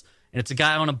 minutes. And it's a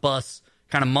guy on a bus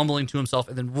kind of mumbling to himself.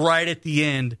 And then right at the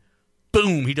end,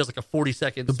 boom, he does like a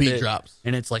 40-second The beat spit, drops.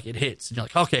 and it's like it hits, and you're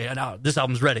like, okay, now this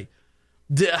album's ready.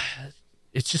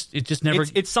 It just never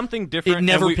It's something different. it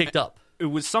never and picked up. It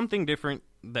was something different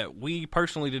that we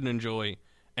personally didn't enjoy,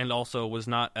 and also was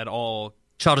not at all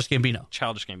Childish Gambino,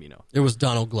 Childish Gambino. It was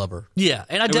Donald Glover. yeah,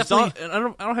 and I It was definitely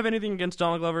and I don't have anything against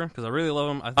Donald Glover because I really love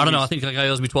him. I don't know. I think that guy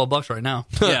owes me $12 right now.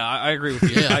 yeah, I agree with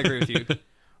you. I agree with you.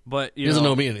 But He doesn't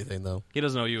know me anything though. He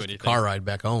doesn't know you anything. Car ride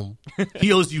back home.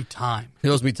 He owes you time. He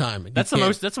owes me time. and That's you the can't-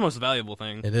 most. That's the most valuable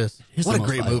thing. It is. It's What the a most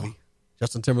great valuable. movie.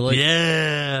 Justin Timberlake.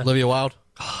 Yeah, Olivia Wilde.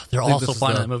 they're I think all this so is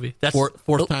fun in the that movie. That's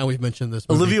fourth time we've mentioned this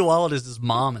movie. Olivia Wilde is his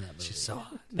mom in that movie. She's so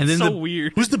hot. and then so the,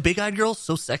 weird. Who's the big-eyed girl?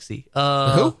 So sexy.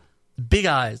 Who? Big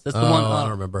Eyes. That's the Oh, one. I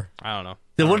don't remember. I don't know.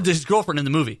 The one. His girlfriend in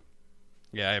the movie.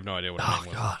 Yeah, I have no idea what her Oh name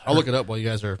was. God. I'll look it up while you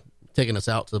guys are taking us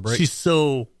out to the break. She's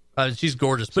so she's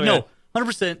gorgeous. But So, no,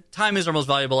 100%. Time is our most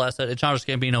valuable asset, and Childish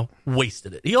Gambino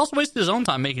wasted it. He also wasted his own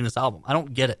time making this album. I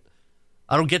don't get it.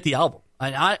 I don't get the album.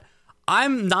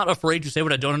 I'm not afraid to say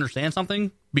when I don't understand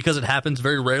something because it happens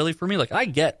very rarely for me. Like, I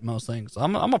get most things.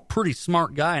 I'm a pretty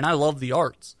smart guy, and I love the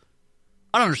arts.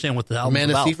 I don't understand what the album's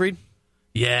Amanda about. Seyfried.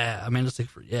 Yeah, Amanda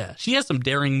Seyfried. Yeah, she has some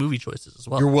daring movie choices as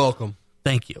well. You're welcome.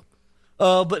 Thank you.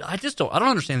 But I just don't. I don't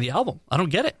understand the album. I don't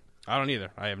get it. I don't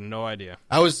either. I have no idea.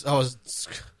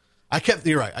 I kept,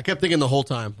 you're right. I kept thinking the whole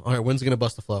time, all right, when's it going to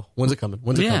bust the flow? When's it coming?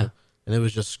 When's it Yeah. coming? And it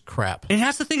was just crap. And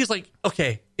that's the thing is like,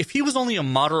 okay, if he was only a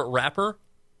moderate rapper,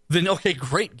 then okay,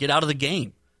 great, get out of the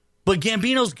game. But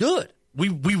Gambino's good. We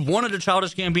wanted a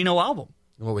Childish Gambino album.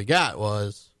 And what we got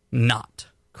was Not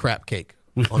crap cake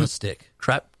on a stick.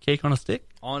 crap cake on a stick.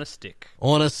 On a stick.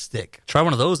 On a stick. Try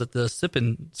one of those at the sip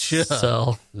and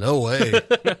sell. No way.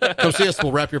 Come see us.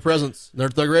 We'll wrap your presents.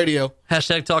 Nerd Thug Radio.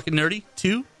 Hashtag talking nerdy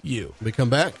to you. When we come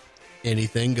back,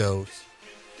 anything goes.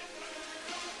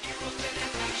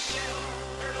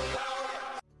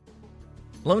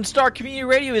 Lone Star Community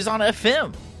Radio is on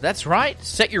FM. That's right.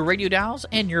 Set your radio dials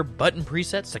and your button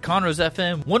presets to Conroe's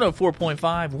FM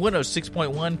 104.5,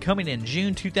 106.1 coming in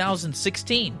June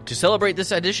 2016. To celebrate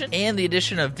this edition and the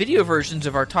addition of video versions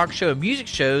of our talk show and music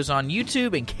shows on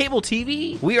YouTube and cable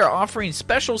TV, we are offering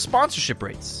special sponsorship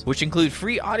rates, which include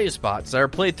free audio spots that are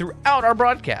played throughout our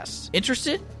broadcasts.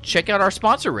 Interested? Check out our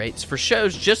sponsor rates for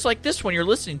shows just like this one you're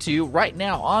listening to right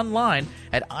now online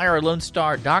at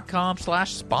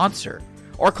irlonestar.com/sponsor.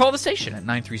 Or call the station at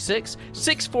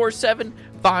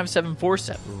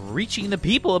 936-647-5747. Reaching the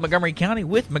people of Montgomery County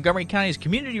with Montgomery County's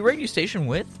community radio station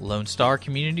with Lone Star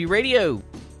Community Radio.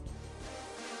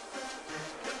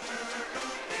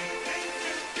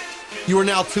 You are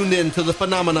now tuned in to the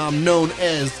phenomenon known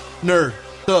as Nerd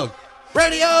Thug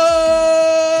Radio!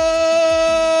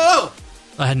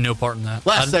 I had no part in that.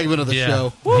 Last segment of the yeah.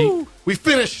 show. Woo! We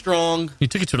finished strong. He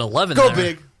took it to an 11 Go there.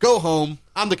 big. Go home.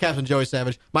 I'm the Captain Joey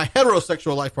Savage. My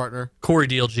heterosexual life partner, Corey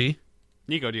DLG.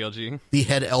 Nico DLG. the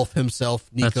head elf himself,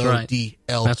 Nico That's right.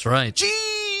 DL. That's right.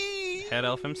 G. Head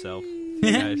elf himself.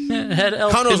 Nice. Head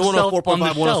elf Conroe's himself on the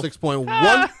 104.5, shelf.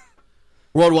 106.1.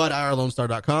 Worldwide,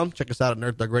 irlonestar.com. Check us out at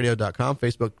nerdthugradio.com,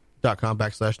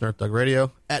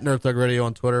 facebook.com/nerdthugradio, at nerdthugradio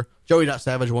on Twitter,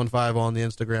 joey.savage15 on the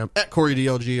Instagram, at Corey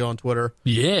DLG on Twitter.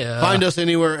 Yeah. Find us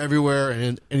anywhere, everywhere,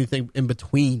 and anything in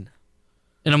between.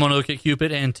 And I'm on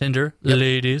OkCupid and Tinder. Yep.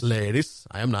 Ladies. Ladies.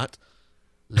 I am not.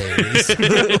 Ladies.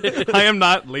 I am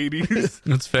not ladies.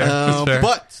 That's fair. That's fair.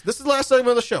 But this is the last segment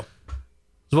of the show.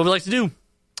 That's what we like to do.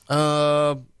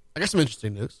 I got some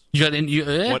interesting news. You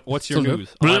got What's your Some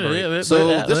news? good. Elaborate. So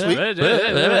this week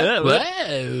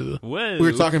Whoa.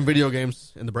 we were talking video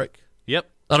games in the break. Yep.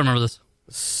 I don't remember this.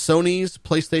 Sony's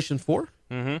PlayStation 4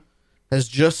 has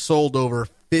just sold over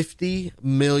 50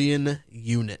 million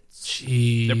units.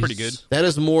 Jeez. They're pretty good. That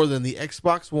is more than the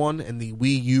Xbox One and the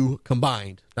Wii U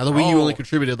combined. Now the Wii U only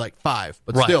contributed like 5,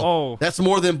 but Right. still, that's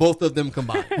more than both of them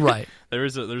combined. Right.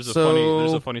 There's a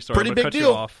So, funny story. pretty I'm gonna big cut deal.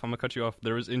 you off. I'm gonna cut you off.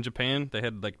 There was in Japan. They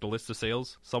had like the list of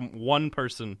sales. One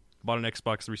person bought an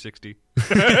Xbox 360.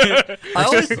 I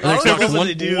always love when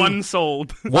they do. One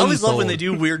sold. I always love when sold. they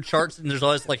do weird charts, and there's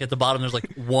always like at the bottom there's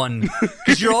like one,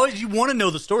 because you want to know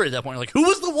the story at that point. You're like, who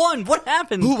was the one? What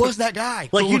happened? Who was that guy?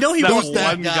 Like you know he that was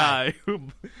that one guy? guy.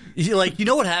 you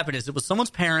know what happened is it was someone's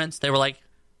parents. They were like,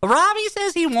 Robbie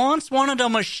says he wants one of the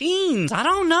machines. I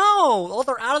don't know. Oh,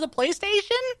 they're out of the PlayStation.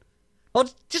 Well,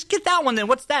 just get that one then.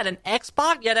 What's that? An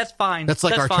Xbox? Yeah, that's fine. That's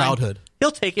like our fine. childhood.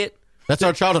 He'll take it. That's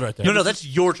our childhood right there. No, that's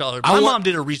your childhood. I My want- mom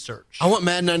did her research. I want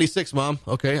Madden 96, Mom.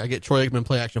 Okay, I get Troy Aikman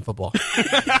play action football.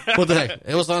 What the heck?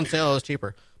 It was on sale. It was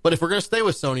cheaper. But if we're going to stay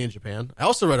with Sony in Japan, I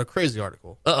also read a crazy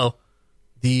article. Uh-oh.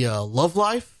 The love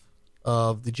life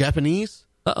of the Japanese,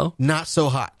 Uh-oh. not so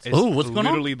hot. It's Ooh, what's going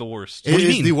on? Literally the worst. It What do you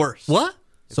is mean? the worst. What?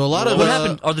 So a lot of What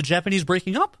happened? Are the Japanese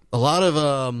breaking up? A lot of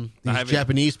these haven't-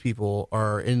 Japanese people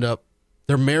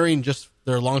they're marrying just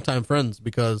their longtime friends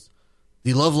because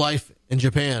the love life in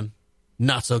Japan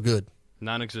not so good.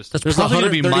 Non-existent. That's There's probably going to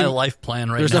be 130 my life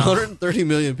plan right There's now. 130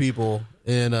 million people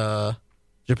in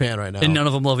Japan right now, And none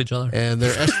of them love each other. and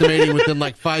they're estimating within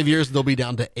like 5 years they'll be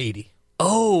down to 80.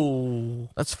 Oh.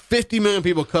 That's 50 million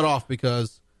people cut off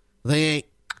because they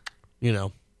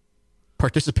ain't,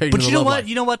 participating. But in the you know love what? life.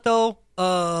 You know what, though?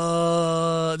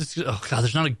 Oh, God,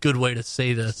 there's not a good way to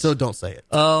say this. So don't say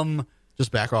it.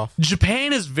 Just back off.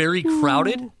 Japan is very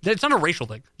crowded. It's not a racial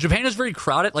thing. Japan is very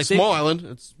crowded. Like Small island.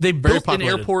 It's they very built an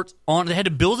populated. airport they had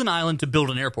to build an island to build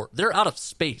an airport. They're out of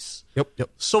space. Yep.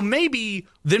 So maybe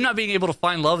them not being able to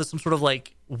find love is some sort of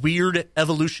like weird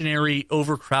evolutionary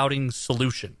overcrowding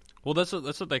solution. Well, that's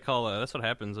what they call. That's what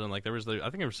happens. And like I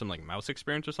think there was some like mouse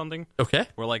experience or something. Okay.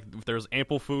 Where like there was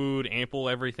ample food, ample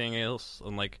everything else,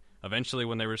 and like eventually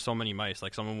when there were so many mice,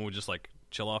 like someone would just like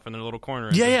chill off in their little corner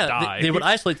and just die. They would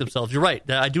isolate themselves. You're right.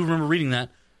 I do remember reading that.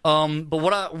 But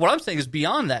what I'm saying is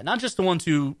beyond that, not just the ones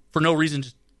who for no reason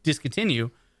just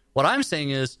discontinue. What I'm saying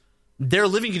is their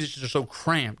living conditions are so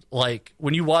cramped. Like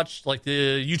when you watch like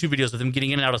the YouTube videos of them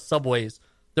getting in and out of subways,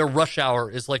 their rush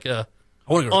hour is like a.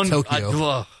 I want to go to Tokyo.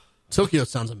 I Tokyo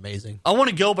sounds amazing. want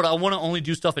to go, but I want to only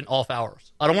do stuff in off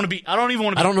hours. I don't even want to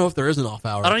be. I don't know if there is an off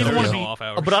hour. I don't even want to no be, off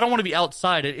hours. but I don't want to be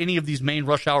outside at any of these main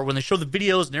rush hour when they show the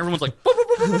videos and everyone's like.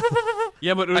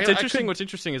 Yeah, but what's I interesting? couldn't- What's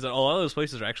interesting is that a lot of those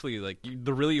places are actually like you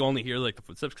really only hear like the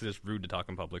footsteps because it's rude to talk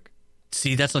in public.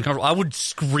 See, that's uncomfortable. I would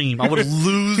scream. I would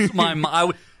lose my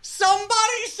mind.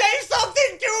 Somebody say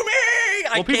something to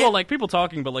me! Well, people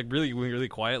talking, but like really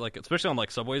quiet. Like especially on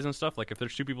like subways and stuff. Like if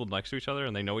there's two people next to each other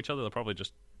and they know each other, they'll probably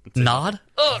just nod.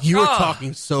 You were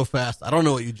talking so fast. I don't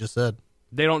know what you just said.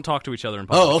 They don't talk to each other in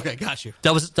public. Oh, okay, got you.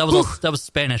 That was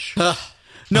Spanish.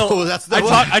 No,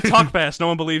 I talk fast. No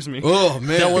one believes me. Oh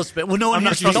man, That was well. No one I'm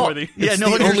not usually talk. trustworthy. Yeah, It's no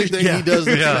the one only usually- thing he does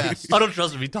that's fast. I don't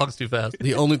trust him. He talks too fast.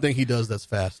 The only thing he does that's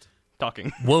fast.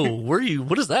 Talking. Whoa, where are you?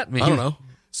 What does that mean? I don't know.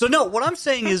 So no, what I'm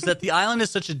saying is that the island is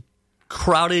such a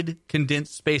crowded,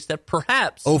 condensed space that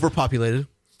perhaps Overpopulated.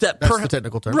 That's the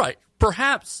technical term. Right.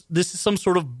 Perhaps this is some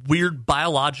sort of weird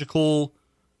biological.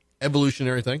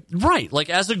 Evolutionary thing. Right. Like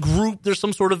as a group, there's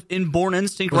some sort of inborn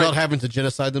instinct. Without Right. having to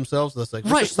genocide themselves. That's like,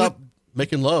 let's Right, just stop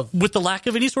making love. With the lack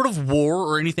of any sort of war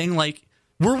or anything, like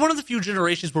we're one of the few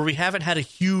generations where we haven't had a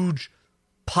huge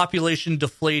population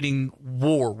deflating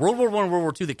war. World War I, World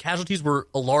War II, the casualties were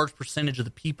a large percentage of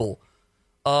the people.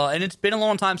 And it's been a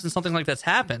long time since something like that's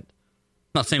happened.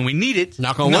 Not saying we need it.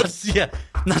 Knock on wood. Yeah.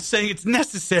 Not saying it's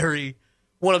necessary.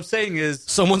 What I'm saying is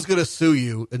Someone's going to sue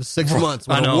you in 6 months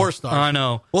when I know, a war starts. I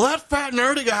know. Well, that fat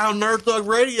nerdy guy on Nerd Thug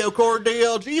Radio, Core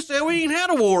DLG, said we ain't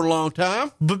had a war in a long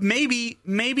time. But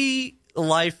maybe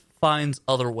life finds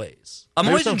other ways. I'm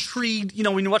Maybe always so. intrigued,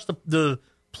 when you watch the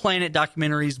Planet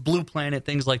documentaries, Blue Planet,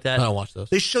 things like that. I don't watch those.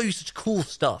 They show you such cool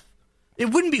stuff. It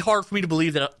wouldn't be hard for me to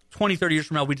believe that 20, 30 years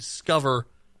from now we discover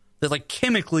that, like,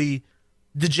 chemically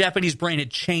the Japanese brain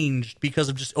had changed because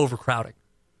of just overcrowding.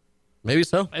 Maybe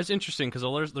so. It's interesting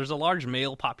because there's a large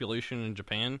male population in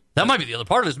Japan. That might be the other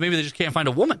part of it. Is maybe they just can't find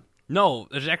a woman. No,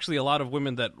 there's actually a lot of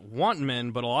women that want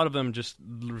men, but a lot of them just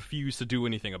refuse to do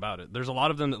anything about it. There's a lot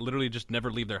of them that literally just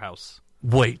never leave their house.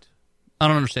 Wait. I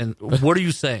don't understand. What are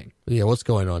you saying? Yeah, what's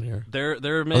going on here? They're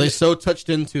Are they so touched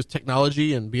into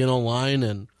technology and being online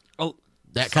and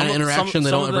that kind of interaction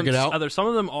they don't ever get out. Either some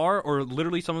of them are, or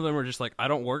literally some of them are just like, I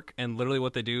don't work, and literally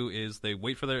what they do is they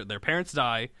wait for their parents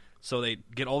die, so they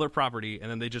get all their property, and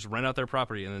then they just rent out their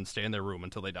property and then stay in their room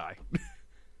until they die.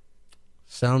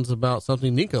 Sounds about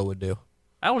something Nico would do.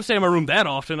 I don't stay in my room that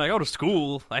often. I go to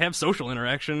school. I have social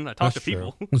interaction. I talk That's to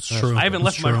people. It's true. I haven't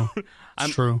left my room.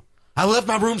 It's true. I left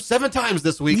my room 7 times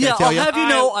this week. Yeah, I tell I'll you. have you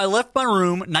know, I left my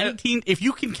room 19. If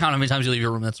you can count how many times you leave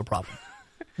your room, that's a problem.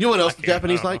 You know what else the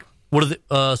Japanese like? What are the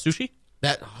sushi?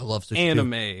 That I love sushi.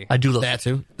 Anime. Too. I do love That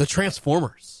too. The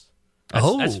Transformers.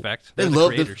 That's fact. They They're the love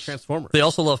the creators. Transformers. They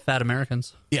also love fat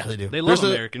Americans. Yeah, they do. They love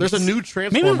there's Americans. There's a new Maybe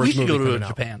Transformers we should go movie to coming out.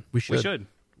 Japan. We should. We should.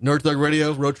 Nerd Thug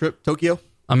Radio road trip Tokyo.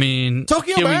 I mean,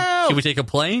 Tokyo can bound! we take a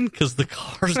plane? Because the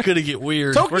car's going to get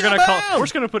weird. Tokyo We're bound!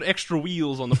 just gonna put extra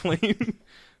wheels on the plane.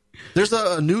 There's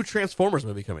a new Transformers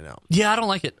movie coming out. Yeah, I don't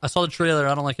like it. I saw the trailer.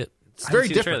 I don't like it. It's very I haven't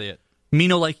seen the trailer different. yet. Me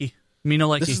no likey. Me no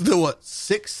likey. This is the what?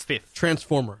 6th Fifth.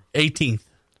 Transformer. 18th.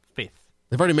 Fifth.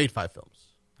 They've already made 5 films.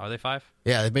 Are they 5?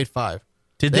 Yeah, they've made 5.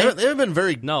 Did They they? haven't been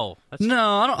very. No. That's, No,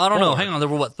 I don't know. Four. Hang on. There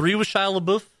were what? 3 with Shia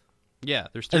LaBeouf, Yeah,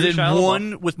 there's 2 and then Shia LaBeouf.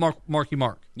 1 with Marky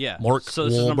Mark. Yeah. Mark so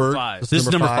this is number Wahlberg. 5. This is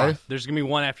number 5. There's gonna be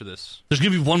 1 after this. There's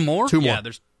gonna be 1 more. 2 more. Yeah,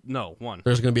 there's 1.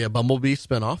 There's going to be a Bumblebee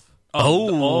spinoff,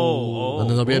 Oh. and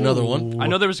then there'll be another one. I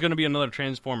know there was going to be another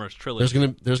Transformers trilogy.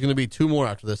 There's going to be 2 more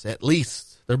after this, at least.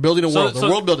 They're building a So- world. They're so-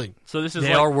 world building. So this is They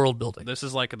like, are world building. This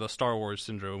is like the Star Wars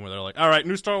syndrome, where they're like, all right,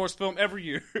 new Star Wars film every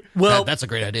year. Well, That's a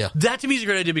great idea. that to me is a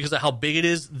great idea because of how big it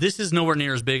is. This is nowhere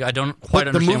near as big. I don't quite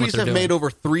But the understand movies what they're have doing. made over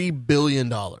 $3 billion.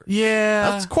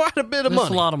 Yeah, That's quite a bit of that's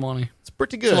money. a lot of money. It's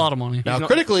pretty good. a lot of money. Now, He's not-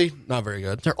 critically, not very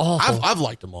good. They're awful. I've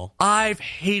liked them all. I've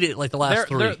hated like the last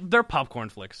 3. They're popcorn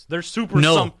flicks. They're super.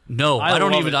 No, I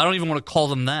don't love even. it. I don't even want to call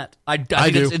them that. I think I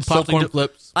do. It's insulting Popcorn to,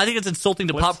 flips. I think it's insulting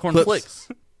to Flips? popcorn Flips. flicks.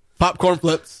 Popcorn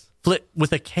flips. Flip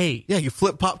with a K. Yeah, you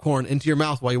flip popcorn into your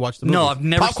mouth while you watch the movie. No, I've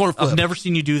never. Popcorn flip. I've never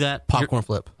seen you do that. Popcorn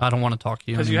flip. I don't want to talk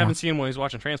to you Because you anymore. haven't seen him when he's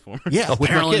watching Transformers. Yeah, with my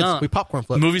Apparently kids, not. we popcorn The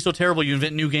flip. movie's so terrible, you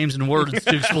invent new games and words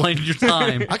to explain your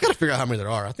time. I got to figure out how many there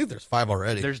are. I think there's 5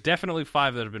 already. There's definitely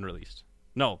 5 that have been released.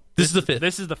 No, This is the 5th.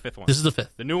 This is the 5th one. This is the 5th.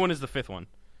 The new one is the 5th one.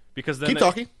 Because then Keep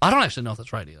talking. I don't actually know if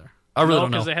that's right either. I really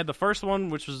don't know. because they had the first one,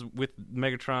 which was with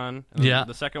Megatron. And Yeah.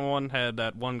 The second one had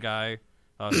that one guy,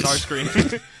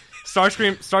 Starscream.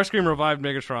 Starscream revived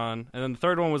Megatron, and then the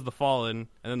third one was the Fallen,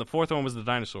 and then the fourth one was the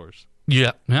dinosaurs.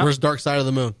 Yeah. Where's Dark Side of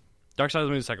the Moon? Dark Side of the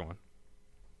Moon is the second one.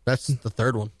 That's the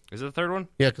third one. Is it the third one?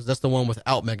 Yeah, because that's the one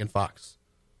without Megan Fox.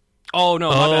 Oh no,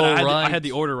 my bad. I right. had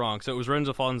the order wrong. So it was Revenge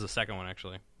of the Fallen's the second one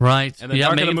actually. Right. And then Yeah,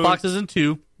 Dark of the Megan Moon- Fox is in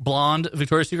 2. Blonde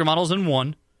Victoria's Secret model is in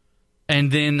 1.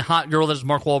 And then Hot Girl that is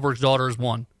Mark Wahlberg's daughter is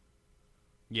 1.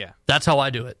 Yeah, That's how I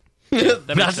do it. that makes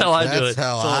That's sense. how I do That's it.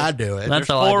 how I do it. That's There's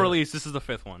how I 4 do it. released. This is the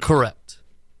 5th one. Correct.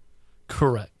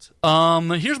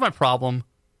 Here's my problem.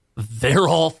 They're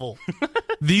awful.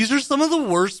 These are some of the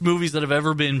worst movies that have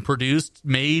ever been produced,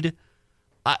 made.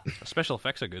 Special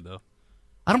effects are good though.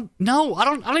 I don't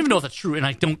even know if that's true, and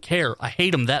I don't care. I hate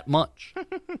them that much.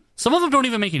 Some of them don't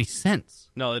even make any sense.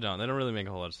 No, they don't. They don't really make a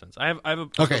whole lot of sense. I have a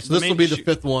Okay, so this will be the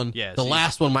 5th one. Yeah, the see-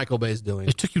 last one Michael Bay is doing.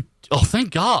 It took you. Oh,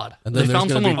 thank God! And They then there's found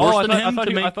gonna someone be- worse Oh, I than thought,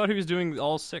 him to make. I thought he was doing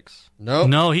all 6. No,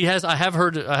 No, he has. I have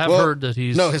heard. Well, heard that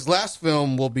he's. No, his last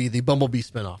film will be the Bumblebee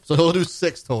spinoff. So he'll do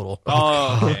 6 total.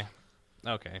 Oh, okay.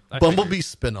 Okay. I Bumblebee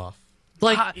spinoff.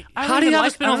 like. I How don't do you even have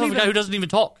like- a spinoff I don't of a guy even- who doesn't even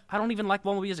talk? I don't even like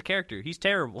Bumblebee as a character. He's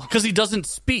terrible. Because he doesn't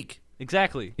speak.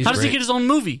 Exactly. He's How does he great. get his own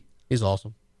movie? He's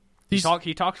awesome.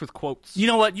 He talks with quotes. You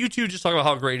know what? You two just talk about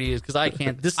how great he is because I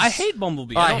can't. This is, I hate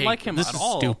Bumblebee. I don't like him this at is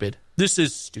all. Stupid. This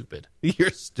is stupid. You're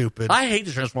stupid. I hate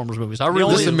the Transformers movies. I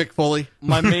really Listen, do. Mick Foley.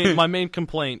 My main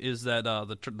complaint is that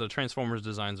the Transformers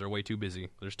designs are way too busy.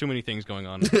 There's too many things going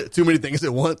on. Too many things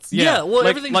at once. Yeah, well, like,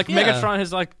 everything's- like yeah. Megatron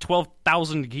has like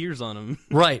 12,000 gears on him,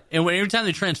 Right. And every time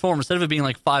they transform, instead of it being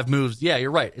like 5 moves, yeah, you're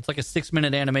right. It's like a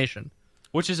 6-minute animation.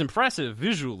 which is impressive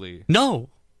visually. No.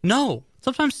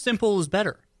 Sometimes simple is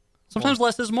better. Sometimes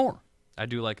less is more. I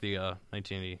do like the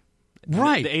 1980.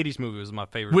 Right. The 80s movie was my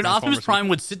favorite. When Transformers Optimus Prime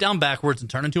would sit down backwards and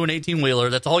turn into an 18-wheeler,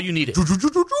 that's all you needed.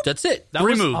 That's it. That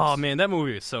 3 was, moves. Oh man, that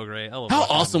movie is so great. I love How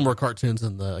watching that awesome movie. were cartoons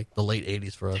in the late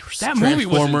 80s for us? That movie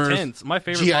was Transformers, intense. My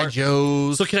favorite G.I. part.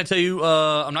 Joes. So can I tell you,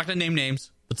 I'm not going to name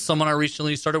names, but someone I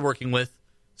recently started working with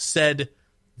said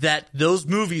that those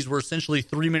movies were essentially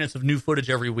 3 minutes of new footage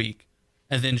every week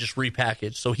and then just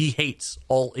repackaged. So he hates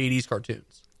all 80s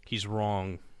cartoons. He's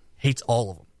wrong. Hates all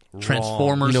of them.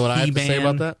 Transformers, You know what I have to He-Man, say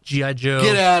about that? G.I. Joe.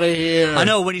 Get out of here. I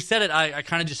know, when he said it, I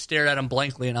kind of just stared at him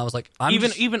blankly, and I was like,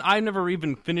 Even I never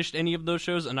even finished any of those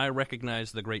shows, and I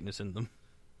recognize the greatness in them.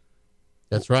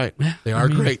 That's right. They are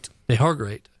great. They are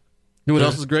great. You know what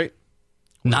else is great?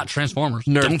 Not Transformers.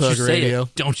 Nerd Don't Thug you say Radio.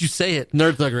 it. Don't you say it.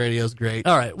 Nerd Thug Radio is great.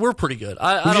 All right, we're pretty good.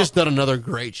 We've just done another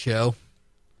great show.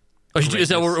 Is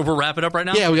that we're wrapping up right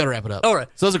now? Yeah, we got to wrap it up. All right.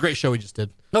 So that was a great show we just did.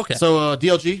 Okay. So,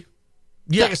 DLG,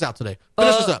 Yeah. take us out today.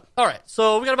 Finish us up. All right,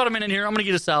 so we got about a minute here. I'm going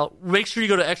to get us out. Make sure you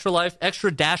go to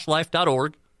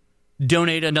extra-life.org.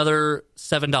 Donate another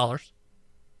 $7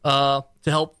 to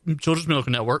help Children's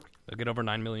Miracle Network. They'll get over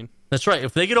 9 million. That's right.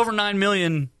 If they get over 9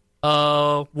 million,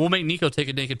 we'll make Nico take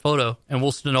a naked photo, and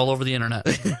we'll send it all over the internet.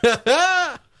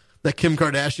 That Kim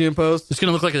Kardashian post. It's going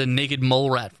to look like a naked mole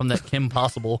rat from that Kim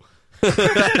Possible.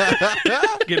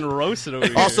 Getting roasted over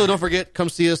here. Also, don't forget, come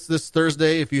see us this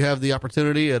Thursday if you have the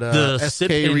opportunity at The SK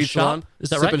Sip and Reach Shop? On. Is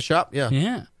that Sip right? and Shop, yeah.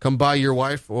 Yeah. Come buy your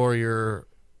wife or your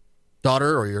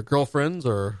daughter or your girlfriends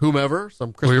or whomever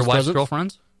some Christmas Or your wife's presents.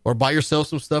 girlfriends. Or buy yourself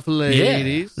some stuff,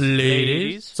 ladies. Yeah.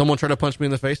 Ladies. Someone try to punch me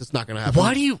in the face. It's not going to happen.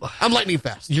 Why do you... I'm lightning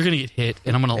fast. You're going to get hit,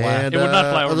 and I'm going to laugh. And, It would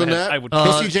not fly over other than my head. that, I would-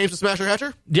 go see James the Smasher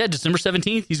Hatcher. Yeah, December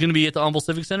 17th, he's going to be at the Humble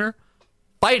Civic Center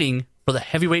fighting for the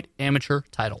heavyweight amateur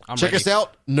title. Check us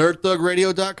out,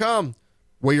 nerdthugradio.com.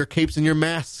 Wear your capes and your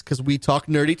masks because we talk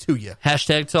nerdy to you.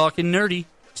 Hashtag talking nerdy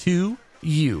to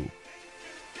you.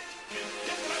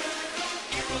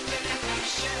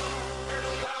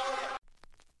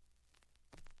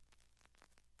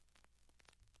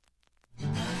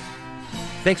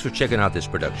 Thanks for checking out this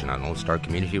production on Lone Star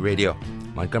Community Radio,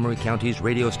 Montgomery County's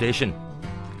radio station.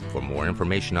 For more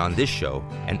information on this show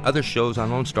and other shows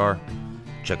on Lone Star,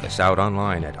 check us out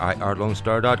online at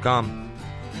irlonestar.com.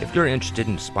 If you're interested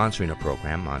in sponsoring a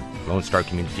program on Lone Star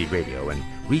Community Radio and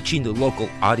reaching the local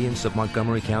audience of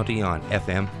Montgomery County on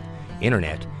FM,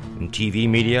 internet, and TV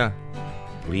media,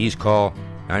 please call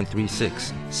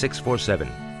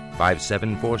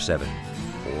 936-647-5747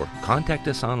 or contact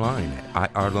us online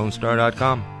at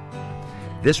irlonestar.com.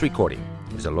 This recording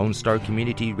is a Lone Star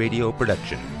Community Radio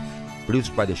production,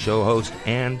 produced by the show host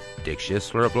and Dick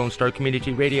Schisler of Lone Star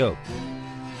Community Radio.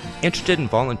 Interested in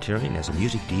volunteering as a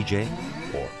music DJ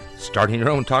or starting your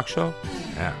own talk show?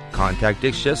 Contact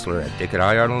Dick Schisler at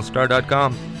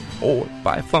dick@irlonestar.com or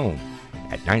by phone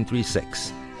at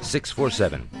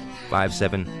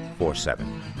 936-647-5747.